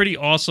actually be pretty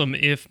awesome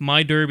if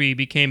my derby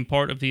became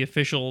part of the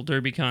official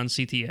DerbyCon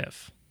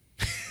CTF.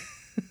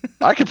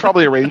 I could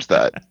probably arrange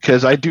that,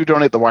 because I do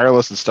donate the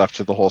wireless and stuff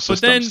to the whole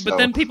system. But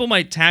then people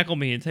might tackle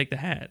me and take the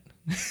hat.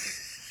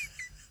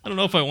 I don't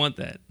know if I want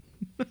that.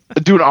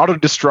 Do an auto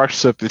destruct,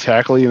 so if they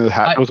tackle you and the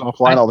hat goes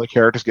offline, all the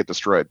characters get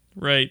destroyed.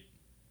 Right.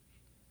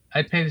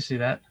 I'd pay to see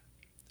that.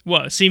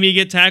 What? See me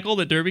get tackled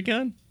at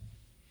DerbyCon?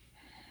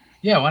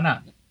 Yeah, why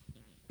not?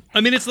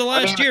 I mean, it's the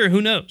last year.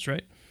 Who knows,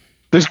 right?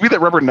 There's going to be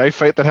that rubber knife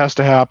fight that has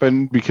to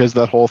happen, because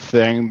that whole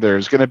thing.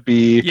 There's going to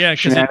be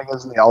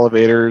shenanigans in the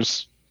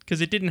elevators.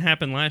 Because it didn't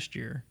happen last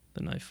year,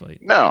 the knife fight.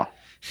 No.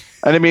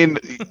 And I mean,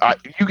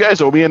 you guys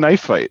owe me a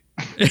knife fight.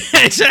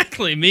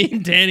 Exactly. Me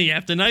and Danny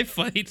have to knife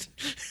fight.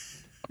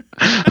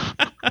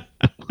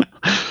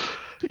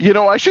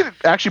 I should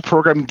actually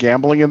program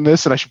gambling in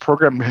this, and I should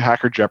program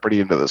Hacker Jeopardy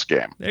into this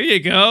game. There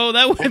you go.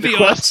 That would be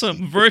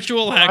awesome.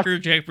 Virtual Hacker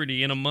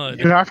Jeopardy in a mud.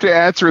 You have to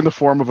answer in the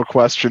form of a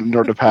question in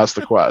order to pass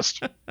the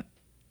quest.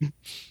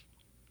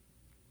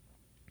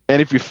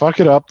 And if you fuck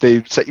it up,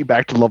 they set you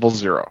back to level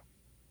 0.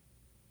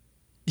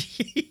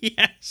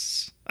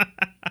 Yes.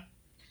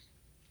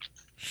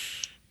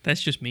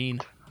 That's just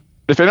mean.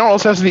 If anyone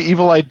else has any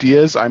evil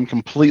ideas, I'm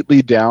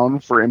completely down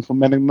for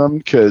implementing them,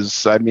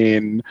 because, I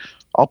mean,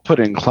 I'll put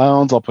in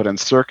clowns, I'll put in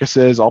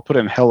circuses, I'll put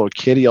in Hello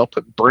Kitty, I'll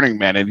put Burning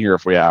Man in here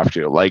if we have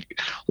to. Like,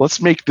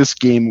 let's make this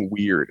game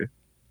weird.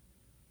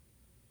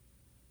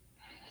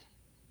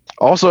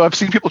 Also, I've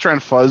seen people try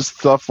and fuzz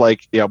stuff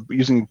like,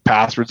 using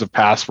passwords of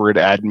password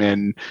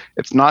admin.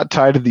 It's not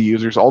tied to the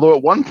users, although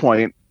at one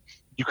point,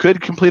 you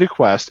could complete a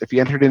quest if you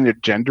entered in the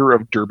gender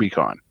of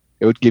DerbyCon.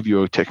 It would give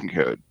you a ticking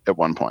code at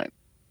one point.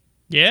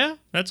 Yeah,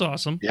 that's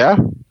awesome. Yeah.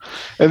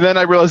 And then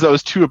I realized that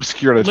was too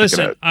obscure to take it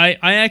out. I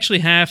actually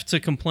have to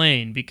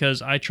complain,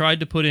 because I tried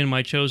to put in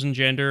my chosen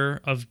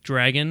gender of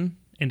dragon,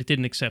 and it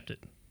didn't accept it.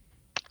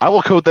 I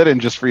will code that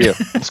in just for you.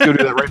 Let's go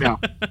do that right now.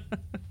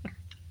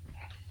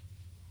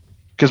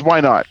 Because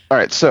why not? All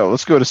right, so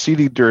let's go to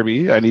CD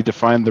Derby. I need to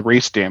find the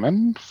race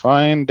daemon.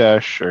 Find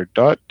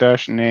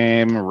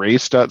 --name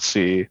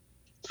race.c.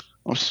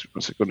 Let's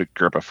go to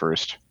GRPA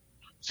first.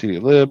 CD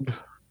lib.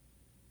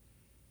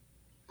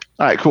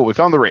 All right, cool. We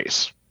found the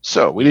race.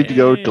 So we need to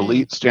go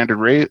delete standard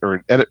race,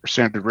 or edit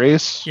standard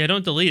race. Yeah,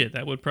 don't delete it.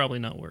 That would probably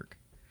not work.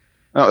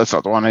 No, that's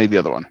not the one. I need the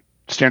other one.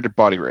 Standard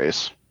body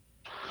race.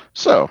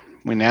 So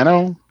we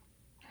nano.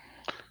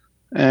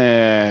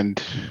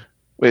 And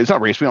wait, it's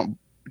not race. We don't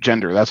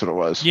gender. That's what it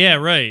was. Yeah,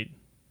 right.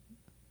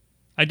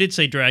 I did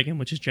say dragon,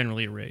 which is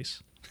generally a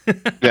race.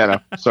 Yeah, no.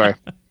 Sorry.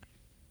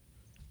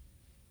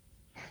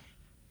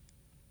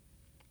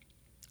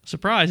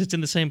 Surprise, it's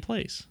in the same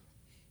place.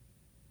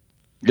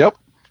 Yep.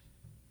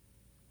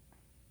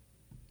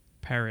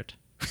 Parrot.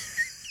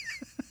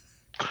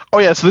 Oh,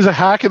 yeah, so there's a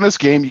hack in this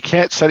game. You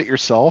can't set it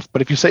yourself,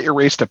 but if you set your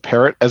race to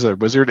parrot as a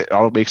wizard, it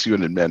auto makes you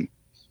an admin.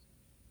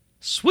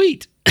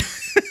 Sweet.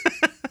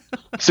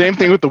 Same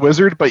thing with the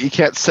wizard, but you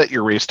can't set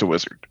your race to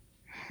wizard.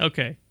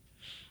 Okay.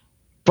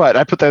 But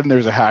I put that in there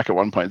as a hack at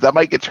one point. That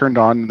might get turned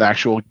on in the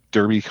actual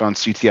DerbyCon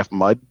CTF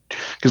mud.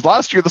 Because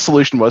last year the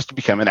solution was to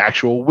become an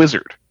actual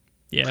wizard.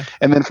 Yeah.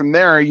 And then from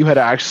there, you had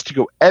access to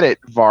go edit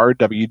var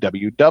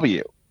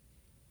www.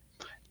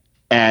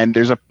 And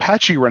there's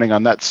Apache running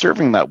on that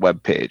serving that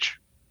web page,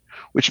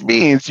 which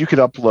means you could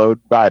upload,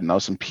 I don't know,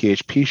 some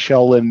PHP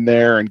shell in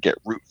there and get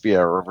root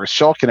via a reverse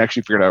shell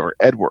connection, figure out how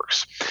Ed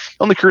works.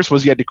 The only curse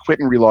was you had to quit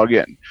and relog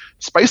in.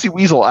 Spicy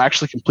Weasel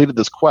actually completed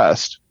this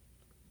quest,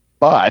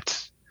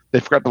 but they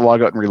forgot to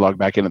log out and relog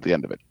back in at the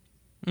end of it.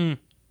 Mm.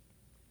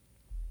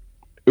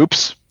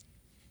 Oops.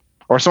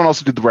 Or someone else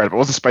who did the write-up. It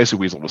wasn't Spicy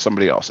Weasel, it was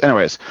somebody else.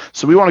 Anyways,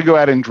 so we want to go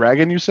add in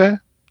Dragon, you say?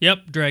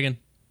 Yep, Dragon.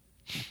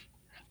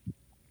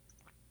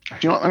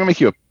 You know what? I'm going to make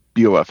you a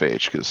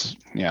BOFH because,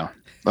 yeah,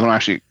 I don't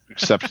actually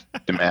accept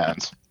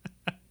demands.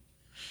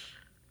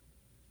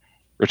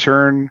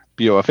 Return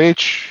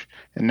BOFH.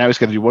 And now he's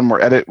got to do one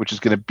more edit, which is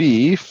going to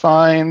be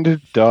find.-name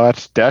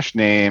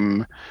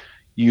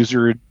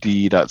user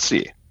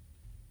d.c.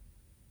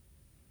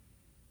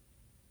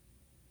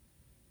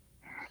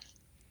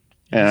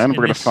 And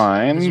we're going to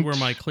find... This is where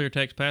my clear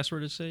text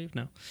password is saved?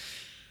 No.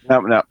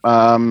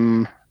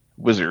 No.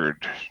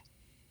 Wizard.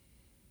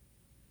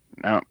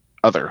 No.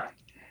 Other.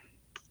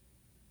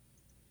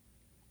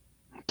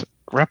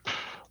 Grep.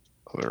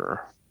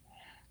 Other.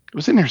 It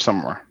was in here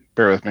somewhere.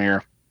 Bear with me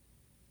here.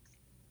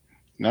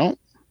 No.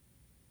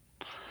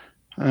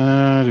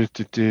 There's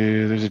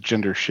a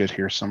gender shit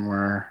here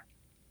somewhere.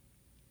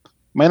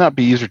 Might not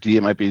be user D.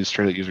 It might be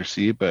straight at user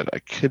C, but I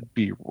could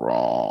be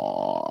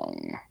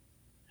wrong.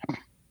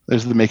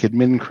 There's the make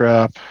admin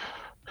crap.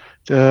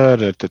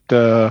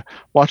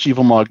 Watch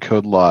Evil Mod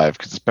Code live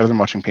because it's better than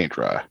watching paint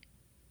dry.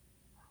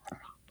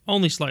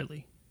 Only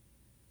slightly.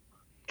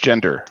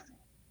 Gender.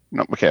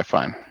 No, okay,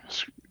 fine.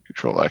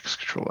 Control X.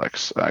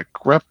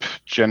 Grep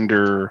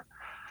gender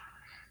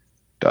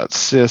dot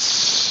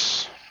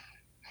sys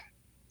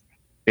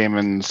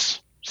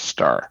Damon's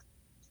star.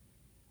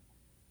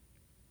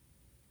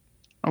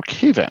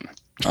 Okay then.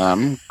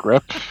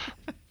 Grep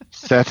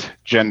set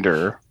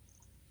gender.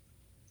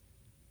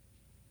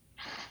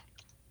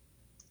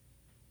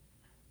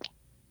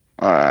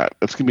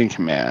 It's gonna be in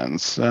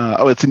commands.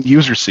 It's in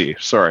user C.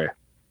 Sorry,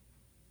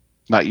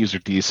 not user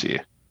DC.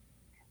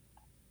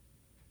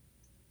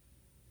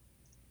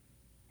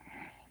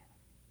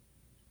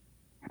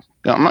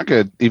 No, I'm not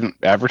gonna even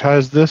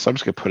advertise this. I'm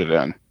just gonna put it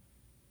in.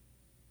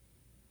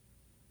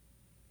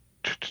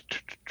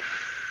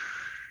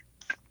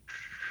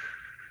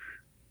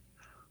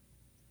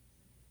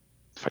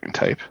 If I can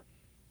type.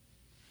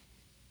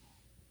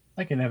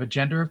 I can have a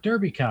gender of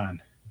DerbyCon.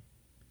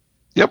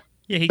 Yep.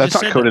 Yeah, he That's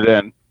just not said coded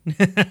in.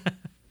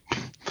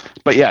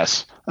 But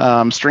yes,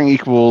 string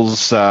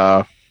equals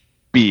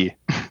B.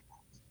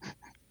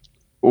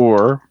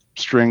 Or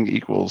string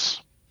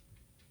equals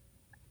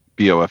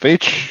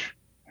BOFH.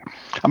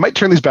 I might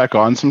turn these back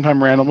on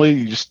sometime randomly.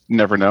 You just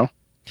never know.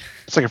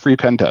 It's like a free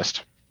pen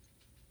test.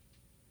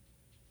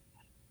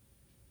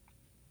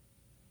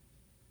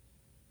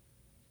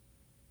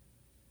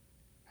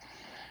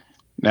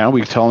 Now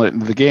we tell it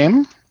into the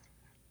game.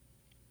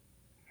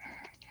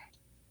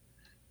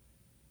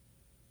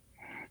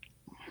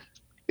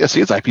 Yeah, see,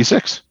 it's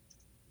IP6.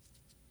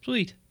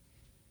 Sweet.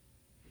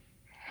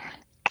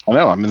 I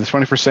know, I'm in the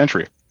 21st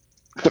century.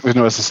 There's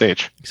no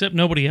SSH. Except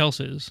nobody else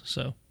is,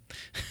 so.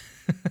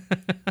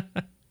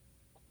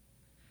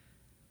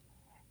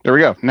 There we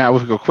go. Now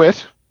we'll go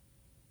quit.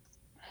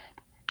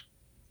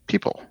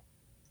 People.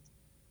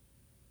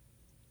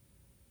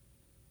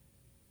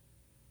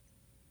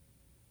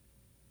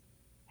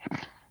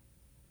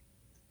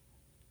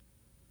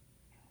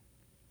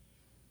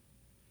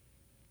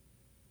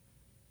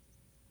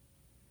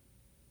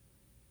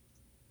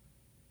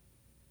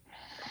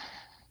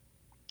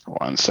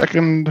 One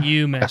second.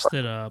 You messed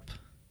it up.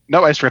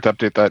 No, I just forgot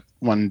to update that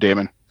one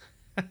daemon.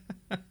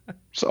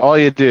 So all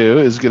you do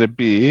is going to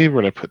be,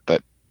 where did I put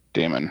that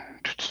daemon?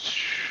 What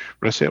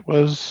did I say it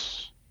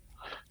was?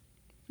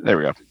 There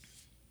we go.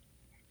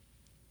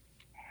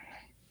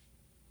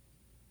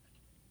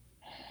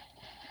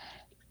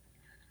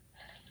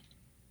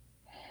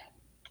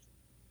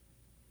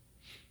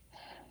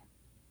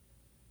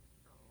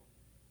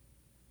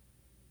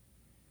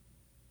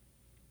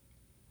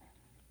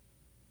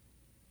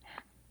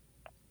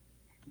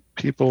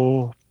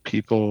 People,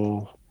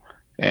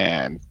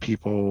 and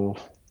people.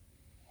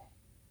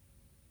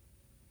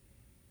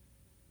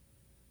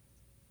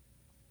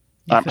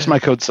 So my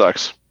code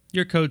sucks.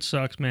 Your code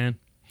sucks, man.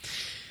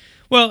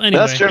 Well, anyway.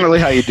 That's generally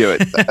how you do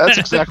it. That's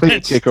exactly how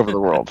you take over the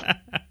world.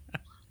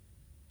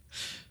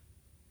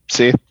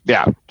 See?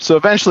 Yeah. So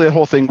eventually the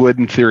whole thing would,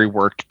 in theory,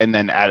 work and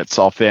then add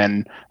itself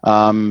in.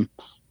 I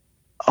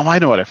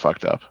know what I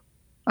fucked up.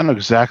 I know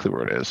exactly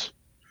where it is.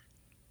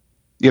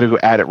 You gotta go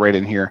add it right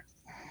in here.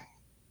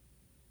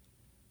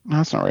 No,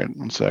 that's not right.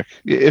 One sec.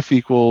 If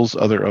equals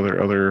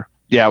other.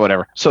 Yeah,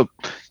 whatever. So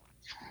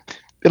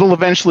It'll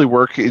eventually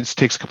work. It just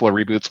takes a couple of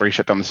reboots where you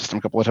shut down the system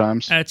a couple of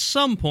times. At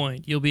some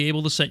point, you'll be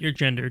able to set your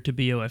gender to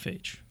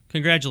BOFH.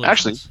 Congratulations.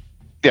 Actually,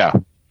 yeah.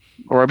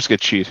 Or I'm just going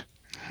to cheat.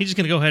 He's just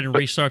going to go ahead and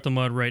restart the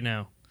mud right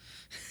now.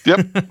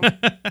 Yep.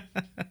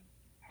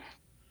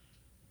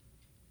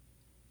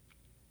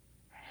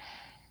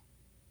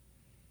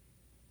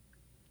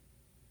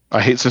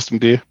 I hate System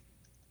D.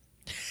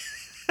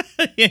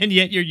 And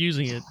yet you're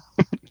using it.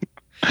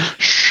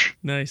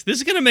 Nice. This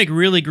is going to make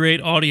really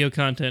great audio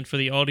content for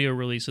the audio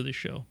release of the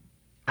show.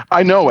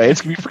 I know, eh?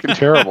 It's going to be freaking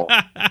terrible.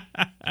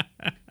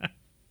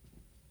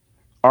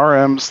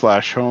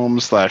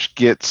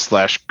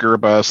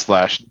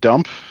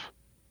 rm/home/git/gerba/dump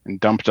and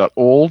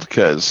dump.old,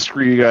 because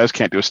screw you guys,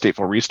 can't do a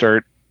stateful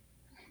restart.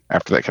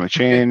 After that kind of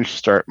change,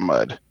 start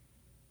mud.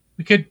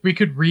 We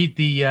could read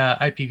the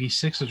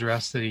IPv6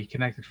 address that he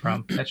connected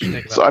from. That should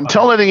take about So I'm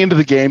telnetting into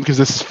the game because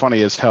this is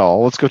funny as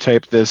hell. Let's go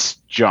type this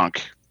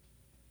junk.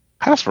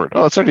 Password.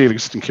 Oh, that's already an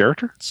existing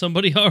character.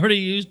 Somebody already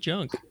used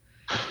junk.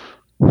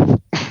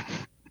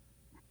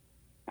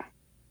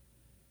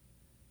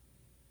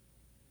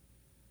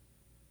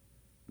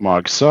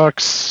 Mog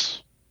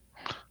sucks.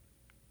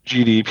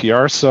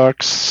 GDPR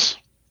sucks.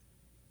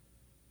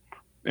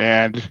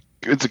 And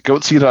it's a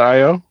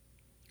goatc.io.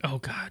 Oh,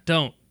 God,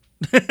 don't.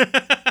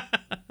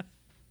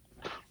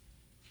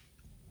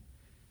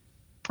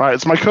 All right,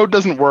 so my code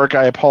doesn't work.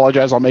 I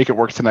apologize. I'll make it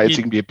work tonight so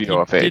you can be a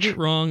BOFH. You did it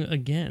wrong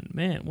again.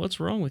 Man, what's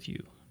wrong with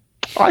you?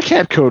 I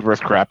can't code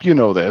worth crap. You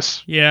know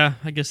this. Yeah,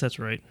 I guess that's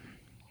right.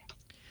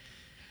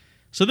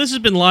 So this has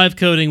been Live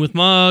Coding with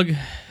Mog.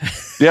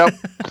 Yep.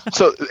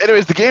 So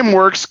anyways, the game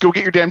works. Go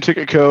get your damn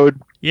ticket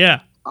code. Yeah.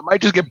 I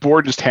might just get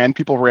bored and just hand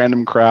people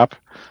random crap.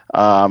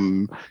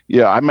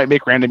 Yeah, I might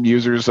make random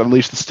users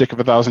unleash the stick of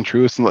 1,000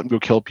 truths and let them go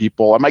kill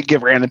people. I might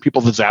give random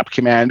people the zap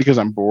command because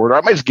I'm bored. Or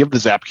I might just give the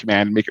zap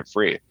command and make it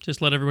free.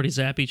 Just let everybody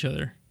zap each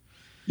other.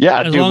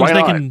 Yeah, as dude, long why as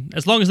they not?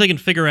 as long as they can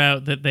figure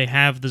out that they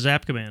have the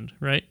zap command,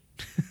 right?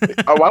 Oh,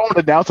 I won't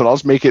announce it. I'll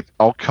just make it.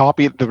 I'll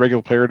copy it to the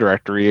regular player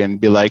directory and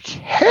be like,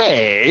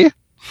 "Hey."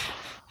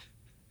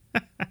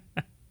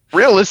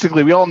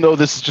 Realistically, we all know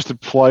this is just a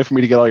ploy for me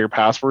to get all your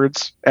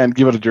passwords and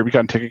give it a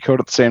DerbyCon ticket code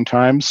at the same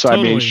time. So I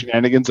Totally. mean,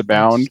 shenanigans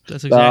abound.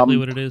 That's exactly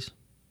what it is.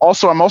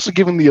 Also, I'm also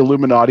giving the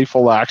Illuminati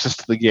full access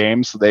to the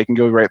game so they can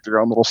go write their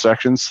own little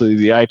sections. So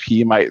the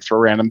IP might throw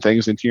random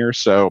things in here.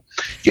 So,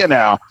 you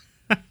know,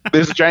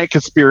 there's a giant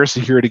conspiracy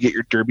here to get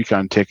your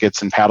DerbyCon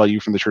tickets and paddle you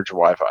from the Church of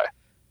Wi-Fi.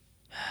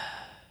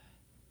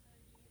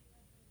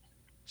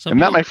 And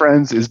that, my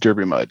friends, is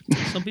Derby Mud.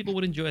 Some people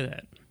would enjoy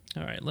that.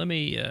 All right, let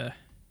me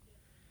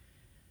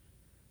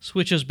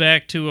switch us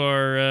back to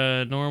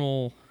our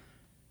normal...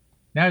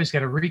 Now he's got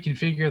to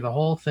reconfigure the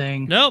whole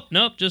thing. Nope,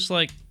 just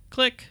like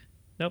click.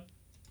 Nope.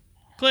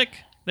 Click.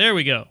 There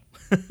we go.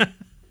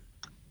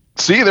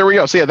 See, there we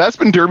go. So yeah, that's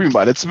been Derby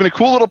Mud. It's been a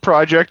cool little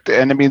project,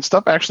 and I mean,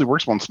 stuff actually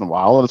works once in a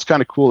while, and it's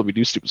kind of cool that we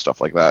do stupid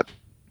stuff like that.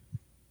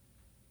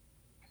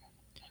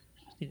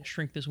 Need to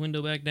shrink this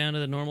window back down to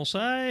the normal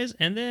size,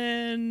 and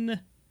then...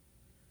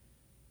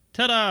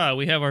 Ta-da!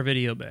 We have our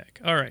video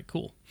back. All right,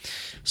 cool.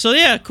 So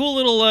yeah, cool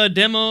little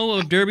demo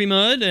of Derby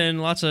Mud,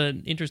 and lots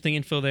of interesting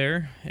info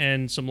there,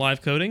 and some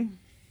live coding.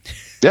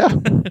 Yeah.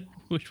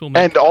 Which will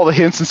make and all the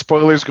hints and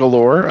spoilers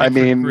galore. I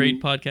mean,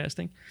 great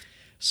podcasting.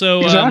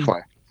 So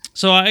exactly.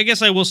 So I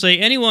guess I will say,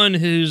 anyone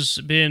who's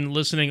been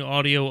listening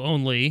audio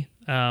only,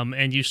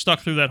 and you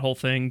stuck through that whole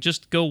thing,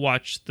 just go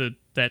watch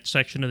that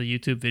section of the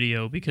YouTube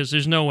video, because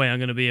there's no way I'm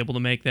going to be able to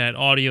make that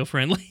audio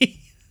friendly.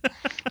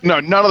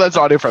 No, none of that's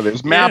audio friendly.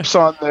 There's maps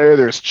on there.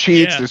 There's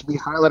cheats. Yeah. There's me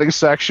highlighting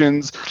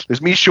sections.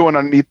 There's me showing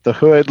underneath the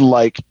hood.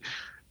 Like,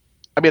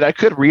 I mean, I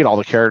could read all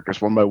the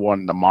characters one by one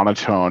in a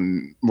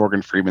monotone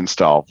Morgan Freeman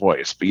style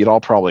voice, but you'd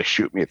all probably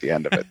shoot me at the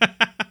end of it.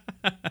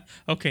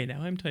 Okay,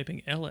 now I'm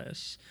typing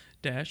ls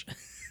dash.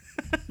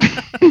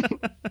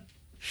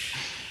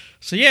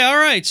 So yeah, all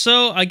right.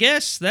 So I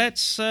guess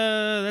that's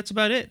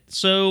about it.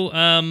 So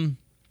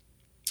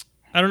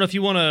I don't know if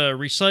you want to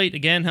recite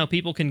again how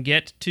people can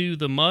get to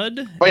the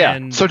mud. Oh yeah.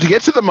 So to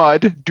get to the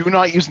mud, do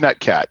not use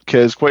Netcat,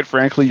 because quite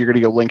frankly, you're going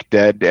to go link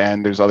dead,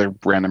 and there's other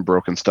random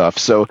broken stuff.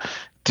 So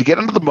to get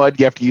into the mud,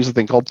 you have to use a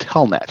thing called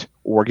Telnet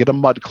or get a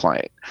mud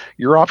client.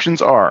 Your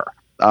options are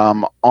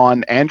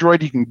on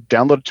Android, you can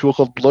download a tool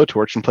called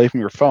Blowtorch and play from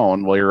your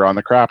phone while you're on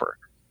the crapper.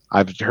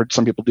 I've heard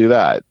some people do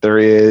that. There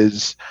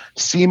is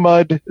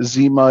CMUD,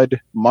 ZMUD,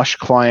 Mush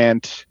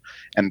Client,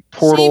 and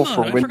Portal ZMUD.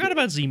 for I Windows. forgot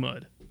about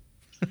ZMUD.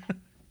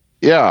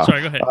 Yeah.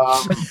 Sorry, go ahead.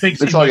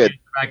 Big It's all good.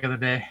 back of the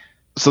day.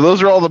 So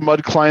those are all the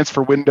mud clients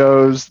for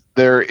Windows.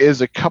 There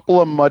is a couple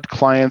of mud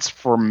clients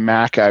for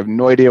Mac. I have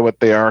no idea what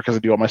they are because I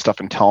do all my stuff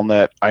in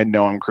Telnet. I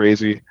know I'm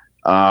crazy.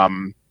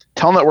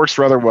 Telnet works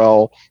rather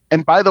well.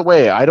 And by the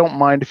way, I don't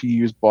mind if you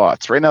use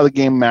bots. Right now the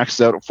game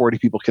maxes out at 40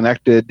 people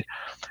connected,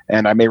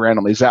 and I may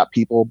randomly zap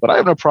people, but I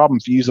have no problem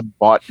if you use a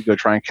bot to go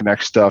try and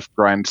connect stuff,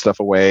 grind stuff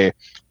away.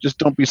 Just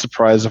don't be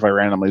surprised if I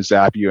randomly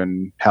zap you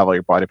and have all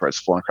your body parts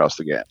flowing across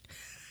the game.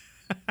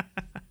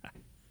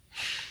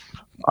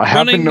 I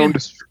have been known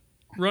to...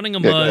 running a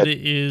Yeah, go MUD ahead.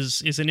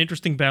 is an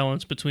interesting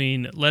balance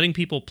between letting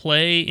people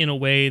play in a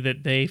way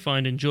that they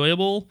find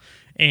enjoyable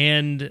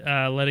and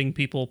letting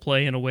people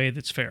play in a way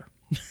that's fair.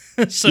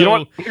 So You know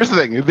what? Here's the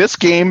thing. In this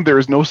game, there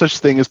is no such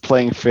thing as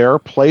playing fair.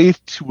 Play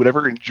to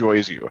whatever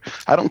enjoys you.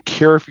 I don't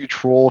care if you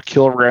troll,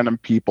 kill random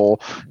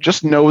people.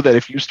 Just know that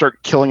if you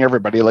start killing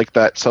everybody like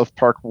that South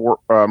Park World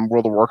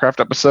of Warcraft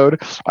episode,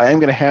 I am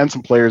going to hand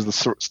some players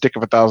the stick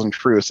of 1,000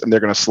 truths, and they're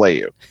going to slay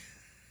you.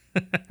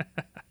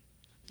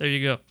 there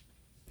you go.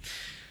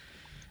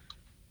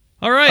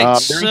 All right,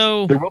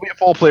 so There will be a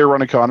full player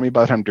run economy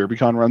by the time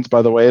DerbyCon runs,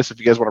 by the way. So if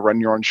you guys want to run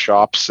your own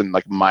shops and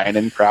like mine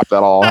and crap,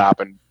 that'll all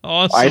happen.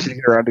 awesome. I should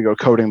get around to go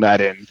coding that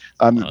in.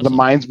 The Awesome.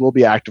 mines will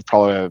be active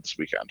probably this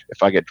weekend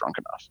if I get drunk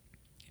enough.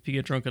 If you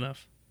get drunk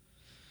enough.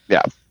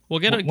 Yeah.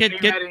 Well, When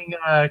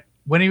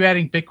are you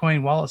adding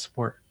Bitcoin wallet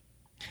support?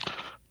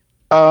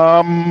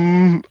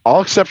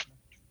 I'll accept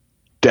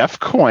Def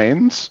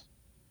Coins.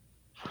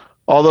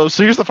 Although,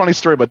 so here's the funny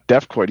story about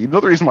Def Coin. You know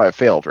the reason why it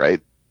failed,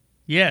 right?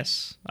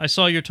 Yes, I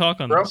saw your talk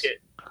on Broke this.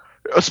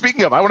 it.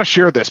 Speaking of, I want to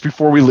share this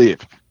before we leave.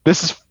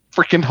 This is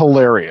freaking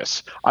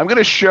hilarious. I'm going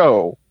to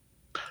show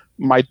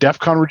my DEF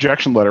CON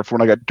rejection letter for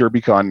when I got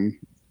DerbyCon,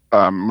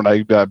 when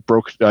I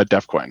broke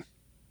DEF Coin.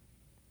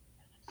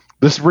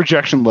 This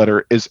rejection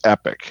letter is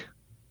epic.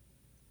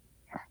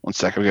 One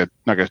second, I'm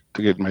not going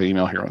to get my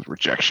email here with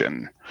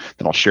rejection.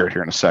 Then I'll share it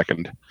here in a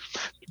second.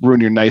 Ruin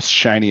your nice,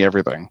 shiny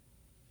everything.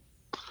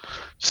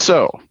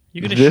 So,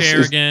 You gonna this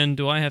share is- again?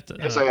 Do I have to?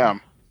 Yes, I am.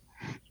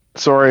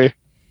 Sorry.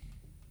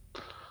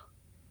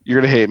 You're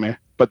going to hate me,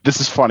 but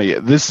this is funny.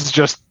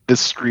 This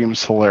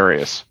screams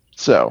hilarious.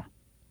 So,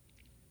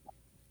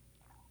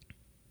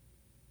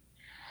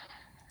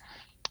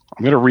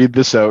 I'm going to read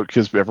this out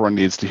because everyone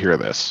needs to hear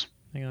this.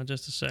 Hang on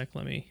just a sec.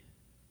 Let me.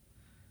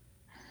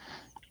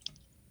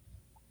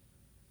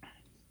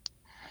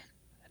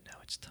 And now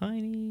it's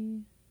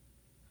tiny.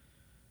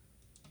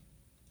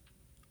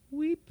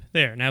 Weep.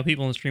 There. Now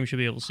people on the stream should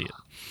be able to see it.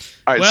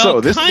 All right, Well,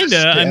 so this kinda.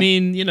 This, I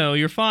mean,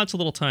 your font's a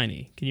little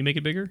tiny. Can you make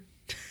it bigger?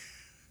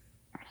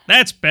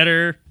 That's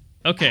better.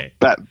 Okay.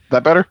 that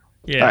better?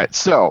 Yeah. All right,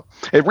 so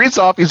it reads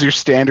off as your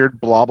standard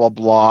blah blah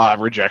blah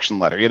rejection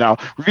letter.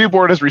 Review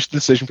board has reached a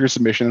decision for your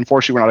submission.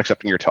 Unfortunately, we're not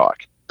accepting your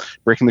talk.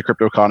 Breaking the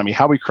crypto economy,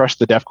 how we crushed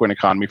the DEFCON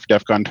economy for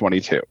DEFCON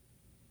 22.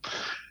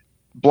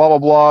 Blah blah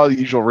blah, the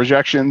usual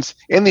rejections.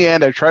 In the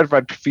end, I tried to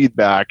provide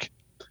feedback.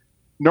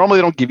 Normally,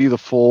 they don't give you the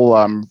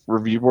full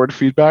review board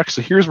feedback,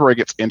 so here's where it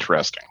gets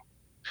interesting.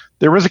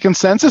 There was a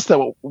consensus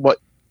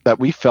that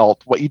we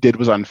felt what you did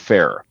was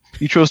unfair.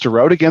 You chose to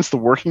route against the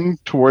working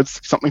towards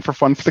something for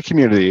fun for the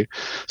community.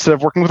 Instead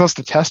of working with us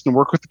to test and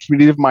work with the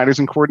community of miners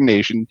in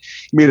coordination,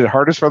 you made it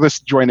harder for others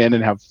to join in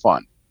and have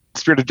fun. The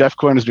spirit of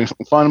DEFCON is doing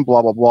something fun,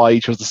 blah, blah, blah.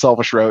 You chose the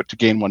selfish route to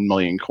gain 1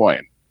 million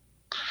coin.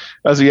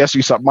 As a yes,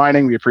 you stopped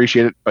mining. We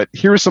appreciate it. But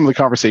here are some of the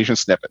conversation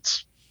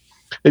snippets.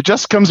 It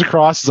just comes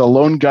across as a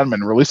lone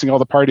gunman releasing all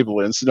the party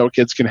balloons so no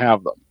kids can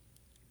have them.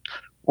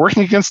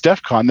 Working against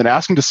DEFCON, then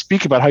asking to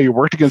speak about how you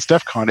worked against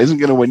DEFCON isn't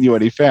going to win you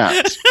any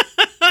fans.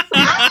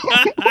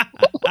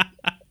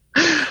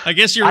 I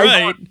guess you're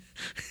right.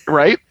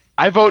 Right?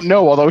 I vote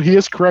no, although he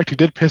is correct. He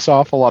did piss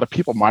off a lot of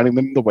people mining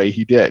them the way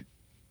he did.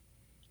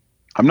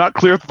 I'm not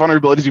clear if the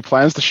vulnerabilities he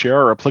plans to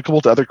share are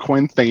applicable to other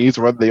coin thingies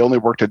or whether they only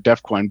worked at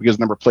DEFCON because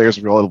the number of players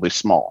is relatively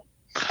small.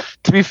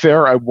 To be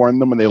fair, I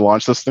warned them when they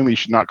launched this thing that you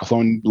should not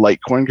clone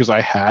Litecoin because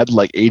I had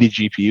like 80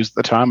 GPUs at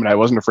the time and I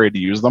wasn't afraid to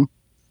use them.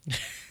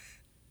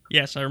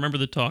 Yes, I remember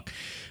the talk.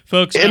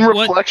 Folks, In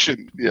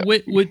reflection, yeah.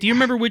 do you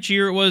remember which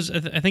year it was?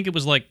 I think it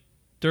was like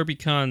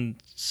DerbyCon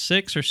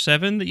 6 or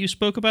 7 that you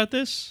spoke about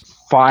this?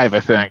 5, I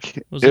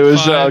think. Was it it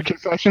was 5?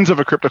 Confessions of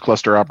a Crypto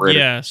Cluster Operator.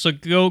 Yeah, so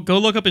go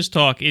look up his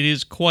talk. It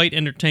is quite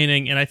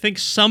entertaining, and I think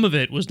some of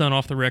it was done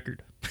off the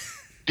record.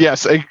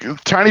 Yes, a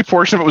tiny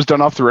portion of it was done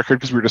off the record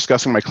because we were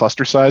discussing my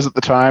cluster size at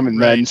the time, and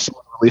then Right.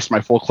 someone released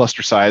my full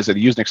cluster size at a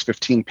Usenix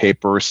 15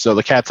 paper, so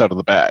the cat's out of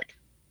the bag.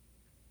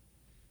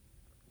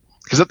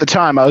 Because at the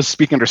time, I was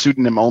speaking under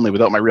pseudonym only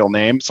without my real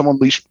name. Someone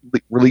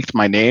leaked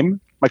my name,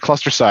 my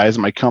cluster size,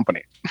 and my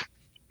company.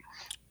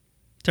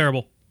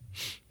 Terrible.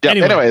 Yeah.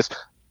 Anyway. Anyways,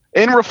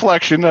 in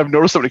reflection, I've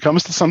noticed that when it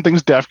comes to some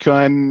things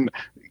DEFCON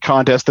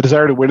contest, the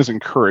desire to win is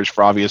encouraged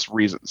for obvious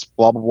reasons.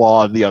 Blah,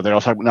 blah, blah. They're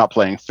also talking about not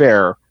playing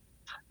fair.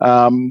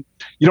 You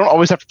don't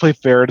always have to play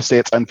fair to say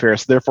it's unfair,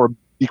 so therefore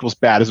equals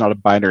bad is not a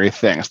binary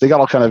thing. So they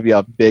got all kind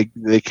of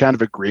they kind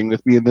of agreeing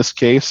with me in this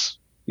case.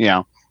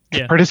 Yeah.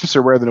 Participants are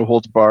aware that no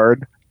holds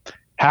barred.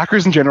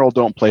 Hackers in general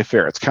don't play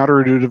fair. It's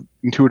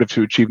counterintuitive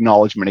to achieve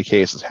knowledge in many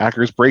cases.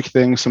 Hackers break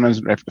things, sometimes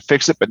they have to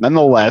fix it, but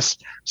nonetheless,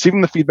 receiving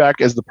the feedback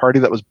as the party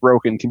that was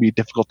broken can be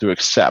difficult to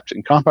accept,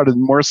 and compounded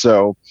more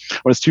so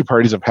when it's two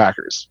parties of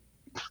hackers.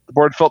 The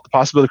board felt the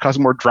possibility of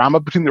causing more drama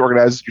between the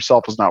organizers and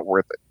yourself was not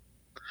worth it.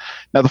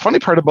 Now, the funny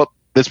part about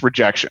this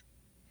rejection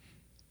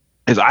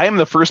is I am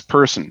the first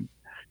person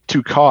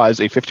to cause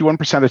a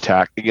 51%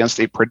 attack against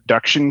a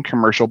production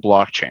commercial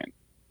blockchain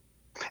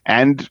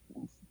and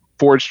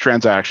forged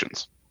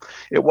transactions.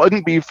 it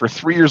wouldn't be for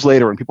 3 years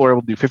later when people are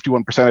able to do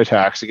 51%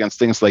 attacks against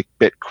things like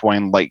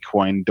Bitcoin,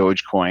 Litecoin,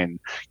 Dogecoin,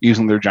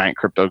 using their giant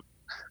crypto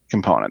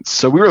components.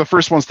 So we were the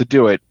first ones to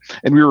do it,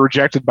 and we were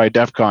rejected by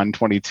DEF CON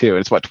 22.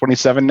 It's what,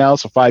 27 now,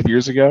 so 5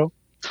 years ago.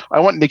 I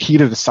want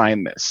Nikita to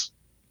sign this.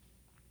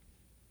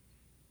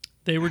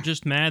 They were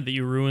just mad that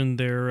you ruined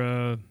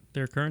their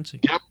currency.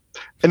 Yep.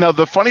 And now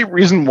the funny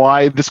reason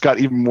why this got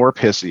even more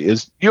pissy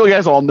is you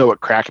guys all know what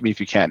Crack Me If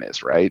You Can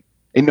is, right?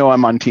 You know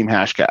I'm on Team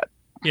Hashcat.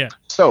 Yeah.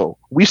 So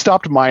we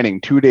stopped mining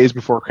 2 days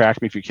before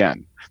Crack Me If You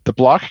Can. The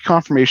block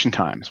confirmation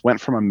times went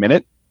from a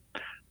minute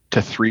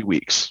to 3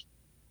 weeks.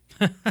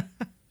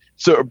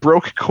 So it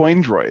broke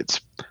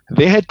CoinDroids.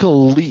 They had to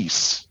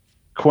lease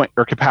coin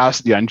or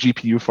capacity on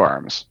GPU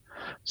farms,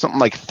 something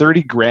like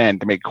 30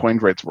 grand to make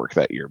CoinDroids work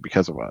that year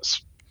because of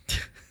us.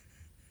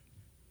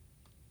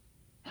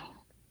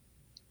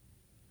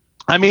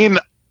 I mean,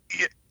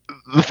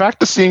 the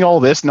fact of seeing all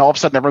this and all of a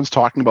sudden everyone's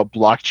talking about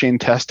blockchain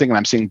testing and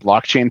I'm seeing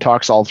blockchain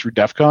talks all through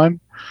DEF CON,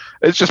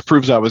 it just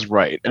proves I was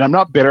right. And I'm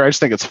not bitter. I just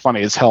think it's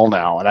funny as hell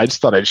now. And I just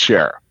thought I'd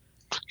share.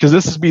 Because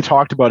this is we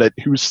talked about at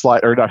Whose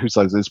Slide, or not Whose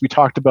Slides this, we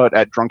talked about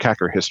at Drunk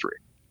Hacker History.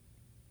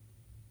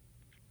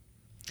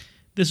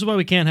 This is why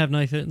we can't have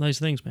nice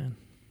things, man.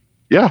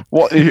 Yeah.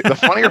 Well, the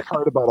funnier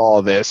part about all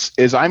of this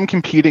is I'm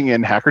competing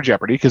in Hacker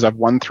Jeopardy because I've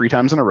won 3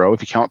 times in a row if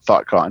you count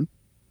ThoughtCon.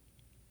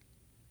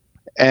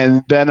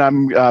 And then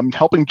I'm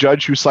helping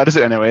judge Whose Slide Is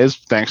It Anyways,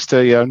 thanks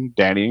to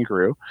Danny and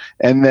Gru.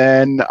 And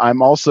then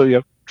I'm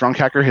also Drunk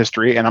Hacker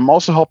History, and I'm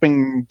also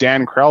helping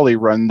Dan Crowley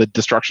run the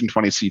Destruction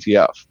 20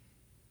 CTF.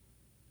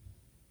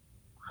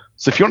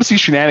 So if you want to see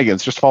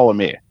shenanigans, just follow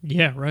me.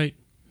 Yeah, right.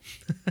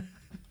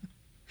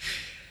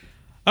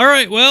 All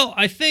right, well,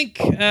 I think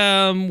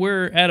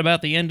we're at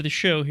about the end of the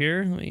show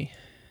here.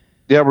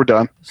 Yeah, we're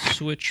done.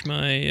 Switch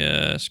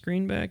my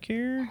screen back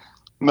here.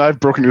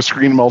 I've broken your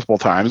screen multiple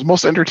times.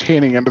 Most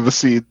entertaining under the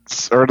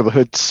seats or under the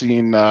hood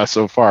scene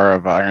so far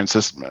of Iron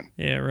System.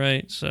 Yeah,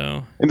 right.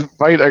 So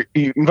invite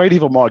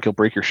Evil Mog, he'll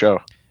break your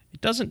show.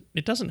 It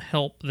doesn't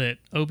help that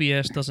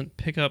OBS doesn't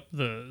pick up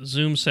the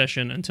Zoom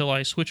session until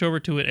I switch over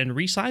to it and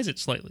resize it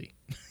slightly.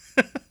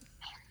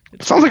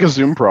 It sounds like a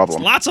Zoom problem.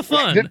 It's lots of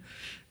fun.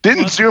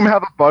 Didn't Zoom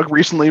have a bug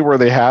recently where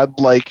they had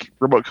like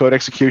remote code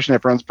execution in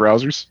everyone's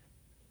browsers?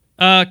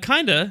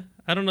 Kinda.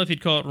 I don't know if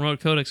you'd call it remote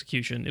code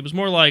execution. It was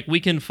more like we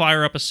can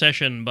fire up a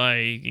session by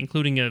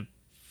including a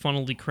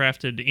funnily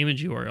crafted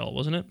image URL,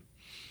 wasn't it?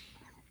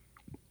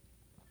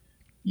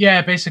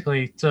 Yeah,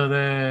 basically.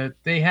 So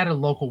they had a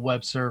local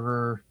web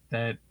server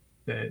that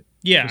that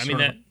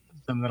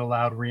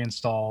allowed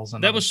reinstalls,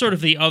 and that was sort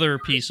of the other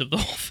piece of the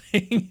whole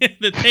thing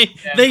that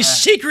they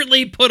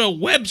secretly put a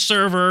web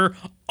server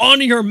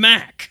on your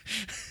Mac.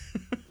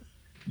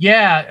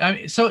 Yeah, I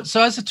mean, so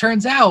as it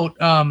turns out,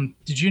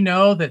 did you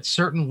know that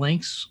certain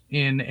links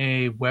in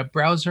a web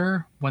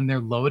browser, when they're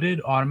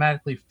loaded,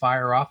 automatically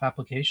fire off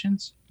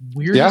applications?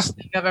 Weirdest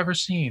thing I've ever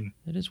seen.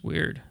 It is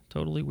weird,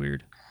 totally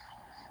weird.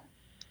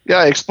 Yeah,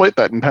 I exploit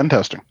that in pen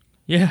testing.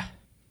 Yeah.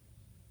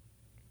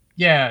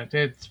 Yeah,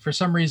 for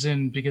some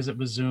reason, because it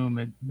was Zoom,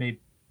 it made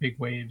big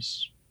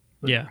waves.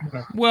 But yeah.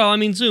 Whatever. Well, I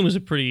mean, Zoom is a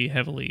pretty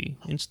heavily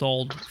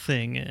installed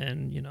thing,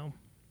 and,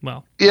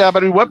 well. Yeah,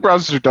 but I mean, web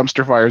browsers are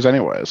dumpster fires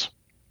anyways.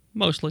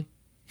 Mostly.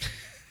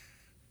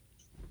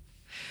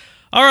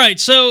 All right,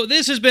 so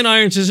this has been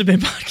Iron Sysadmin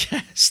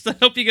Podcast. I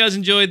hope you guys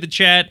enjoyed the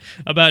chat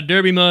about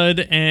Derby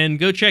Mud, and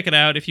go check it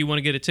out if you want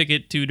to get a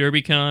ticket to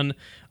DerbyCon.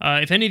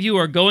 If any of you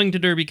are going to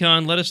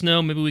DerbyCon, let us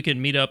know. Maybe we can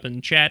meet up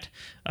and chat.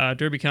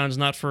 DerbyCon's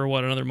not for,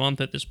 another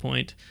month at this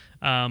point.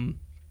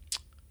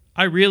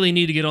 I really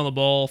need to get on the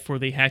ball for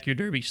the Hack Your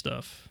Derby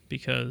stuff,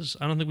 because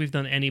I don't think we've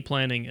done any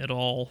planning at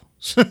all.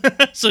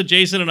 So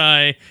Jason and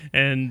I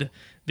and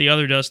the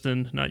other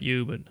Dustin, not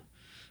you, but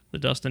the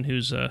Dustin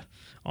who's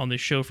on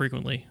this show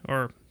frequently,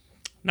 or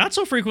not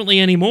so frequently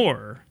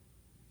anymore.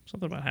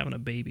 Something about having a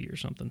baby or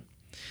something.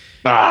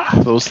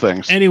 Those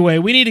things. Anyway,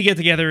 we need to get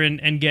together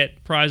and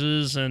get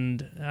prizes,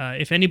 and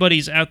if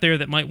anybody's out there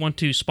that might want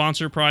to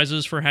sponsor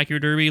prizes for Hack Your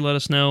Derby, let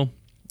us know,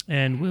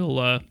 and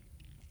we'll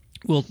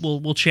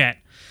chat.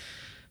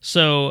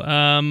 So,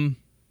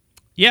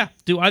 yeah.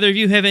 Do either of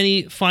you have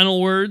any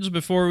final words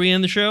before we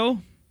end the show?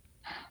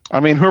 I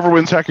mean, whoever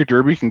wins Hack Your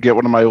Derby can get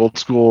one of my old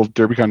school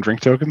DerbyCon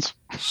drink tokens.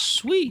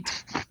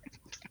 Sweet.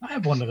 I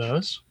have one of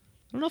those.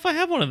 I don't know if I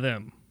have one of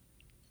them.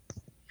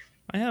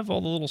 I have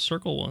all the little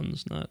circle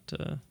ones, not,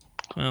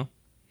 well.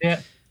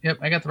 Yeah, yep,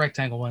 I got the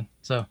rectangle one,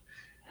 so.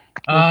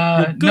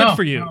 Well, good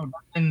for you.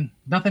 No,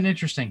 nothing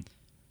interesting.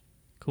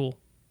 Cool.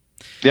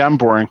 Yeah, I'm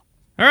boring.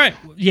 All right.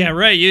 Yeah,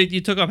 right.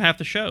 You took up half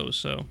the show,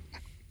 so.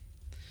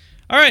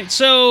 All right,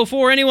 so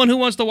for anyone who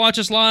wants to watch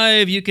us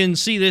live, you can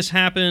see this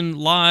happen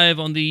live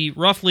on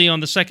roughly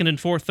on the second and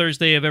fourth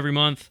Thursday of every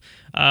month.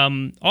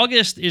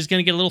 August is going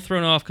to get a little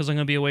thrown off because I'm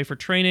going to be away for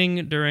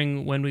training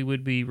during when we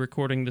would be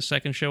recording the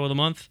second show of the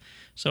month.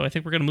 So I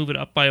think we're going to move it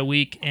up by a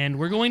week, and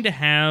we're going to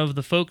have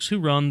the folks who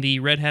run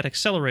the Red Hat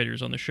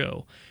Accelerators on the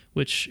show,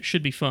 which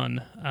should be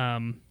fun.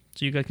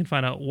 So you guys can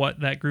find out what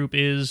that group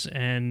is,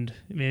 and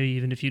maybe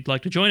even if you'd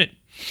like to join it.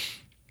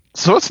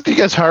 So what's with you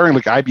guys hiring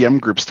like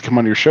IBM groups to come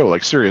on your show?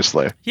 Like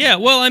seriously? Yeah,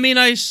 well, I mean,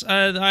 I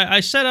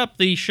set up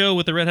the show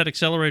with the Red Hat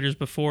Accelerators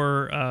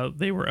before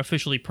they were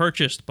officially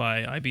purchased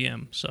by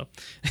IBM. So,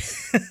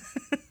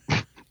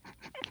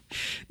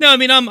 no, I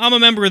mean, I'm a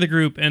member of the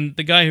group, and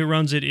the guy who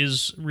runs it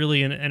is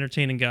really an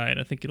entertaining guy, and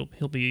I think it'll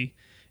be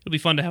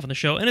fun to have on the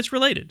show, and it's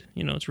related.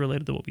 It's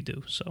related to what we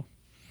do. So,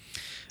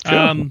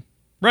 Cool.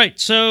 Right,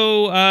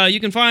 so you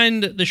can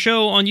find the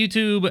show on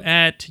YouTube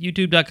at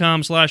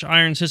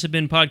youtube.com/Iron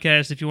Sysadmin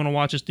Podcast if you want to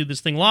watch us do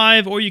this thing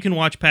live, or you can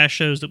watch past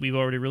shows that we've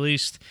already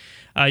released.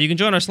 You can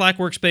join our Slack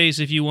workspace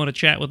if you want to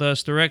chat with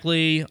us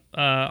directly.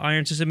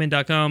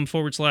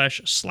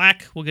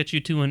 IronSysadmin.com/Slack will get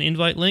you to an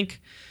invite link.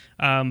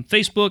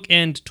 Facebook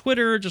and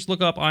Twitter, just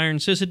look up Iron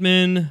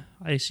Sysadmin.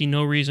 I see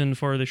no reason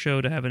for the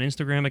show to have an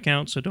Instagram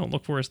account, so don't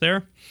look for us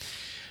there.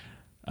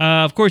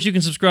 Of course, you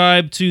can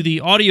subscribe to the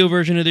audio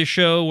version of this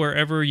show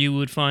wherever you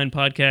would find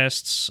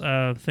podcasts,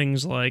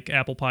 things like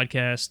Apple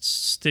Podcasts,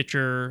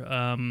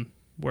 Stitcher,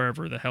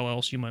 wherever the hell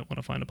else you might want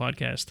to find a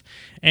podcast.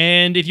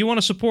 And if you want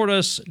to support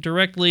us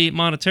directly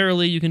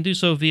monetarily, you can do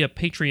so via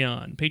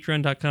Patreon,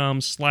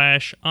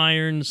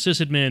 patreon.com/Iron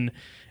Sysadmin.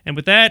 And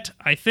with that,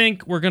 I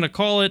think we're going to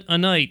call it a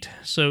night.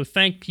 So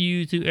thank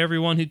you to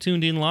everyone who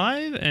tuned in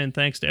live, and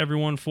thanks to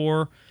everyone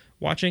for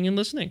watching and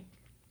listening.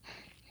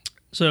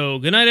 So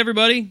good night,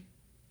 everybody.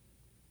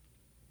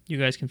 You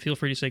guys can feel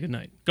free to say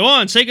goodnight. Go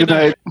on, say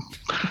goodnight.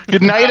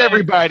 Good night,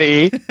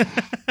 everybody.